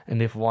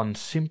 And if one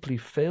simply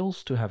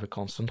fails to have a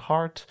constant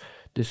heart,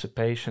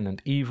 dissipation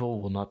and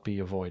evil will not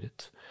be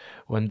avoided.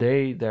 When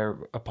they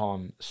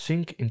thereupon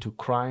sink into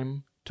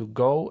crime, to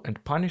go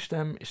and punish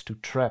them is to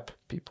trap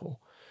people.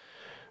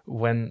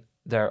 When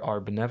there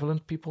are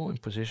benevolent people in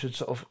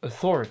positions of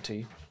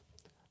authority,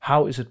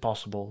 how is it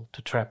possible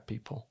to trap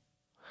people?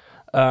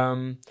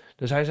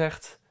 Dus hij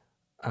zegt,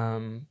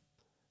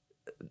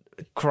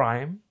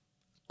 crime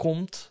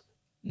komt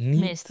niet...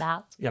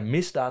 Misdaad. Ja,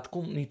 misdaad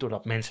komt niet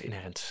doordat mensen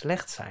inherent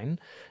slecht zijn.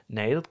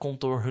 Nee, dat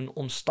komt door hun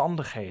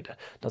omstandigheden.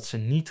 Dat ze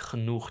niet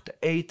genoeg te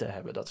eten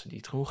hebben. Dat ze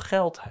niet genoeg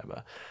geld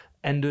hebben.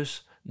 En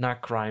dus naar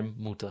crime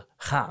moeten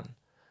gaan.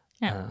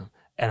 Ja.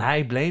 En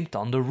hij blamet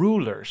dan de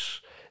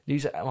rulers.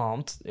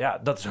 Want ja,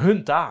 dat is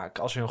hun taak.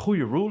 Als je een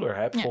goede ruler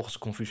hebt, volgens de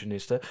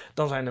Confucianisten,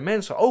 dan zijn de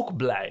mensen ook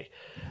blij.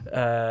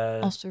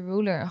 Als de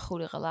ruler een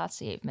goede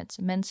relatie heeft met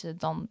zijn mensen,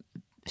 dan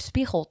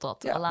spiegelt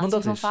dat de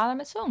relatie van vader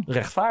met zoon.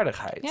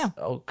 Rechtvaardigheid.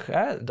 Ja. Ook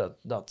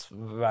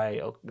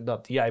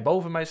dat jij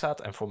boven mij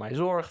staat en voor mij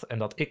zorgt. En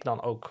dat ik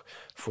dan ook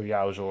voor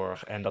jou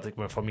zorg. En dat ik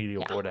mijn familie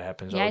op orde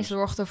heb. En zo. Jij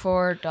zorgt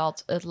ervoor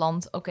dat het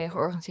land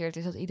georganiseerd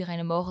is. Dat iedereen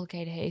de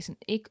mogelijkheden heeft. En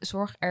ik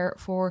zorg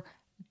ervoor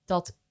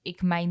dat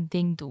ik mijn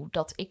ding doe.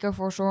 Dat ik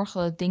ervoor zorg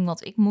dat het ding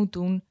wat ik moet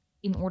doen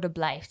in orde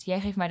blijft. Jij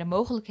geeft mij de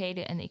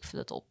mogelijkheden en ik vul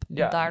het op.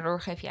 Ja. En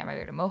daardoor geef jij mij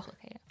weer de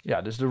mogelijkheden.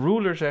 Ja, dus de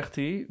ruler, zegt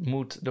hij,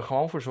 moet er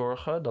gewoon voor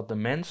zorgen dat de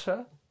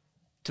mensen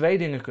 2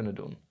 dingen kunnen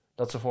doen.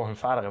 Dat ze voor hun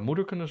vader en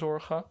moeder kunnen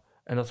zorgen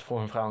en dat ze voor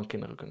hun vrouw en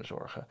kinderen kunnen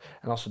zorgen.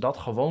 En als ze dat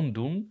gewoon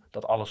doen,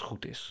 dat alles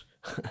goed is.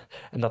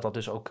 En dat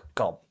dus ook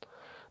kan.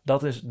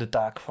 Dat is de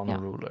taak van een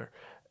ruler.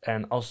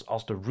 En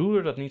als de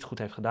ruler dat niet goed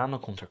heeft gedaan, dan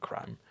komt er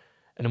crime.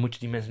 En dan moet je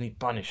die mensen niet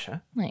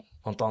punishen. Nee.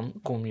 Want dan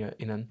kom je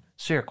in een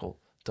cirkel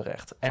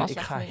terecht. En ik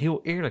ga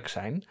heel eerlijk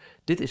zijn,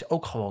 dit is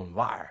ook gewoon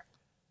waar.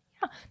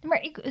 Ja,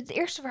 maar het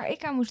eerste waar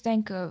ik aan moest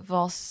denken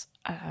was,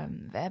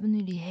 we hebben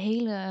nu die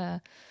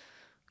hele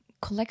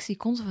collectie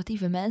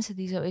conservatieve mensen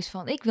die zo is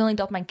van, ik wil niet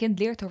dat mijn kind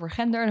leert over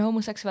gender en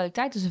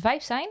homoseksualiteit dus ze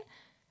 5 zijn.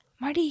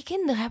 Maar die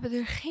kinderen hebben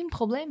er geen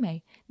probleem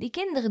mee. Die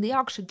kinderen die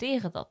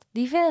accepteren dat.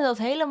 Die vinden dat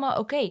helemaal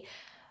oké.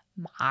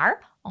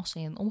 Maar als ze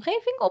in een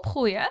omgeving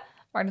opgroeien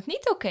waar het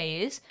niet oké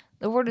is,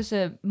 dan worden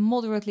ze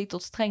moderately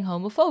tot streng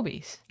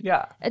homofobisch.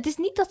 Ja. Het is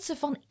niet dat ze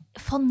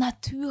van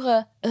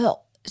nature...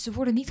 ze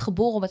worden niet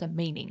geboren met een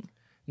mening.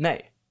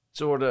 Nee,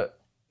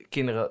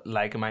 kinderen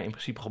lijken mij in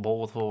principe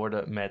geboren te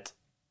worden met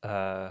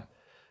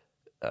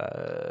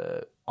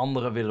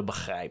anderen willen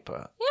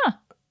begrijpen.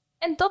 Ja,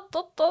 en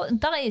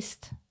dat is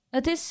het.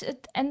 Het is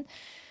het.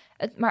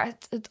 Maar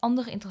het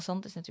andere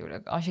interessant is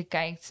natuurlijk, als je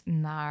kijkt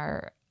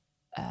naar...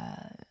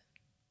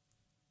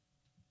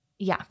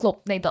 ja,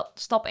 klopt. Nee,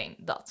 stap 1,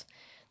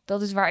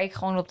 Dat is waar ik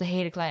gewoon op de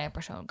hele kleine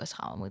persoonlijke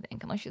schaal moet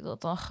denken. En als je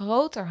dat dan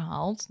groter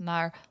haalt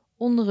naar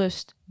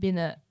onrust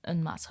binnen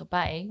een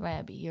maatschappij. Wij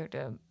hebben hier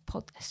de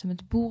protesten met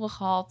de boeren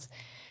gehad.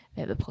 We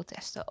hebben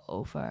protesten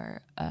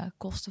over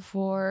kosten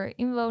voor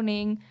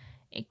inwoning.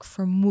 Ik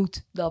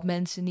vermoed dat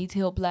mensen niet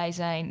heel blij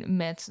zijn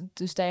met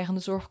de stijgende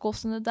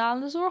zorgkosten en de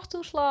dalende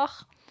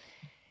zorgtoeslag.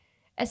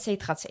 Et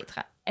cetera, et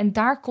cetera. En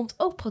daar komt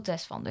ook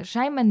protest van. Er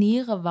zijn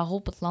manieren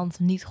waarop het land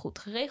niet goed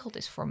geregeld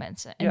is voor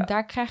mensen. En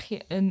daar krijg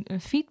je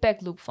een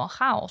feedback loop van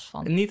chaos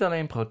van. En niet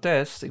alleen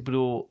protest. Ik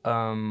bedoel,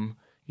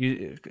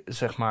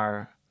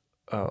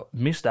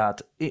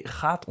 misdaad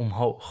gaat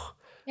omhoog.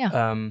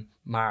 Ja.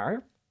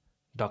 Maar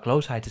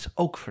dakloosheid is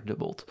ook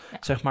verdubbeld. Ja.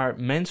 Zeg maar,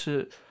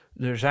 mensen,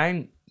 er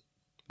zijn,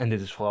 en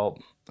dit is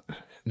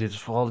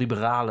vooral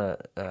liberalen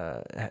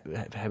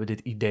hebben dit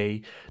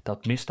idee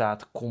dat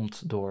misdaad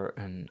komt door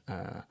een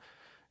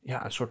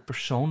soort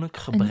persoonlijk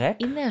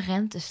gebrek. Een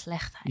inherente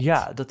slechtheid.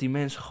 Ja, dat die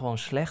mensen gewoon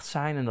slecht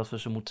zijn en dat we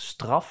ze moeten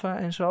straffen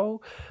en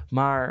zo.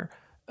 Maar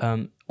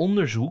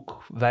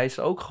Onderzoek wijst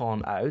ook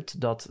gewoon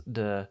uit dat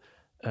de,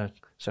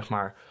 zeg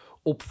maar,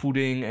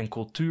 opvoeding en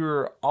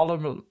cultuur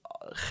allemaal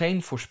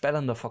geen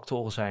voorspellende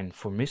factoren zijn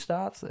voor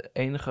misdaad. De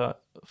enige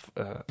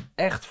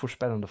echt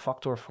voorspellende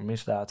factor voor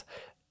misdaad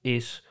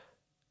is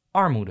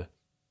armoede.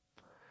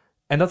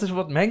 En dat is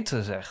wat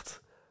Mengzi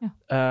zegt.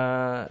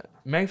 Ja.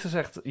 Mengzi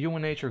zegt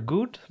human nature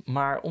good,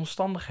 maar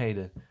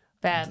omstandigheden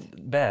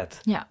bad.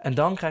 Ja. En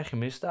dan krijg je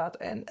misdaad.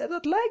 En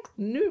dat lijkt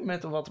nu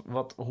met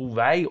hoe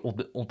wij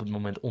op het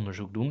moment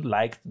onderzoek doen,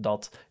 lijkt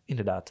dat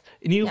inderdaad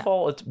in ieder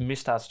geval het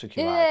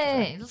misdaadstukje waar te zijn.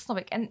 Nee, dat snap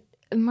ik.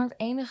 Maar het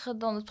enige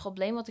dan, het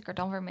probleem wat ik er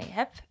dan weer mee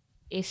heb,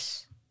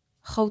 is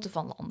grootte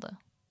van landen.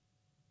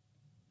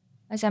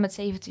 Wij zijn met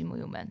 17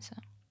 miljoen mensen.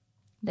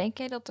 Denk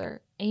jij dat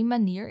er één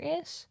manier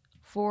is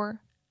voor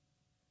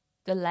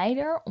de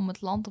leider om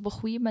het land op een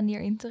goede manier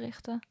in te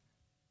richten?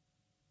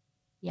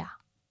 Ja.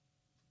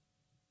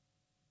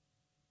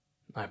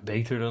 Nou,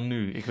 beter dan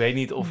nu. Ik weet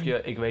niet of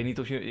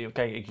je...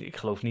 Kijk, ik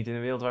geloof niet in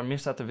een wereld waar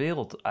misdaad de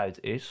wereld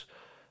uit is.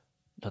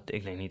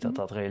 Ik denk niet dat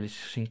dat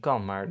realistisch gezien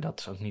kan, maar dat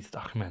is ook niet het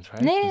argument,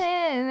 right?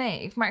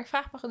 Nee. Maar ik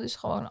vraag me dus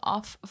gewoon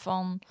af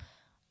van...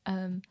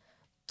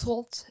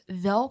 tot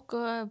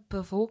welke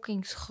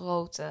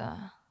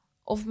bevolkingsgrootte...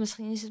 Of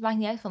misschien is het maakt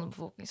niet uit van de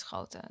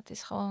bevolkingsgrootte. Het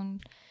is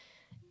gewoon...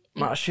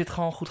 Maar als shit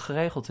gewoon goed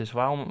geregeld is,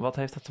 wat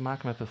heeft dat te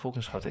maken met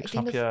bevolkingsgrootte?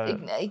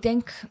 Ik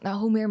denk,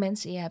 hoe meer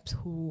mensen je hebt,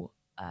 hoe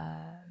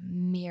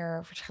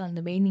meer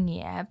verschillende meningen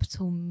je hebt,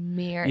 hoe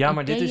meer. Ja,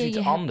 maar dit is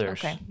iets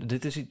anders.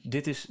 Okay.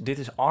 Dit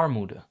is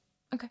armoede.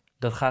 Okay.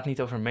 Dat gaat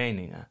niet over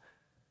meningen.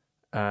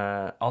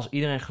 Als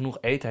iedereen genoeg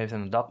eten heeft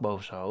en een dak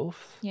boven zijn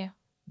hoofd,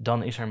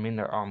 dan is er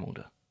minder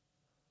armoede.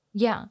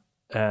 Ja.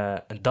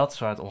 En dat is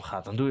waar het om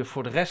gaat. Dan doe je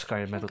voor de rest kan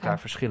je met elkaar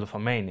verschillen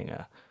van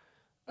meningen.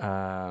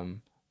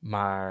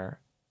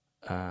 Maar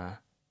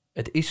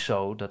het is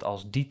zo dat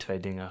als die twee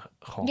dingen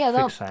gewoon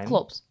fix zijn... Ja, dat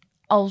klopt.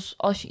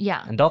 Als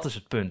ja. En dat is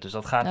het punt. Dus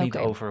dat gaat niet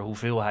over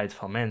hoeveelheid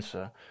van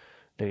mensen.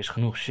 Er is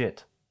genoeg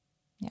shit.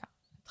 Ja,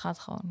 het gaat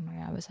gewoon... Maar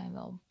ja, we zijn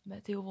wel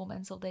met heel veel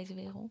mensen op deze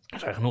wereld. Er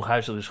zijn genoeg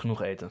huizen, er is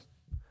genoeg eten.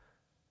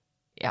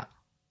 Ja.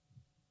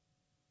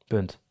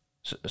 Punt.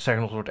 Zeg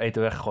nog, wordt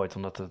eten weggegooid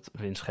omdat het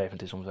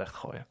winstgevend is om het weg te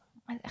gooien.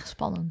 Het is echt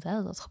spannend, hè,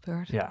 dat dat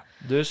gebeurt. Ja,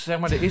 dus zeg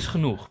maar, er is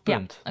genoeg.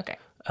 Punt. Ja, oké.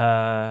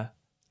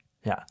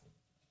 Ja.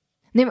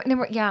 Nee,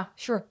 maar ja,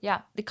 sure.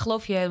 Ja, ik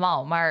geloof je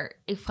helemaal. Maar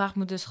ik vraag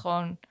me dus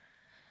gewoon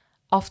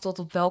af tot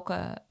op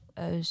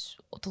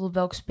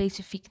welk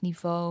specifiek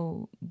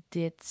niveau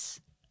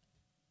dit...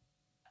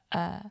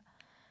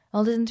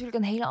 want het is natuurlijk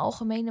een hele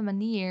algemene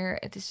manier.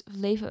 Het is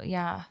leven...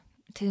 Ja,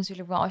 het is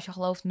natuurlijk wel als je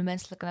gelooft in de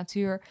menselijke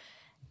natuur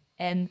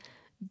en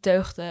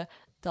deugden,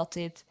 dat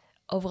dit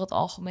over het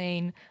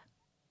algemeen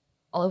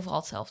overal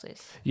hetzelfde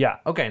is. Ja,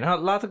 oké.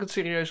 Nou, laat ik het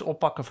serieus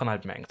oppakken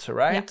vanuit Mengzi,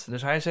 right? Ja.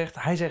 Dus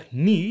hij zegt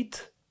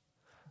niet...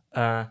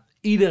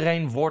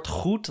 iedereen wordt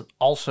goed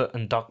als ze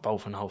een dak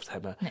boven hun hoofd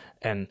hebben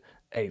en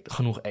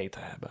genoeg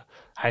eten hebben.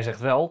 Hij zegt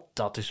wel,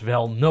 dat is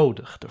wel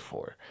nodig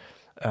ervoor.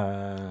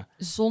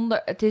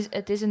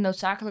 Het is een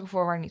noodzakelijke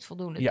voorwaarde, niet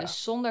voldoende. Ja.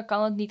 Dus zonder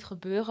kan het niet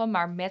gebeuren,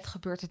 maar met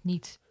gebeurt het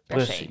niet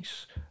per se.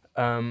 Precies.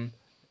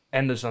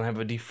 En dus dan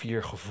hebben we die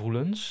 4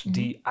 gevoelens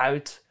die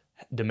uit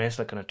de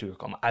menselijke natuur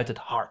komen, uit het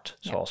hart,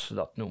 zoals ze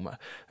dat noemen.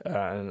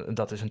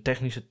 Dat is een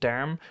technische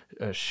term,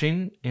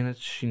 Xin in het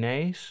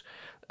Chinees.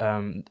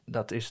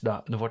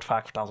 Er wordt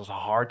vaak vertaald als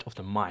heart of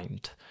the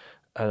mind.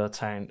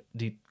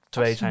 Die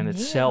twee zijn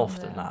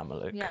hetzelfde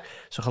namelijk. Ja.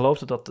 Ze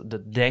geloofden dat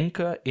het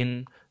denken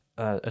in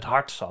het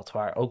hart zat,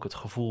 waar ook het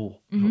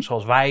gevoel,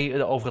 zoals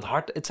wij over het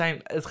hart,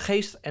 het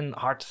geest en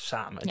hart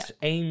samen. Het is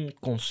één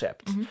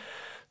concept.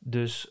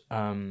 Dus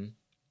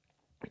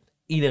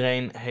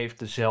iedereen heeft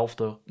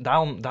dezelfde...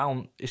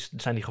 Daarom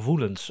zijn die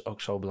gevoelens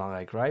ook zo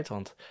belangrijk, right?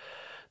 Want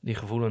die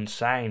gevoelens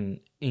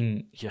zijn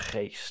in je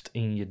geest,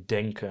 in je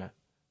denken,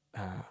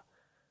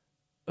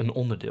 een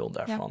onderdeel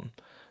daarvan.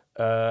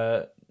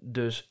 Ja.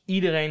 Dus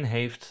iedereen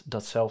heeft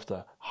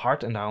datzelfde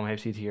hart. En daarom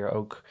heeft hij het hier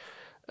ook...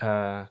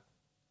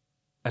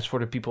 As for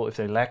the people, if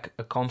they lack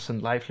a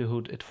constant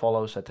livelihood, it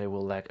follows that they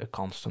will lack a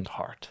constant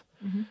heart.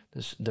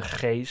 Dus de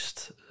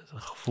geest, het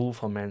gevoel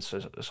van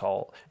mensen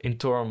zal in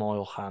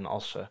turmoil gaan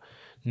als ze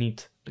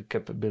niet de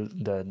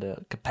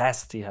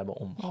capacity hebben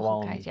om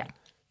gewoon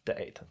te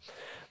eten.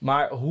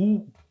 Maar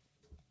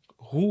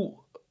hoe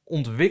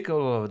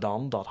ontwikkelen we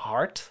dan dat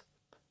hart,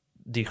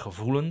 die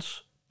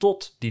gevoelens,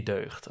 tot die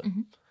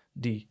deugden?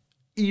 Die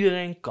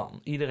iedereen kan.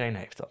 Iedereen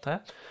heeft dat, hè?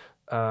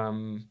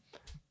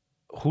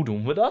 Hoe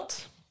doen we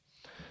dat?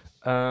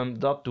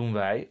 Dat doen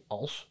wij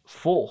als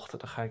volgt.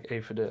 Dan ga ik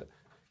even de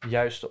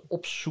juiste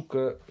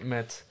opzoeken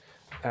met...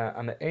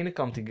 aan de ene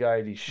kant die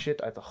guy die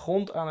shit uit de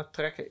grond aan het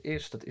trekken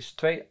is. Dat is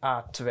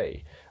 2a2.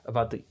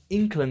 About the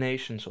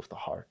inclinations of the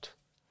heart.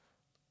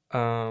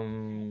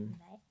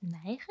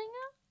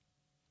 Neigingen?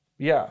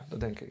 Ja, dat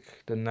denk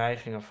ik. De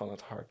neigingen van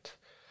het hart.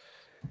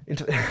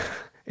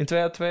 In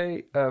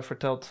 2a2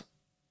 vertelt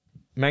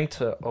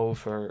Mengzi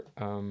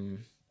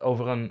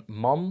over een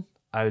man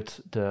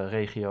uit de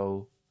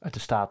regio, uit de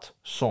staat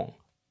Song.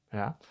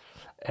 Ja?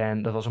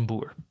 En dat was een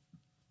boer.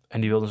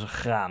 En die wilden zijn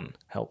graan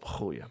helpen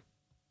groeien.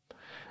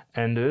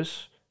 En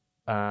dus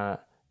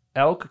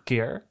elke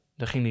keer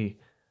dan ging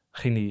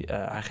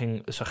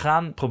hij zijn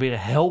graan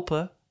proberen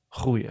helpen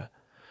groeien.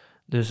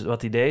 Dus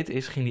wat hij deed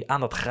is, ging hij aan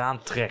dat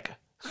graan trekken.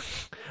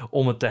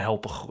 Om het te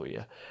helpen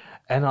groeien.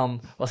 En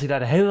dan was hij daar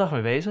de hele dag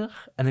mee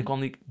bezig. En dan kwam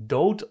hij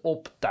dood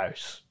op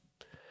thuis.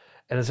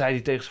 En dan zei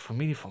hij tegen zijn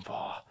familie van...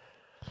 Boah,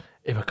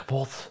 ik ben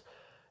kapot.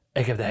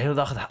 Ik heb de hele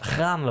dag het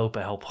graan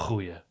lopen helpen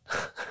groeien.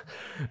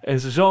 En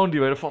zijn zoon die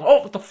werd van... Oh,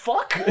 what the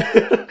fuck?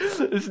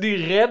 Dus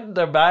die rent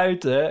naar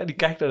buiten. En die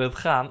kijkt naar het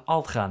graan.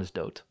 Al het graan is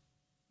dood.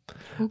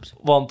 Oeps.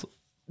 Want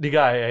die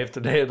guy heeft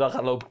er de hele dag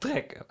aan lopen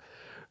trekken.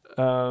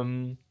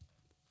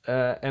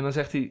 En dan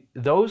zegt hij...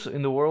 Those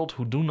in the world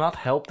who do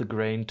not help the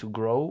grain to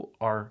grow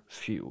are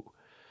few.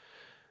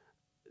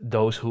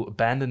 Those who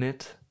abandon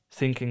it,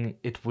 thinking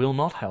it will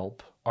not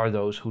help, are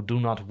those who do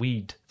not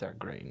weed their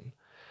grain.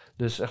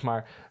 Dus zeg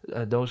maar,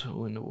 those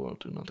who in the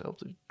world do not help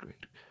the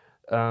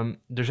grain.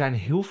 Er zijn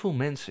heel veel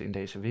mensen in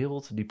deze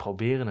wereld die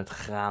proberen het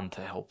graan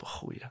te helpen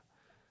groeien.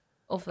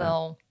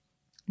 Ofwel,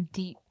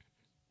 die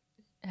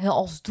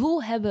als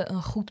doel hebben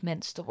een goed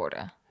mens te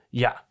worden.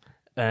 Ja.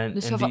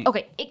 Dus zo van,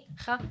 oké, ik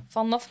ga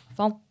vanaf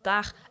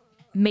vandaag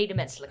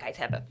medemenselijkheid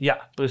hebben.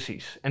 Ja,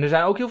 precies. En er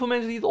zijn ook heel veel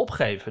mensen die het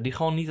opgeven, die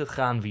gewoon niet het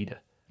graan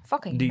wieden.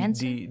 Fucking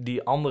mensen.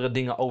 Die andere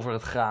dingen over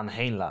het graan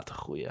heen laten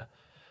groeien.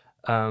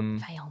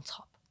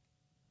 Vijandschap.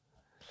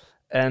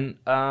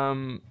 En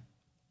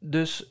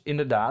dus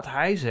inderdaad,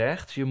 hij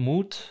zegt, je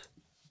moet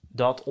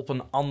dat op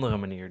een andere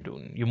manier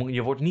doen.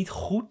 Je wordt niet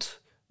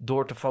goed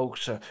door te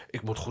focussen,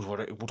 ik moet goed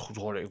worden, ik moet goed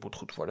worden, ik moet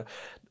goed worden.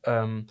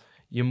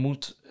 Je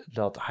moet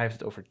dat, hij heeft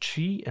het over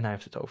chi en hij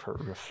heeft het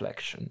over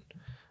reflection.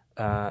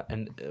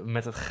 En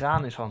met het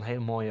graan is wel een hele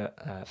mooie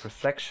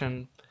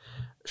reflection.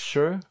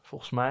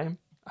 Volgens mij,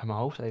 uit mijn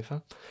hoofd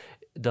even,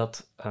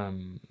 dat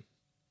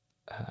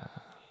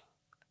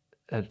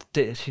het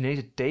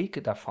Chinese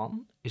teken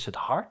daarvan is het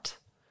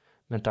hart,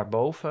 met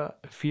daarboven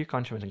een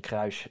vierkantje met een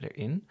kruisje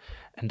erin.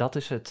 En dat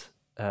is het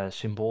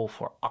symbool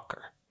voor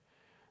akker.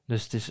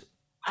 Dus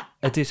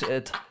het is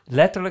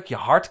letterlijk je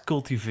hart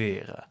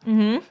cultiveren.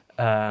 Mm-hmm.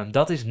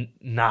 Dat is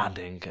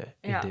nadenken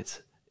in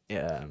dit.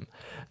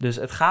 Dus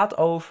het gaat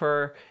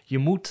over, je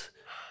moet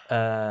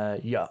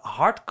je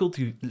hart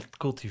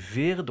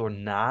cultiveren door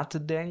na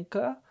te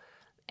denken.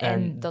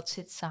 En dat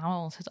zit samen,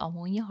 want het zit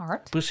allemaal in je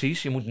hart.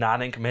 Precies, je moet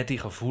nadenken met die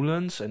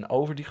gevoelens en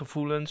over die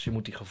gevoelens. Je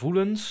moet die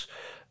gevoelens,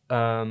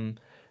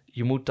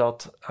 je moet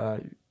dat,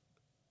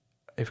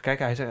 even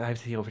kijken, hij heeft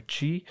het hier over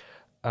chi.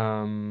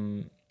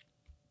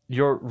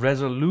 Your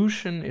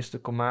resolution is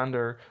the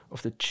commander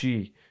of the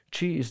chi.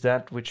 Chi is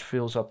that which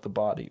fills up the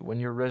body. When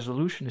your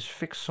resolution is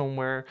fixed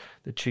somewhere,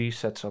 the chi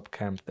sets up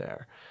camp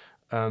there.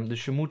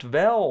 Dus je moet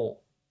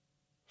wel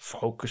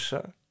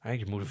focussen. Hè?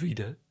 Je moet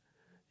wieden.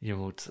 Je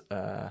moet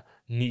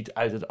niet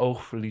uit het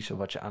oog verliezen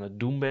wat je aan het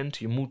doen bent.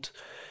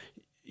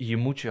 Je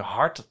moet je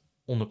hart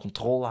onder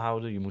controle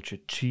houden. Je moet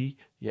je chi,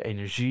 je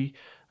energie,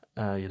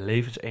 je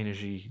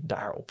levensenergie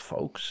daarop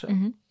focussen.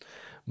 Mm-hmm.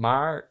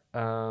 Maar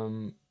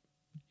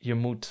je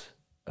moet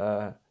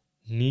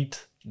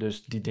niet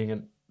dus die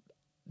dingen,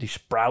 die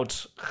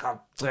sprouts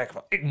gaan trekken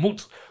van, ik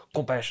moet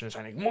compassionate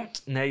zijn, ik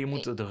moet. Nee, je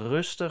moet het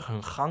rustig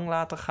hun gang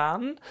laten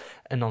gaan.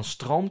 En dan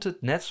stroomt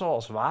het, net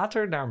zoals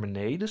water naar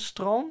beneden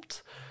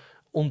stroomt,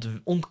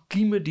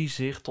 ontkiemen die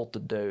zich tot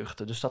de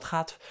deugden. Dus dat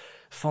gaat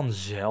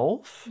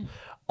vanzelf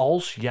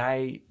als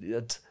jij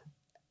het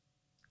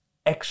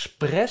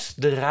expres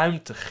de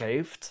ruimte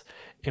geeft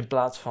in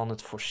plaats van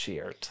het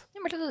forceert.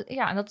 Ja,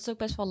 maar en dat is ook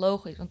best wel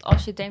logisch. Want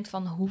als je denkt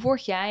van, hoe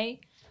word jij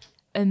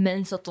een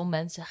mens dat om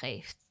mensen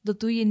geeft? Dat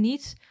doe je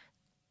niet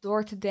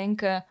door te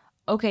denken,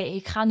 oké,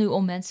 ik ga nu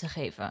om mensen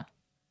geven.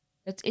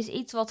 Het is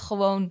iets wat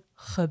gewoon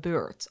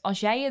gebeurt. Als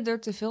jij je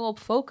er te veel op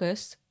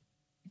focust,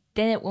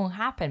 then it won't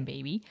happen,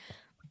 baby.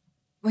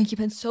 Want je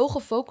bent zo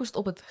gefocust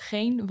op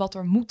hetgeen wat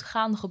er moet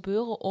gaan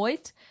gebeuren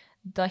ooit,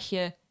 dat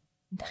je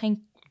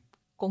geen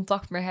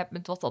contact meer hebt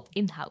met wat dat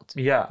inhoudt.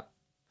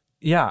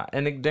 Ja,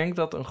 en ik denk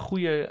dat een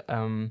goede...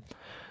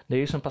 er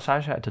is een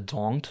passage uit de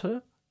Zhuangzi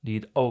die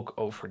het ook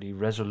over die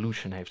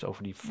resolution heeft,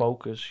 over die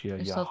focus,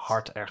 Dus je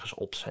hart ergens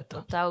opzetten.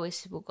 Dat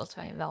Taoïstische boek wat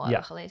wij wel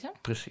hebben gelezen.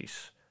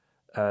 Precies.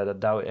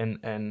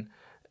 En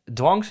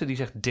Zhuangzi die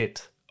zegt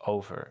dit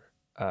over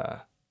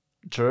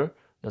Zhi,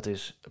 dat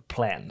is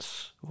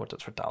plans, wordt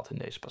het vertaald in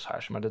deze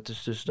passage. Maar dat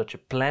is dus dat je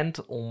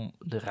plant om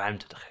de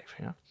ruimte te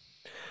geven, ja.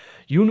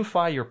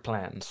 Unify your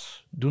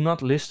plans. Do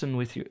not listen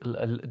with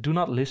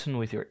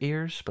your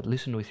ears, but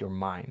listen with your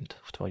mind.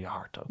 Oftewel je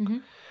hart ook.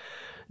 Mm-hmm.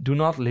 Do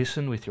not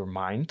listen with your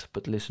mind,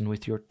 but listen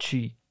with your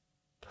chi.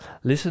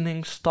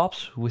 Listening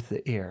stops with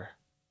the ear.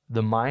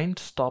 The mind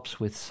stops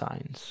with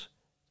signs.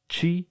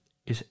 Chi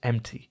is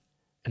empty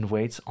and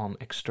waits on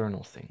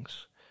external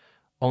things.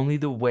 Only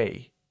the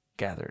way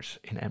gathers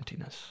in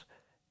emptiness.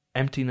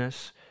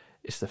 Emptiness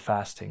is the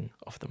fasting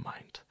of the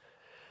mind.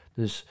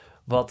 Dus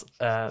wat...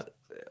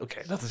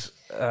 Oké, dat is...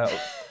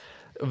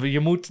 je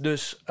moet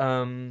dus...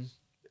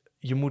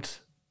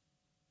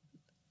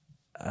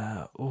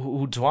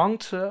 hoe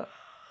dwangt ze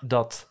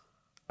dat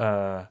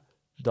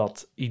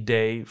dat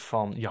idee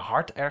van je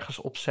hart ergens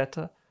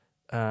opzetten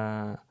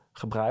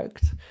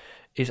gebruikt,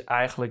 is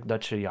eigenlijk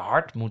dat je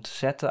hart moet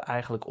zetten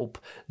eigenlijk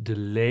op de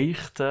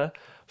leegte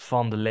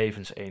van de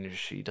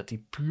levensenergie. Dat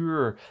die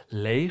puur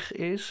leeg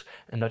is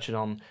en dat je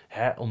dan,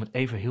 om het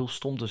even heel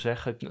stom te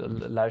zeggen,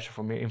 luister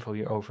voor meer info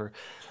hierover,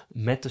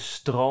 met de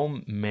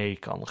stroom mee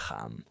kan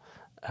gaan.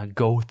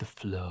 Go with the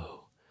flow.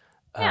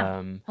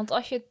 Ja, want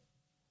als je...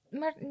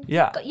 Maar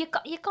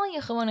je kan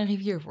je gewoon een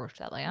rivier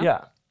voorstellen, ja?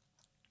 Ja.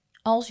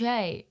 Als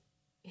jij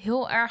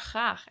heel erg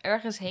graag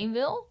ergens heen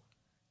wil,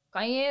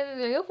 kan je er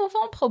heel veel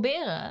van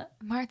proberen.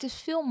 Maar het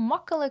is veel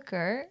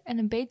makkelijker en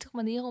een betere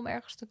manier om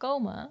ergens te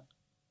komen.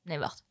 Nee,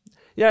 wacht.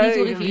 Ja, niet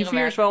hoe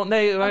rivier is wel...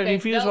 Nee, maar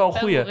rivier is wel een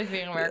goeie.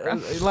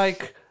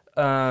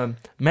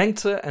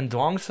 Mengzi en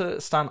Dwangse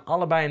staan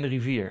allebei in de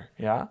rivier,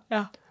 ja?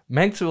 Ja.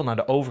 Mengzi wil naar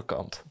de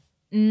overkant.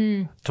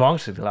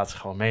 Dwangse laat zich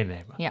gewoon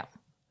meenemen. Ja.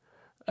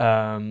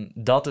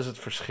 Dat is het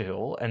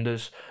verschil. En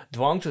dus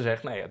Dwangse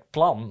zegt, nee, het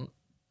plan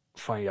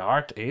van je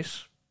hart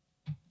is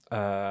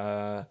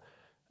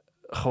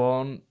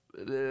gewoon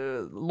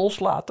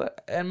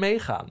loslaten en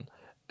meegaan.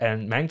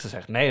 En Mengzi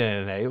zegt,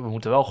 nee, we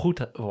moeten wel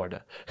goed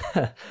worden.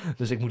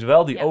 Dus ik moet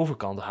wel die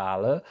overkant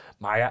halen.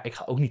 Maar ja, ik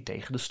ga ook niet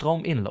tegen de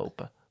stroom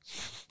inlopen.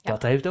 Ja.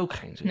 Dat heeft ook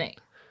geen zin. Nee.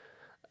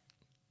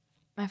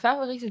 Mijn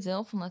favoriete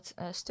deel van het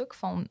stuk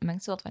van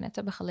Mengzi wat we net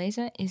hebben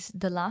gelezen is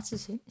de laatste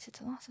zin. Is het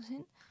de laatste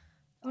zin?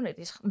 Oh nee,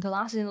 het is de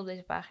laatste zin op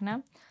deze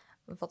pagina.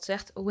 Wat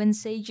zegt, when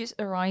sages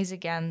arise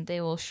again,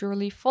 they will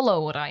surely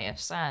follow what I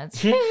have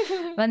said.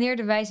 Wanneer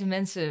de wijze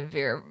mensen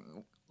weer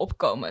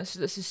opkomen,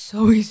 zullen ze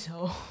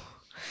sowieso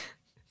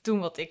doen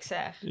wat ik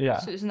zeg. Ja.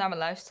 Zullen ze naar me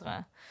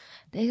luisteren.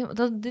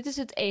 Dit is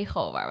het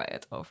ego waar wij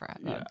het over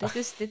hebben. Ja.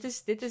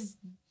 Dit is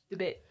de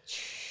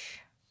bitch.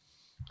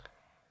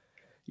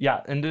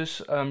 Ja, en dus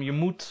je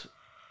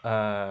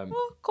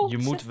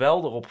moet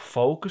wel erop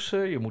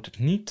focussen. Je moet het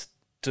niet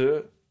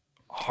te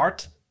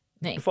hard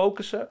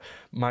focussen.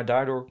 Maar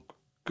daardoor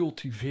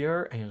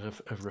cultiveer en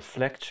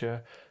reflect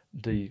je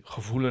die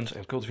gevoelens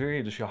en cultiveer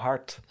je dus je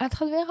hart. Het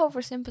gaat weer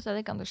over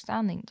sympathetic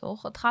understanding,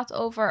 toch? Het gaat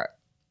over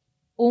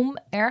om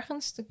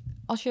ergens te...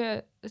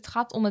 Het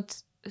gaat om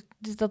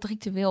dat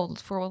ritueel,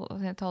 dat voorbeeld dat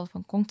we net hadden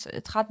van Confucius.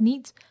 Het gaat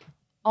niet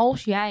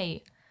als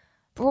jij...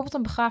 Bijvoorbeeld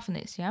een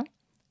begrafenis, ja?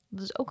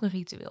 Dat is ook een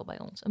ritueel bij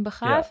ons. Een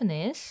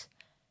begrafenis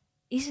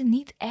is het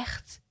niet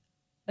echt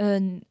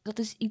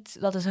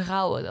dat is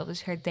rouwen, dat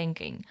is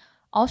herdenking.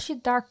 Als je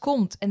daar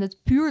komt en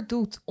het puur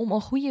doet om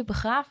een goede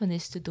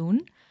begrafenis te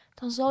doen,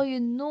 dan zal je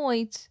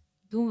nooit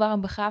doen waar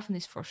een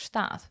begrafenis voor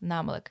staat.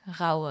 Namelijk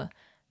rouwen,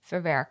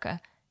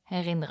 verwerken,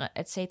 herinneren,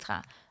 etc.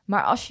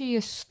 Maar als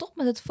je stopt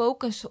met het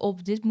focussen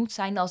op dit moet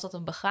zijn als dat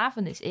een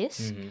begrafenis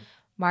is,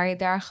 maar je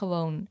daar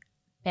gewoon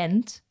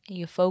bent en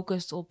je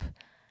focust op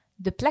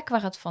de plek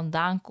waar het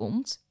vandaan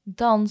komt,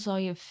 dan zal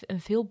je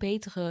een veel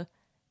betere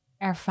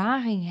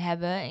ervaring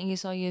hebben en je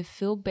zal je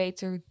veel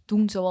beter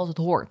doen zoals het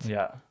hoort.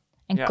 Ja.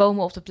 En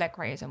komen op de plek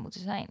waar je zou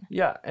moeten zijn.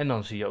 Ja, en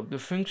dan zie je ook de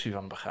functie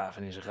van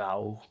begrafenis.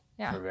 Rouw,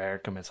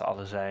 verwerken, met z'n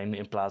allen zijn.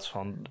 In plaats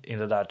van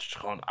inderdaad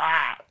gewoon...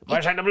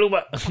 waar zijn de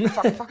bloemen?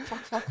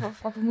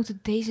 Fuck. We moeten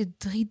deze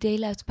 3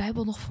 delen uit de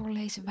Bijbel nog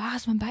voorlezen. Waar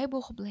is mijn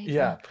Bijbel gebleven?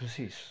 Ja,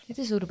 precies. Dit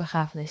is hoe de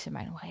begrafenissen in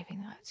mijn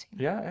omgeving eruit zien.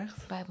 Ja,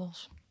 echt?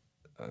 Bijbels.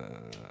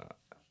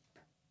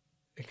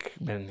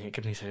 Ik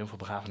heb niet zo heel veel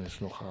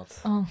begrafenissen nog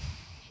gehad. Oh.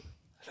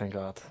 Thank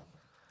God.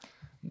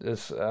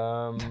 Dus,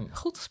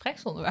 goed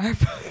gespreksonderwerp.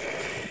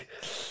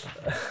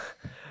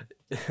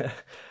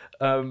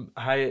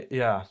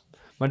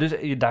 Maar dus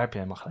daar heb je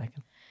helemaal gelijk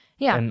in.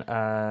 Ja.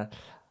 En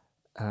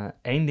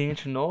één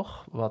dingetje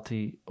nog,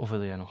 of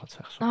wil jij nog wat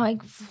zeggen? Sorry. Nou,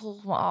 ik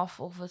vroeg me af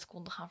of we het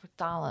konden gaan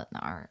vertalen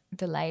naar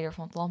de leider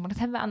van het land. Maar dat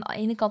hebben we aan de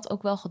ene kant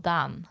ook wel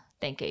gedaan,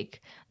 denk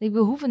ik. We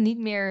hoeven niet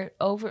meer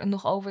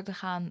over te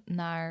gaan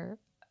naar...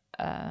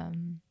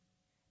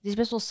 het is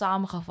best wel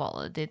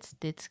samengevallen,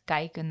 dit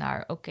kijken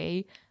naar...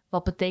 Oké,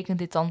 wat betekent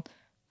dit dan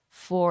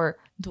voor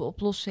de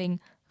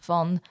oplossing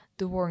van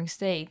de warring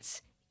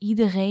states?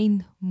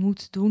 Iedereen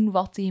moet doen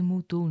wat hij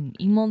moet doen.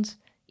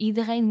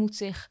 Iedereen moet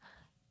zich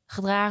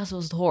gedragen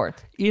zoals het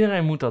hoort.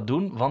 Iedereen moet dat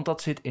doen, want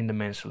dat zit in de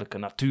menselijke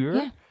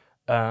natuur.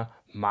 Ja.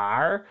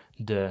 Maar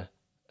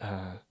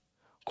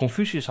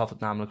Confucius had het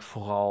namelijk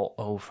vooral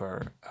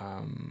over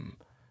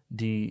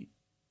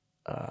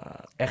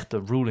echt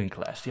de ruling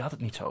class. Die had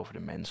het niet zo over de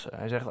mensen.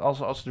 Hij zegt,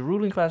 als de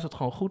ruling class het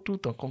gewoon goed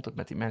doet, dan komt het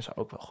met die mensen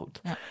ook wel goed.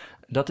 Ja.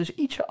 Dat is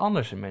ietsje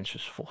anders in mensen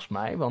volgens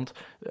mij, want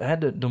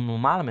de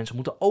normale mensen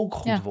moeten ook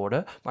goed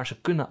worden, maar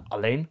ze kunnen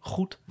alleen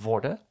goed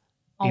worden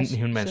in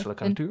hun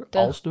menselijke natuur.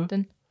 Als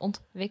de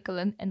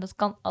ontwikkelen. En dat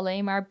kan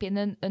alleen maar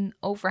binnen een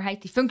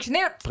overheid die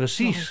functioneert.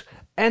 Precies.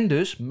 En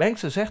dus,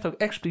 Mengzi zegt ook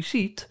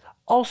expliciet,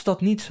 als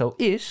dat niet zo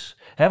is...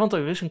 want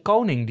er is een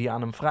koning die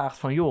aan hem vraagt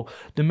van... joh,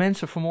 de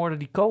mensen vermoorden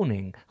die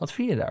koning. Wat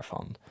vind je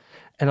daarvan?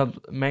 En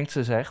dat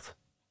Mengzi zegt...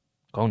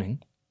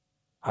 Koning?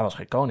 Hij was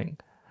geen koning.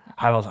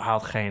 Hij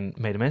had geen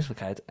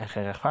medemenselijkheid en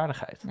geen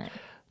rechtvaardigheid. Nee.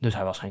 Dus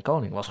hij was geen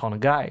koning. Was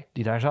gewoon een guy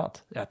die daar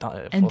zat. Ja,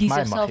 en die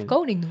zichzelf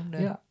koning noemde.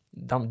 Ja.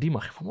 dan die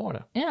mag je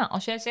vermoorden. Ja,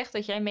 als jij zegt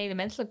dat jij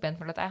medemenselijk bent,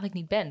 maar dat eigenlijk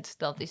niet bent,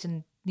 dat is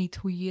niet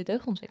hoe je je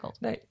deugd ontwikkelt.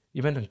 Nee,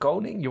 je bent een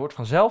koning. Je wordt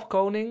vanzelf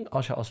koning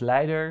als je als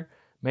leider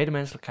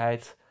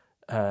medemenselijkheid,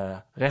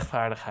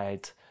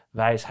 rechtvaardigheid,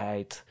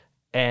 wijsheid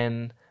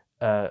en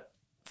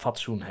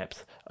fatsoen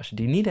hebt. Als je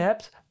die niet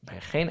hebt, ben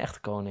je geen echte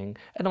koning.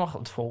 En dan mag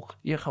het volk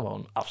je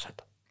gewoon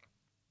afzetten.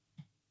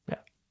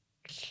 Ja.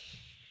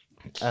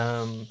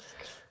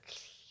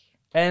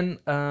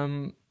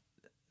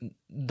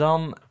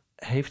 Dan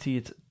heeft hij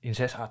het in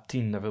 6 à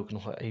 10, daar wil ik het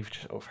nog wel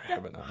eventjes over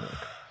hebben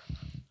namelijk.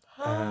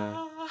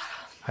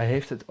 Hij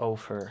heeft het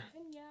over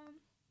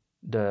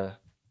de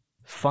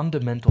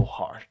fundamental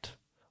heart.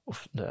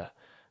 Of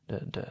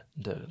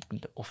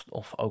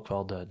ook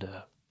wel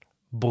de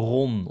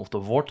bron of de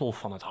wortel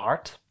van het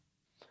hart.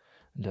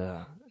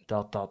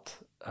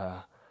 Dat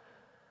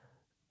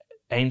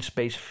één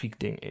specifiek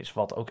ding is,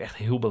 wat ook echt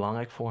heel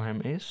belangrijk voor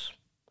hem is.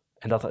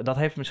 En dat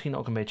heeft misschien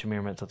ook een beetje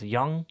meer met dat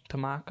yang te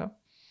maken.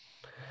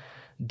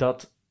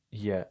 Dat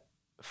je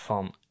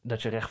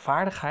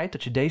rechtvaardigheid,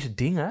 dat je deze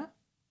dingen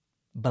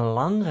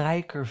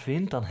belangrijker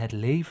vindt dan het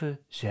leven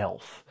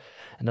zelf.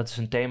 En dat is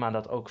een thema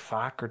dat ook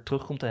vaker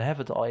terugkomt. Daar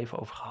hebben we het al even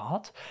over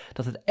gehad.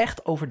 Dat het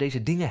echt over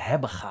deze dingen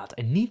hebben gaat.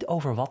 En niet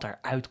over wat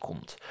eruit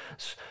komt.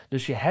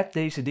 Dus je hebt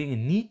deze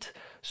dingen niet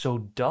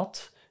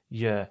zodat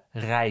je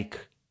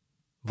rijk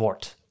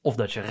wordt. Of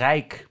dat je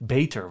rijk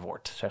beter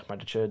wordt, zeg maar.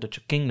 Dat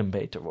je kingdom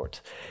beter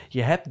wordt.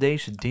 Je hebt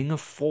deze dingen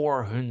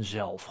voor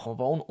hunzelf.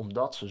 Gewoon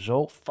omdat ze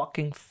zo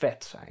fucking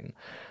vet zijn.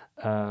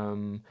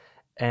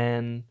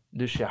 En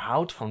dus je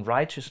houdt van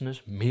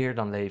righteousness meer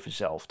dan leven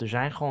zelf. Er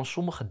zijn gewoon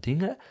sommige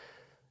dingen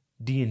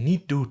die je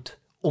niet doet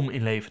om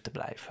in leven te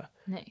blijven.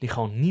 Nee. Die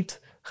gewoon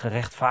niet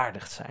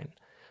gerechtvaardigd zijn.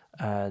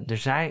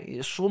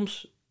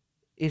 Soms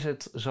is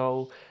het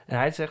zo. En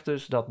hij zegt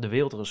dus dat de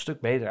wereld er een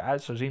stuk beter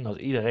uit zou zien als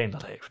iedereen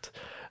dat heeft.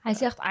 Hij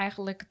zegt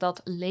eigenlijk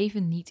dat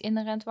leven niet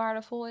inherent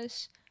waardevol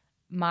is,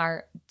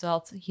 maar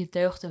dat je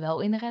deugden wel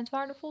inherent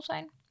waardevol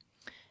zijn.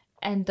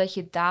 En dat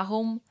je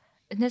daarom,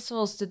 net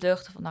zoals de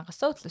deugden van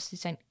Aristoteles, die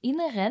zijn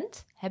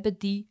inherent, hebben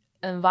die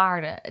een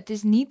waarde. Het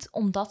is niet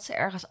omdat ze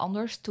ergens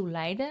anders toe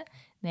leiden.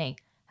 Nee,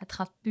 het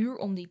gaat puur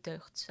om die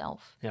deugd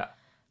zelf. Ja.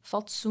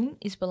 Fatsoen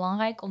is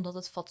belangrijk omdat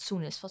het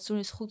fatsoen is. Fatsoen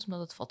is goed omdat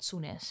het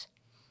fatsoen is.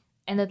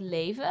 En het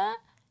leven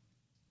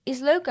is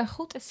leuk en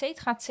goed, et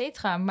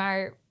cetera.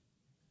 Maar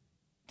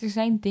er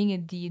zijn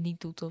dingen die je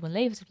niet doet om in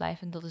leven te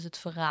blijven. En dat is het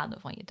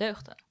verraden van je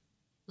deugden.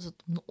 Dat is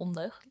het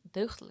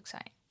ondeugdelijk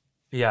zijn.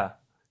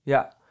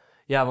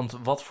 Ja, want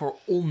wat voor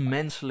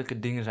onmenselijke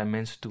dingen zijn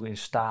mensen toe in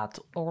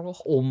staat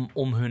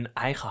om hun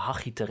eigen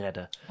hachie te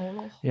redden.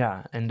 Oorlog.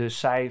 Ja, en dus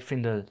zij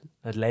vinden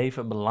het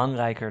leven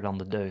belangrijker dan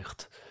de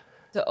deugd.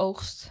 De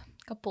oogst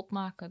kapot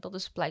maken. Dat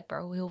is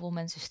blijkbaar hoe heel veel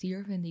mensen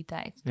stierven in die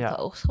tijd. Dat Ja. de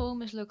oogst gewoon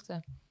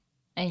mislukte.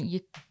 En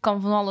je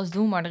kan van alles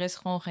doen, maar er is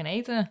gewoon geen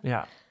eten.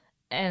 Ja.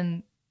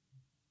 En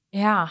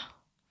ja,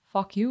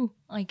 fuck you,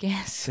 I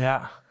guess.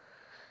 Ja.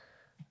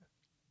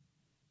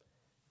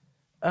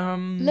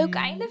 Leuk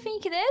einde,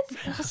 vind je dit?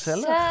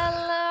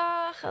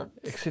 Gezellig.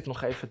 Ik zit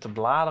nog even te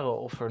bladeren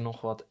of er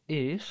nog wat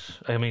is.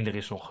 Er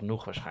is nog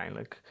genoeg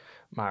waarschijnlijk.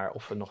 Maar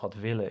of we nog wat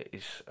willen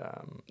is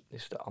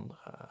de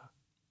andere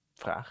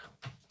vraag.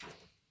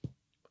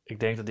 Ik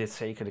denk dat dit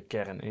zeker de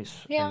kern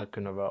is. Ja. En daar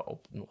kunnen we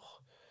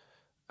nog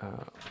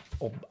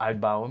op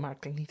uitbouwen. Maar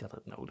ik denk niet dat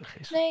het nodig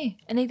is. Nee,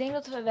 en ik denk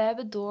dat we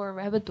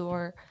hebben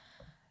door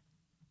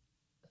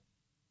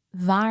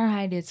waar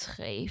hij dit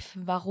schreef,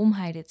 waarom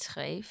hij dit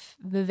schreef.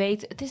 We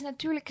weten,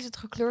 natuurlijk is het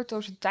gekleurd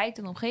door zijn tijd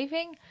en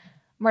omgeving,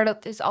 maar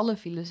dat is alle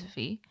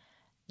filosofie.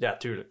 Ja,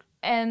 tuurlijk.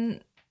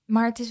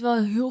 Maar het is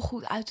wel heel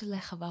goed uit te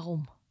leggen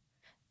waarom.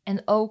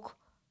 En ook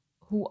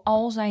hoe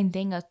al zijn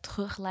dingen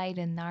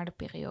terugleiden naar de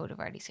periode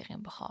waar hij zich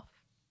in begaf.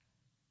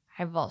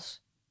 Hij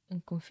was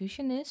een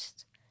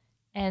Confucianist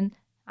en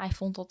hij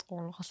vond dat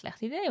oorlog een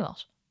slecht idee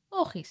was.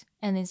 Logisch.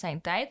 En in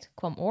zijn tijd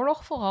kwam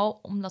oorlog vooral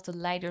omdat de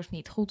leiders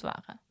niet goed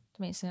waren.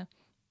 Tenminste,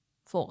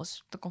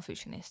 volgens de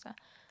Confucianisten.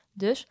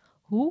 Dus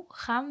hoe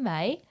gaan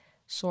wij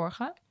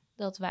zorgen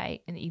dat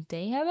wij een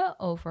idee hebben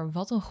over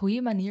wat een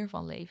goede manier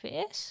van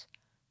leven is?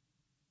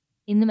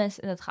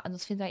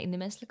 Dat vindt hij in de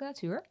menselijke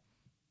natuur.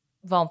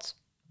 Want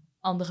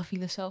andere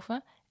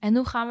filosofen. En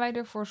hoe gaan wij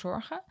ervoor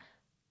zorgen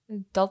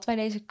dat wij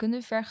deze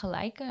kunnen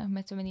vergelijken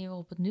met de manier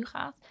waarop het nu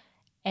gaat?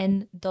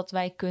 En dat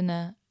wij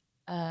een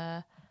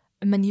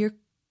manier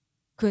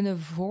kunnen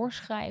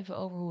voorschrijven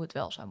over hoe het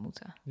wel zou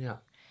moeten.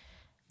 Ja.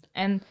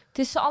 En het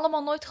is ze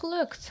allemaal nooit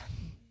gelukt.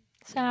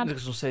 Er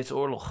is nog steeds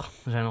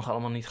oorlog. We zijn nog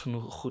allemaal niet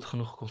goed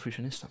genoeg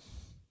Confucianisten.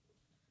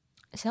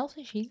 Zelfs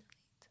in China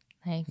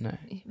niet.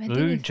 Nee.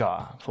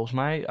 Ruja. Volgens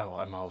mij,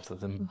 uit mijn hoofd,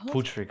 dat een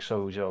poetrik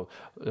sowieso.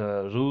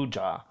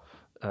 Ruja.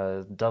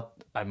 Dat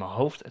uit mijn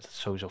hoofd, het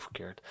is sowieso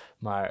verkeerd.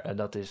 Maar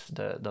dat is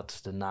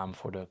de naam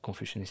voor de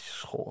Confucianistische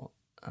school.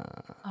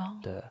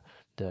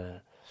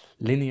 De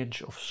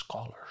lineage of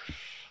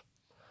scholars.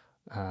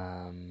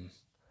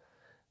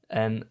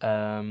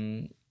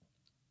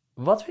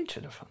 Wat vind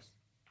je ervan?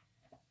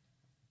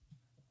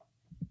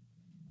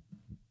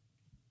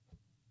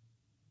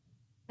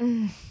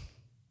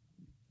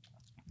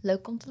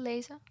 Leuk om te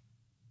lezen.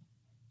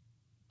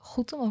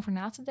 Goed om over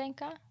na te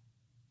denken.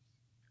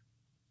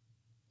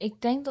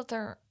 Ik denk dat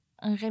er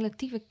een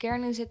relatieve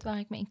kern in zit waar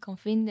ik me in kan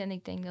vinden. En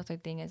ik denk dat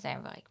er dingen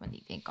zijn waar ik me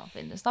niet in kan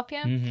vinden. Snap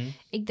je? Mm-hmm.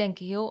 Ik denk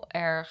heel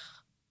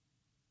erg...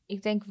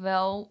 Ik denk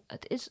wel,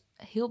 het is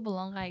heel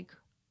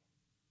belangrijk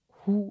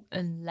hoe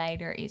een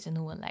leider is en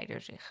hoe een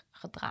leider zich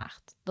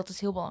gedraagt. Dat is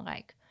heel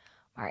belangrijk.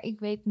 Maar ik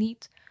weet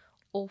niet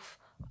of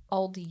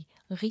al die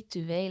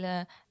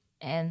rituelen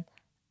en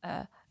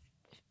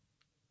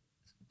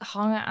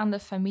hangen aan de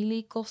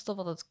familie kosten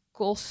wat het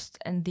kost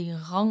en die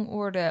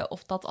rangorde,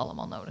 of dat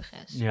allemaal nodig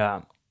is.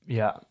 Ja.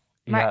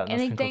 Maar Ja, en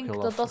ik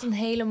denk dat dat een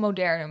hele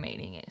moderne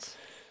mening is.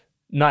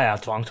 Nou ja,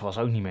 Dwangte was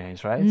ook niet mee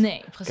eens, right?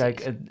 Nee, precies.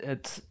 Kijk,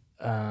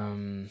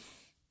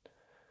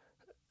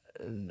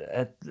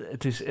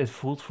 het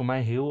voelt voor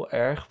mij heel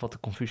erg, wat de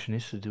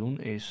Confucianisten doen,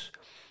 is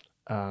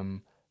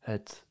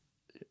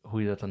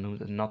hoe je dat dan noemt,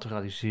 het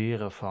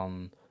naturaliseren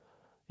van,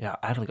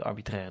 ja, eigenlijk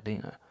arbitraire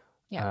dingen.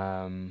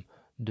 Ja.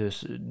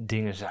 Dus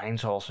dingen zijn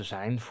zoals ze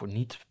zijn voor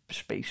niet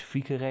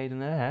specifieke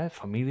redenen. Hè?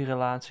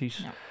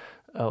 Familierelaties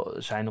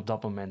zijn op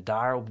dat moment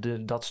daar, op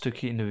dat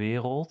stukje in de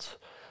wereld.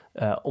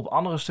 Op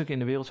andere stukken in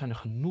de wereld zijn er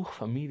genoeg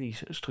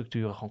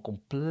familiestructuren gewoon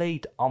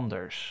compleet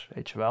anders,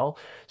 weet je wel.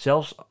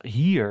 Zelfs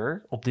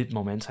hier, op dit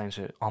moment, zijn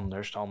ze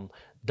anders dan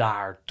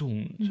daar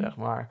toen, zeg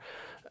maar.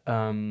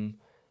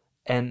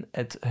 En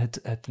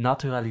het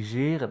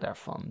naturaliseren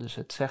daarvan, dus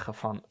het zeggen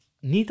van,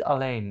 niet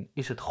alleen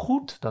is het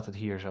goed dat het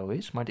hier zo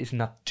is, maar het is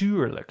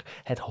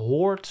natuurlijk. Het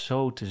hoort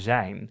zo te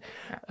zijn.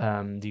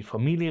 Ja. Die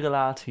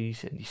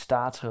familierelaties en die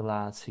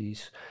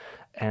staatsrelaties.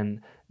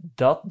 En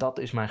dat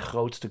is mijn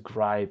grootste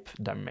gripe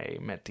daarmee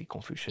met die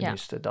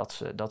Confucianisten.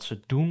 Ja. Dat ze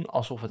doen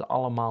alsof het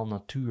allemaal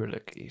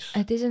natuurlijk is.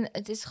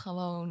 Het is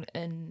gewoon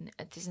een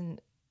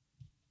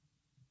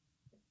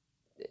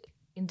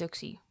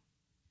inductie.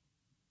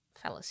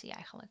 Fallacy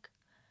eigenlijk.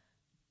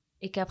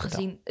 Ik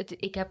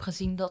heb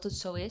gezien dat het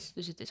zo is,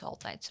 dus het is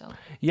altijd zo.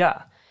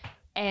 Ja.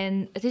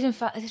 En het is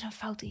een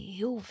fout die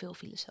heel veel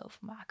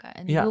filosofen maken.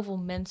 En heel veel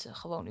mensen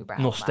gewoon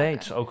überhaupt nog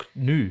steeds, maken. Ook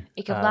nu.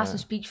 Ik heb laatst een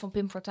speech van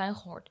Pim Fortuyn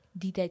gehoord.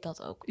 Die deed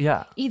dat ook.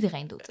 Ja.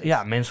 Iedereen doet het.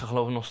 Ja, mensen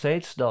geloven nog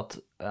steeds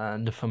dat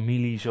de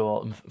familie,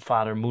 zoals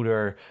vader,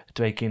 moeder,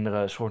 2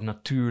 kinderen, een soort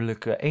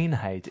natuurlijke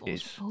eenheid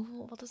is.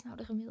 Wat is nou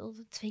de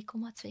gemiddelde?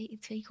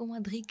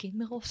 2,3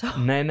 kinderen of zo?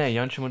 Nee,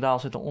 Jantje Modaal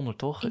zit eronder,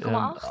 toch? 1,8?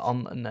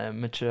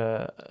 Met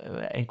je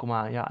 1,8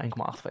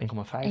 of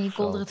 1,5. En je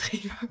golden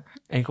retriever.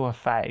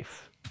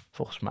 1,5,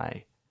 volgens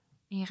mij.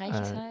 En je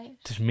rijtjesrij.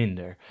 Het is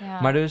minder.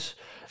 Ja. Maar dus,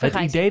 het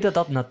idee dat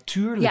dat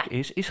natuurlijk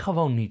is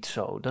gewoon niet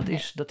zo.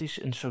 Dat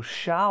is een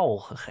sociaal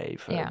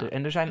gegeven. Ja.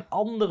 En er zijn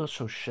andere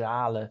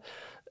sociale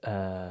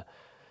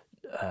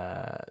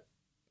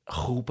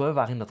groepen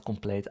waarin dat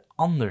compleet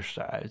anders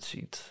eruit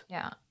ziet.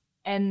 Ja,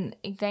 en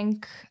ik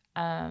denk,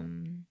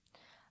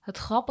 het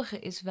grappige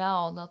is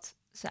wel dat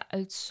ze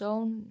uit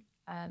zo'n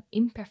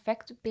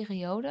imperfecte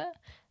periode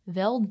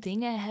wel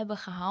dingen hebben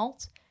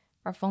gehaald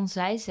waarvan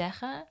zij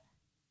zeggen,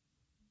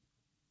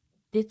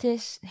 dit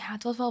is,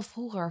 het was wel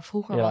vroeger.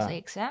 Vroeger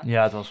was X, hè?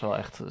 Ja, het was wel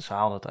echt, ze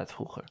haalden het uit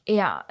vroeger.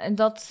 Ja, en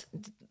dat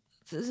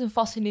is een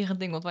fascinerend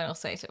ding wat wij nog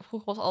steeds hebben.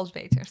 Vroeger was alles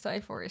beter. Stel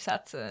je voor, je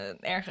staat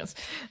ergens.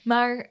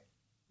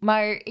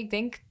 Maar ik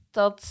denk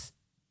dat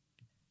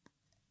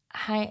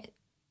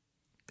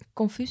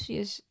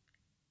Confucius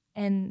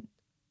en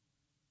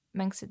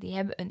Mengzi, die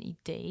hebben een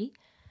idee.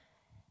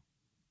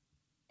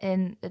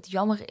 En het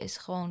jammer is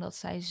gewoon dat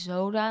zij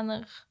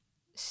zodanig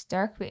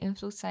sterk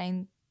beïnvloed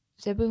zijn.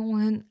 Ze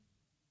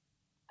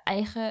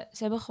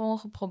hebben gewoon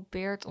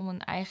geprobeerd om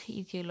hun eigen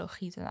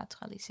ideologie te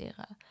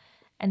naturaliseren.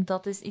 En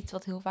dat is iets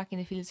wat heel vaak in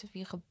de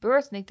filosofie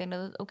gebeurt. En ik denk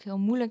dat het ook heel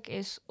moeilijk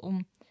is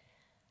om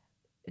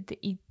de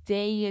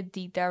ideeën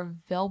die daar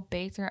wel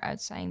beter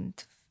uit zijn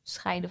te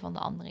scheiden van de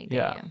andere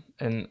ideeën.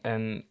 Ja,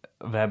 en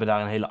we hebben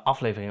daar een hele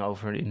aflevering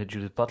over in de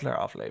Judith Butler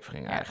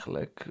aflevering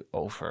eigenlijk.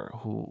 Over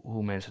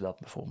hoe mensen dat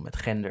bijvoorbeeld met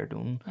gender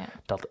doen. Ja.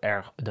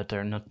 Dat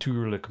er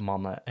natuurlijk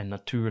mannen en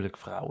natuurlijk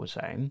vrouwen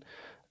zijn.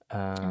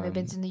 En we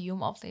hebben het in de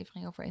Hume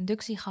aflevering over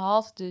inductie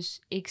gehad.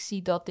 Dus ik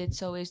zie dat dit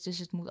zo is, dus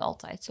het moet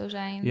altijd zo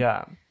zijn.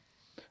 Ja,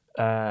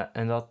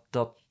 en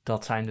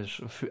dat zijn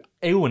dus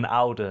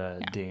eeuwenoude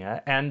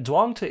dingen. En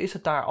Dwangte is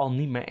het daar al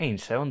niet mee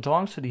eens. Hè? Want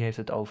Dwangte die heeft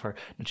het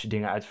over dat je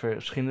dingen uit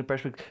verschillende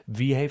perspectieven.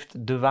 Wie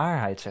heeft de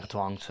waarheid, zegt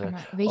Dwangte. Ja,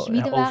 weet je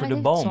wie de over waarheid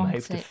de boom Dwangte,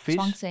 heeft de vis.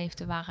 Dwangte heeft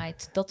de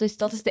waarheid. Dat is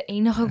de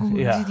enige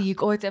conclusie die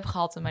ik ooit heb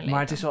gehad in mijn leven.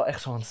 Maar het is wel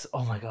echt zo,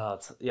 oh my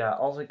god. Ja,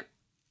 als ik...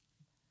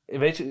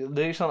 Weet je,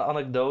 er is zo'n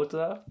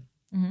anekdote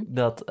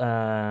dat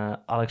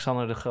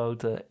Alexander de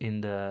Grote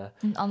in de...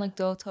 Een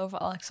anekdote over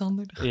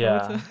Alexander de Grote.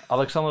 Ja,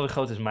 Alexander de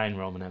Grote is mijn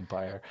Roman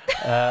Empire.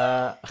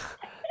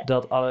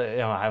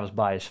 Maar hij was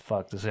biased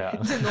fuck, dus ja.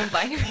 De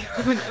non-binary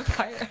Roman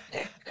Empire.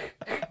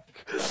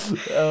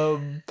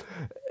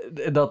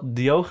 Dat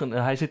Diogenes,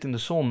 hij zit in de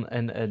zon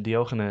en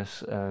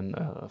Diogenes, een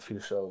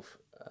filosoof,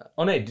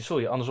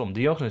 andersom.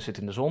 Diogenes zit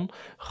in de zon.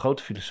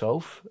 Grote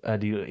filosoof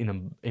die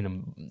in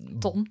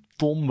een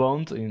ton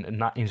woont.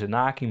 In zijn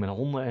naki met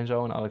honden en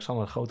zo. En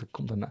Alexander de Grote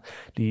komt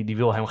die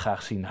wil hem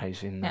graag zien. Hij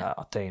is in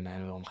Athene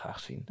en wil hem graag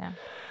zien. Ja.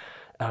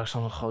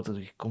 Alexander de Grote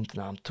die komt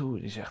naar hem toe.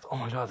 Die zegt,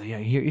 oh my god,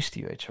 hier is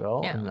hij, weet je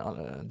wel. Ja.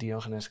 En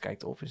Diogenes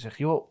kijkt op en zegt,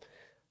 joh,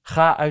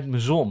 ga uit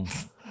mijn zon.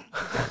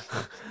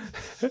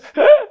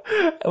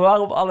 En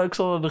waarom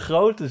Alexander de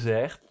Grote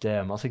zegt,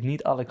 damn, als ik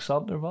niet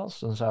Alexander was,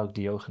 dan zou ik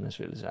Diogenes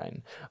willen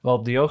zijn.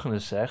 Waarop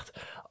Diogenes zegt,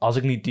 als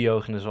ik niet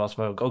Diogenes was,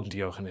 wou ik ook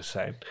Diogenes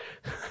zijn.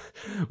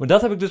 Maar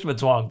dat heb ik dus met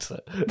Zhuangzi.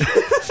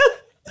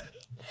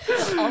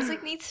 Als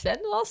ik niet Sven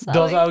was,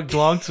 zou ik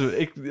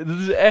Zhuangzi. Dat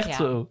is echt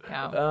zo.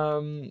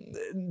 Ja.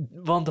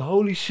 Want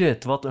holy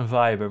shit, wat een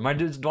viber. Maar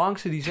dus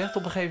Zhuangzi die zegt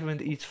op een gegeven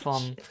moment iets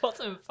van... Wat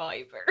een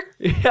viber.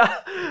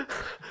 Ja,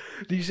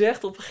 die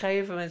zegt op een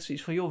gegeven moment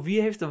iets van... joh,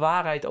 wie heeft de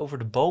waarheid over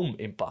de boom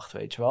in pacht,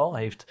 weet je wel?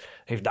 Heeft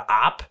de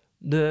aap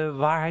de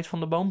waarheid van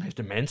de boom? Heeft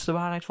de mens de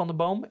waarheid van de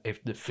boom?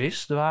 Heeft de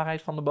vis de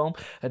waarheid van de boom?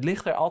 Het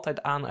ligt er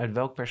altijd aan uit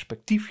welk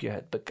perspectief je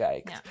het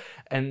bekijkt. Ja.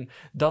 En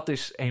dat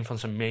is een van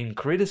zijn main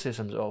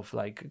criticisms of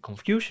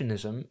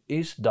Confucianism...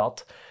 is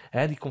dat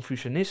die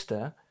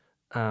Confucianisten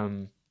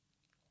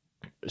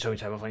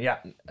zoiets hebben van...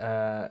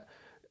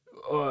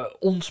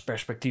 ons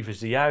perspectief is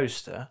de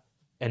juiste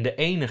en de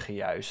enige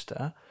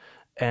juiste.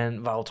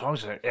 En waarop het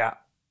zegt,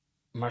 ja,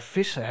 maar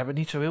vissen hebben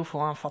niet zo heel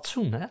veel aan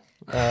fatsoen, hè?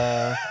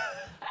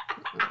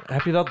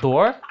 Heb je dat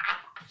door?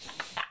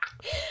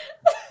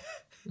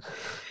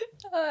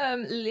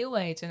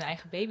 Leeuwen heet hun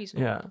eigen baby's.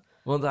 Ja,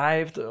 want hij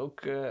heeft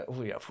ook...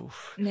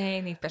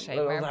 Nee, niet per se.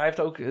 Maar... Want hij heeft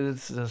ook... Dat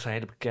is een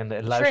hele bekende...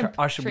 En luister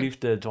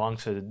alsjeblieft de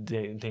Zhuangzi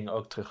dingen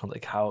ook terug, want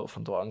ik hou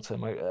van Zhuangzi.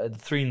 Maar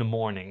 3 in the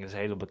Morning is een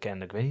hele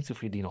bekende. Ik weet niet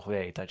of je die nog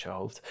weet uit je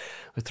hoofd.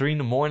 Maar 3 in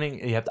the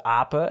Morning, je hebt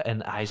apen.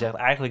 En hij zegt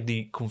eigenlijk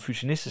die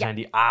Confucianisten zijn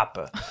die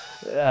apen.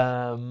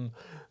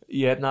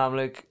 Je hebt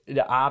namelijk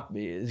de aap,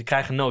 ze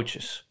krijgen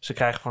nootjes. Ze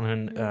krijgen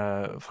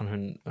van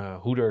hun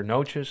hoeder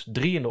nootjes.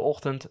 3 in de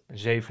ochtend,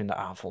 7 in de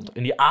avond.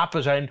 En die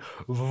apen zijn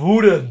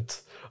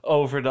woedend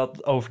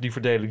over die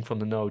verdeling van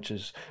de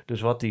nootjes.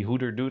 Dus wat die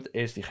hoeder doet,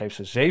 is die geeft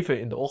ze 7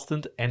 in de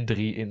ochtend en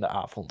 3 in de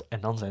avond.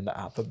 En dan zijn de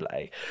apen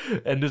blij.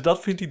 En dus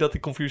dat vindt hij dat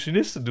die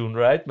Confucianisten doen,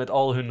 right? Met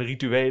al hun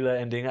rituelen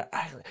en dingen.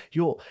 Eigenlijk,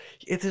 joh,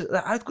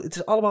 het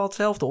is allemaal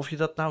hetzelfde. Of je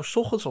dat nou 's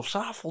ochtends of 's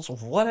avonds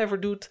of whatever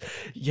doet.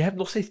 Je hebt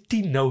nog steeds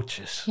 10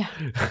 nootjes. Ja.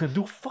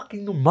 Doe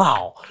fucking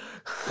normaal.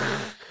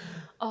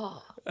 Oh.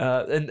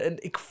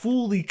 En ik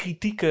voel die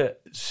kritieken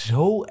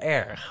zo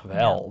erg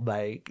wel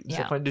bij,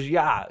 zeg maar, dus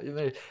ja,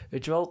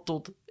 weet je wel,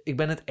 ik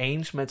ben het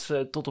eens met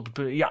ze tot op het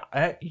punt, ja,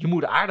 hè, je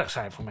moet aardig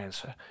zijn voor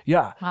mensen.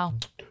 Ja,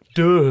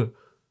 wow.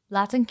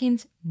 Laat een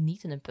kind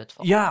niet in een put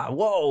vallen. Ja,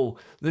 wow.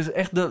 Dus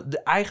echt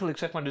eigenlijk,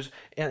 zeg maar, dus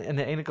aan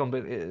de ene kant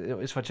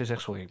is wat je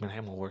zegt, sorry, ik ben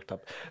helemaal worked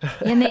up.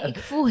 Ja, nee, ik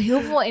voel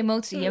heel veel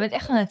emotie. Je bent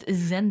echt aan het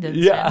zenden.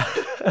 Ja,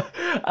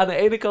 aan de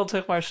ene kant,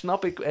 zeg maar,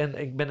 snap ik, en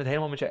ik ben het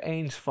helemaal met je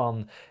eens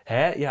van,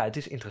 ja, het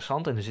is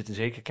interessant en er zitten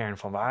zeker kernen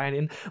van waarheid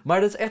in,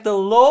 maar dat is echt de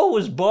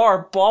lowest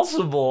bar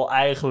possible,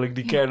 eigenlijk,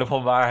 die kernen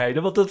van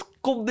waarheden, want het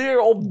komt neer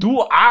op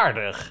doe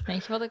aardig.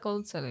 Weet je wat ik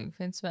altijd zo leuk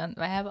vind, Sven?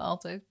 Wij hebben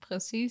altijd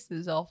precies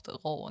dezelfde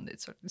rol in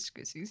dit soort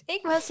discussies. Ik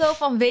ben zo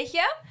van, weet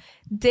je,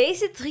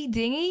 deze 3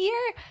 dingen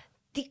hier,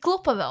 die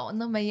kloppen wel. En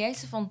dan ben jij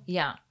zo van,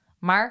 ja,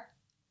 maar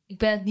ik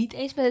ben het niet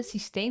eens met het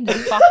systeem, dus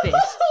fuck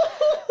this.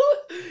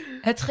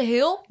 Het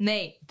geheel?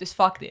 Nee, dus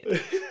fuck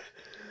dit.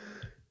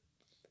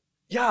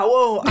 Ja,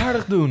 wow,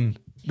 aardig doen.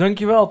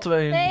 Dankjewel,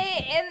 twee.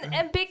 Nee,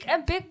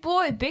 en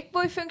Big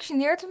Boy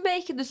functioneert een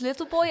beetje, dus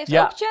Little Boy heeft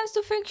ook chance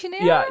te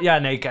functioneren. Ja,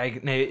 nee,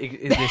 kijk,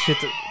 er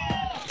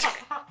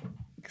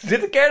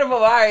zitten kernen van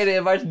waarheid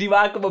in, maar die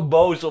maken me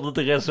boos omdat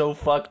de rest zo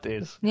fucked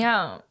is.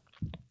 Ja.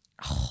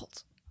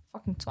 God,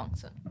 fucking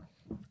Zhuangzi.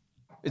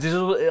 Het is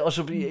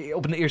alsof je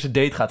op een eerste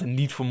date gaat en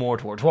niet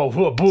vermoord wordt.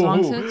 Wow,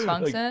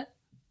 Zhuangzi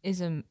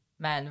is a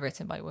man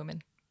written by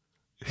women.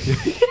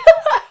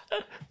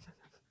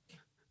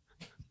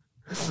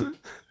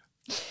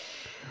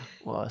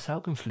 Wow, zou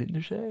ik een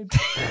vlinder zijn?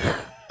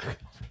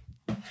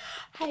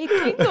 Hij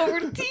denkt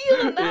over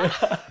dieren na.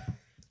 Ja.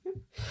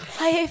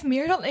 Hij heeft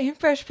meer dan 1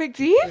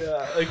 perspectief.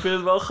 Ja, ik vind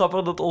het wel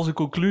grappig dat onze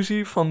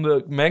conclusie van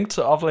de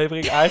Mengzi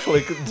aflevering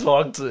eigenlijk een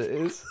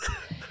zwakte is.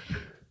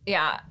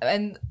 Ja,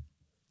 en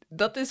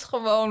dat is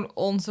gewoon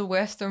onze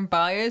Western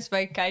bias.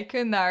 Wij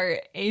kijken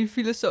naar 1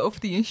 filosoof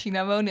die in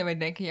China woont en wij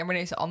denken, ja, maar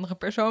deze andere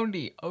persoon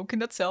die ook in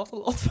datzelfde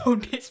land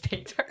woont is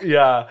beter.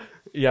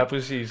 Ja,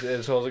 precies.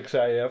 En zoals ik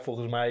zei,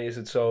 volgens mij is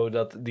het zo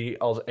dat die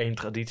als 1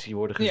 traditie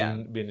worden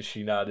gezien binnen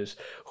China. Dus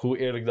hoe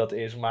eerlijk dat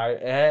is, maar...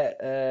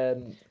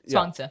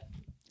 Zhuangzi.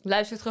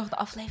 Luister terug de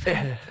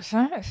aflevering.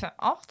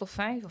 8 of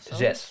 5 of zo.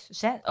 6.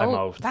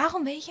 Oh,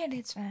 waarom weet jij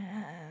dit?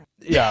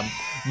 Ja,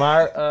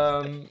 maar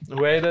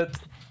hoe heet het?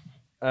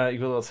 Ik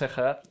wil dat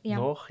zeggen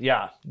nog.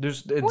 Ja,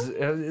 dus dit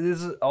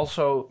is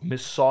also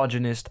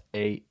misogynist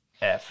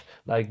AF.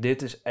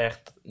 Dit is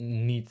echt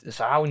niet...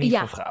 Ze houden niet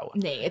van vrouwen.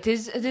 Nee, het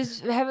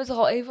is... We hebben het er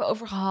al even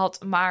over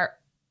gehad, maar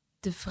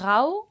de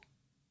vrouw...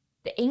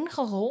 De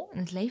enige rol in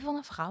het leven van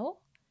een vrouw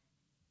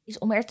is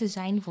om er te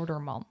zijn voor de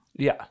man.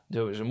 Ja,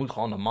 dus ze moet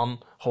gewoon de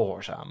man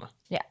gehoorzamen.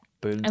 Ja.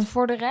 Punt. En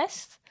voor de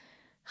rest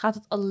gaat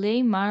het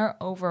alleen maar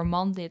over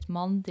man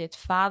dit,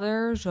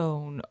 vader,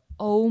 zoon,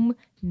 oom,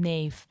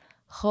 neef,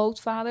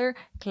 grootvader,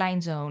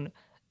 kleinzoon,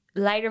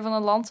 leider van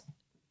een land,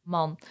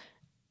 man,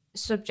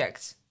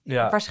 subject.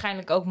 Ja.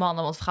 Waarschijnlijk ook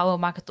mannen, want vrouwen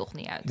maken het toch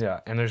niet uit.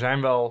 Ja, en er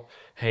zijn wel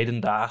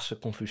hedendaagse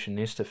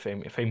Confucianisten,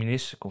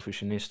 feministische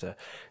Confucianisten,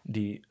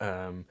 die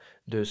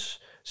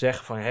dus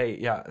zeggen van,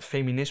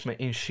 feminisme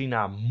in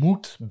China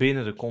moet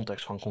binnen de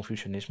context van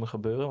Confucianisme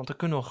gebeuren, want daar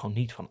kunnen we gewoon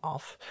niet van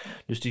af.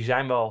 Dus die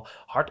zijn wel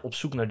hard op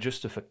zoek naar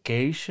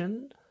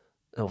justification,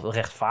 of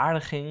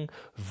rechtvaardiging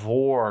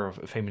voor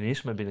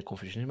feminisme binnen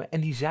Confucianisme.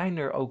 En die zijn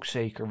er ook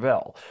zeker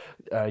wel.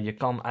 Je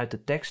kan uit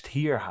de tekst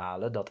hier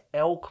halen dat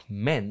elk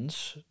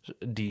mens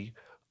die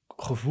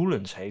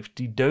gevoelens heeft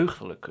die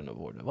deugdelijk kunnen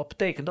worden. Wat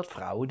betekent dat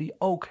vrouwen die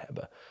ook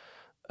hebben.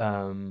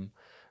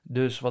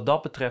 Dus wat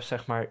dat betreft,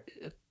 zeg maar,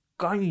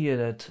 kan je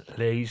het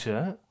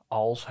lezen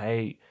als,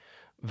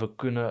 we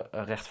kunnen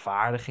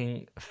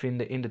rechtvaardiging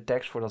vinden in de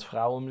tekst voordat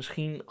vrouwen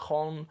misschien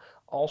gewoon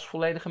als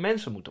volledige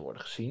mensen moeten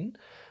worden gezien.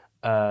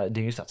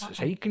 Ding is dat ze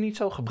zeker niet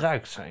zo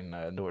gebruikt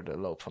zijn door de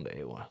loop van de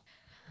eeuwen.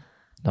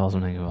 Dat was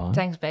hem denk ik wel. Hè?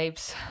 Thanks,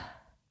 babes.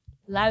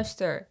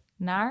 Luister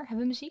naar... Hebben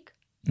we muziek?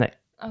 Nee.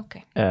 Oké.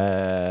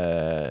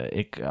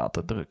 Ik had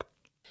het druk.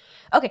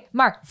 Oké,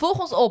 maar volg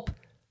ons op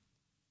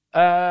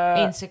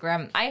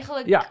Instagram.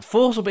 Eigenlijk... Ja,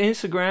 volg ons op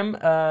Instagram.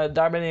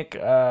 Daar ben ik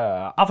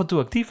af en toe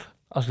actief,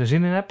 als ik er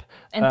zin in heb.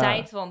 En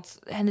tijd, want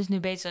hen is nu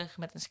bezig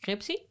met een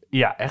scriptie.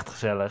 Ja, echt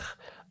gezellig.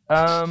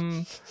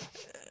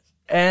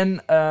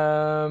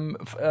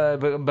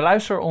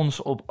 Beluister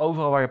ons op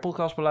overal waar je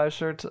podcast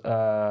beluistert.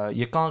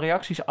 Je kan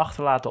reacties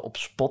achterlaten op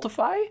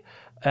Spotify.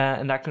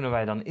 En daar kunnen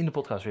wij dan in de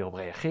podcast weer op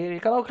reageren. Je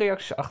kan ook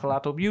reacties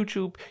achterlaten op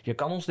YouTube. Je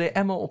kan ons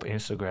DM'en op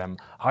Instagram.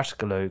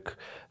 Hartstikke leuk.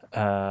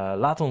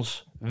 Laat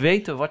ons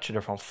weten wat je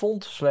ervan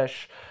vond. /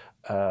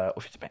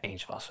 of je het mee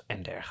eens was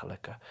en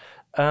dergelijke.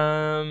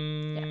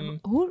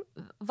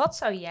 Wat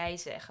zou jij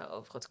zeggen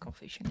over het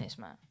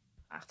Confucianisme?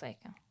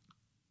 Vraagteken.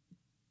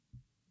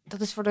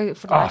 Dat is voor de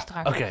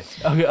luisteraar. Oké.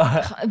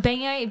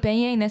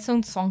 Ben jij net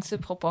zo'n Zangse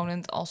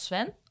proponent als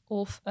Sven?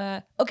 Of,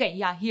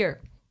 hier.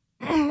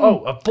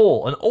 Een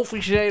poll. Een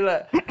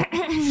officiële...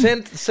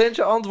 Zend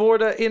je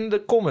antwoorden in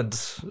de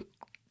comments.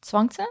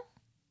 Zwangte?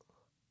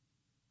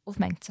 Of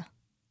Mengzi?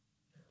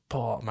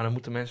 Maar dan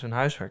moeten mensen hun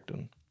huiswerk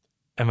doen.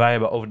 En wij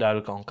hebben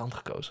overduidelijk al een kant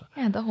gekozen.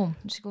 Ja, daarom.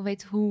 Dus ik wil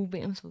weten hoe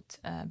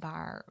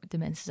beïnvloedbaar de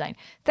mensen zijn.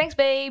 Thanks,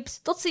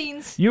 babes. Tot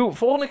ziens.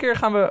 Volgende keer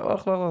gaan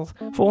we...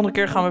 Volgende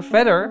keer gaan we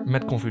verder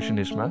met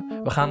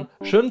Confucianisme. We gaan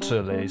Sun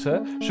Tzu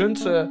lezen. Sun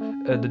Tzu,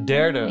 de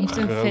derde heeft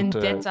een grote...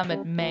 vendetta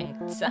met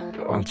Mengzi.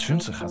 Want Sun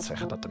Tzu gaat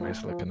zeggen dat de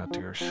menselijke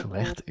natuur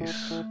slecht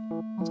is.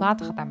 Want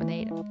water gaat naar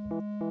beneden.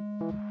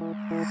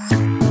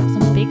 Dat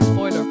was een big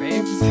spoiler,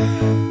 babes.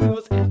 Dat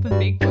was echt een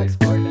big boy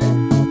spoiler.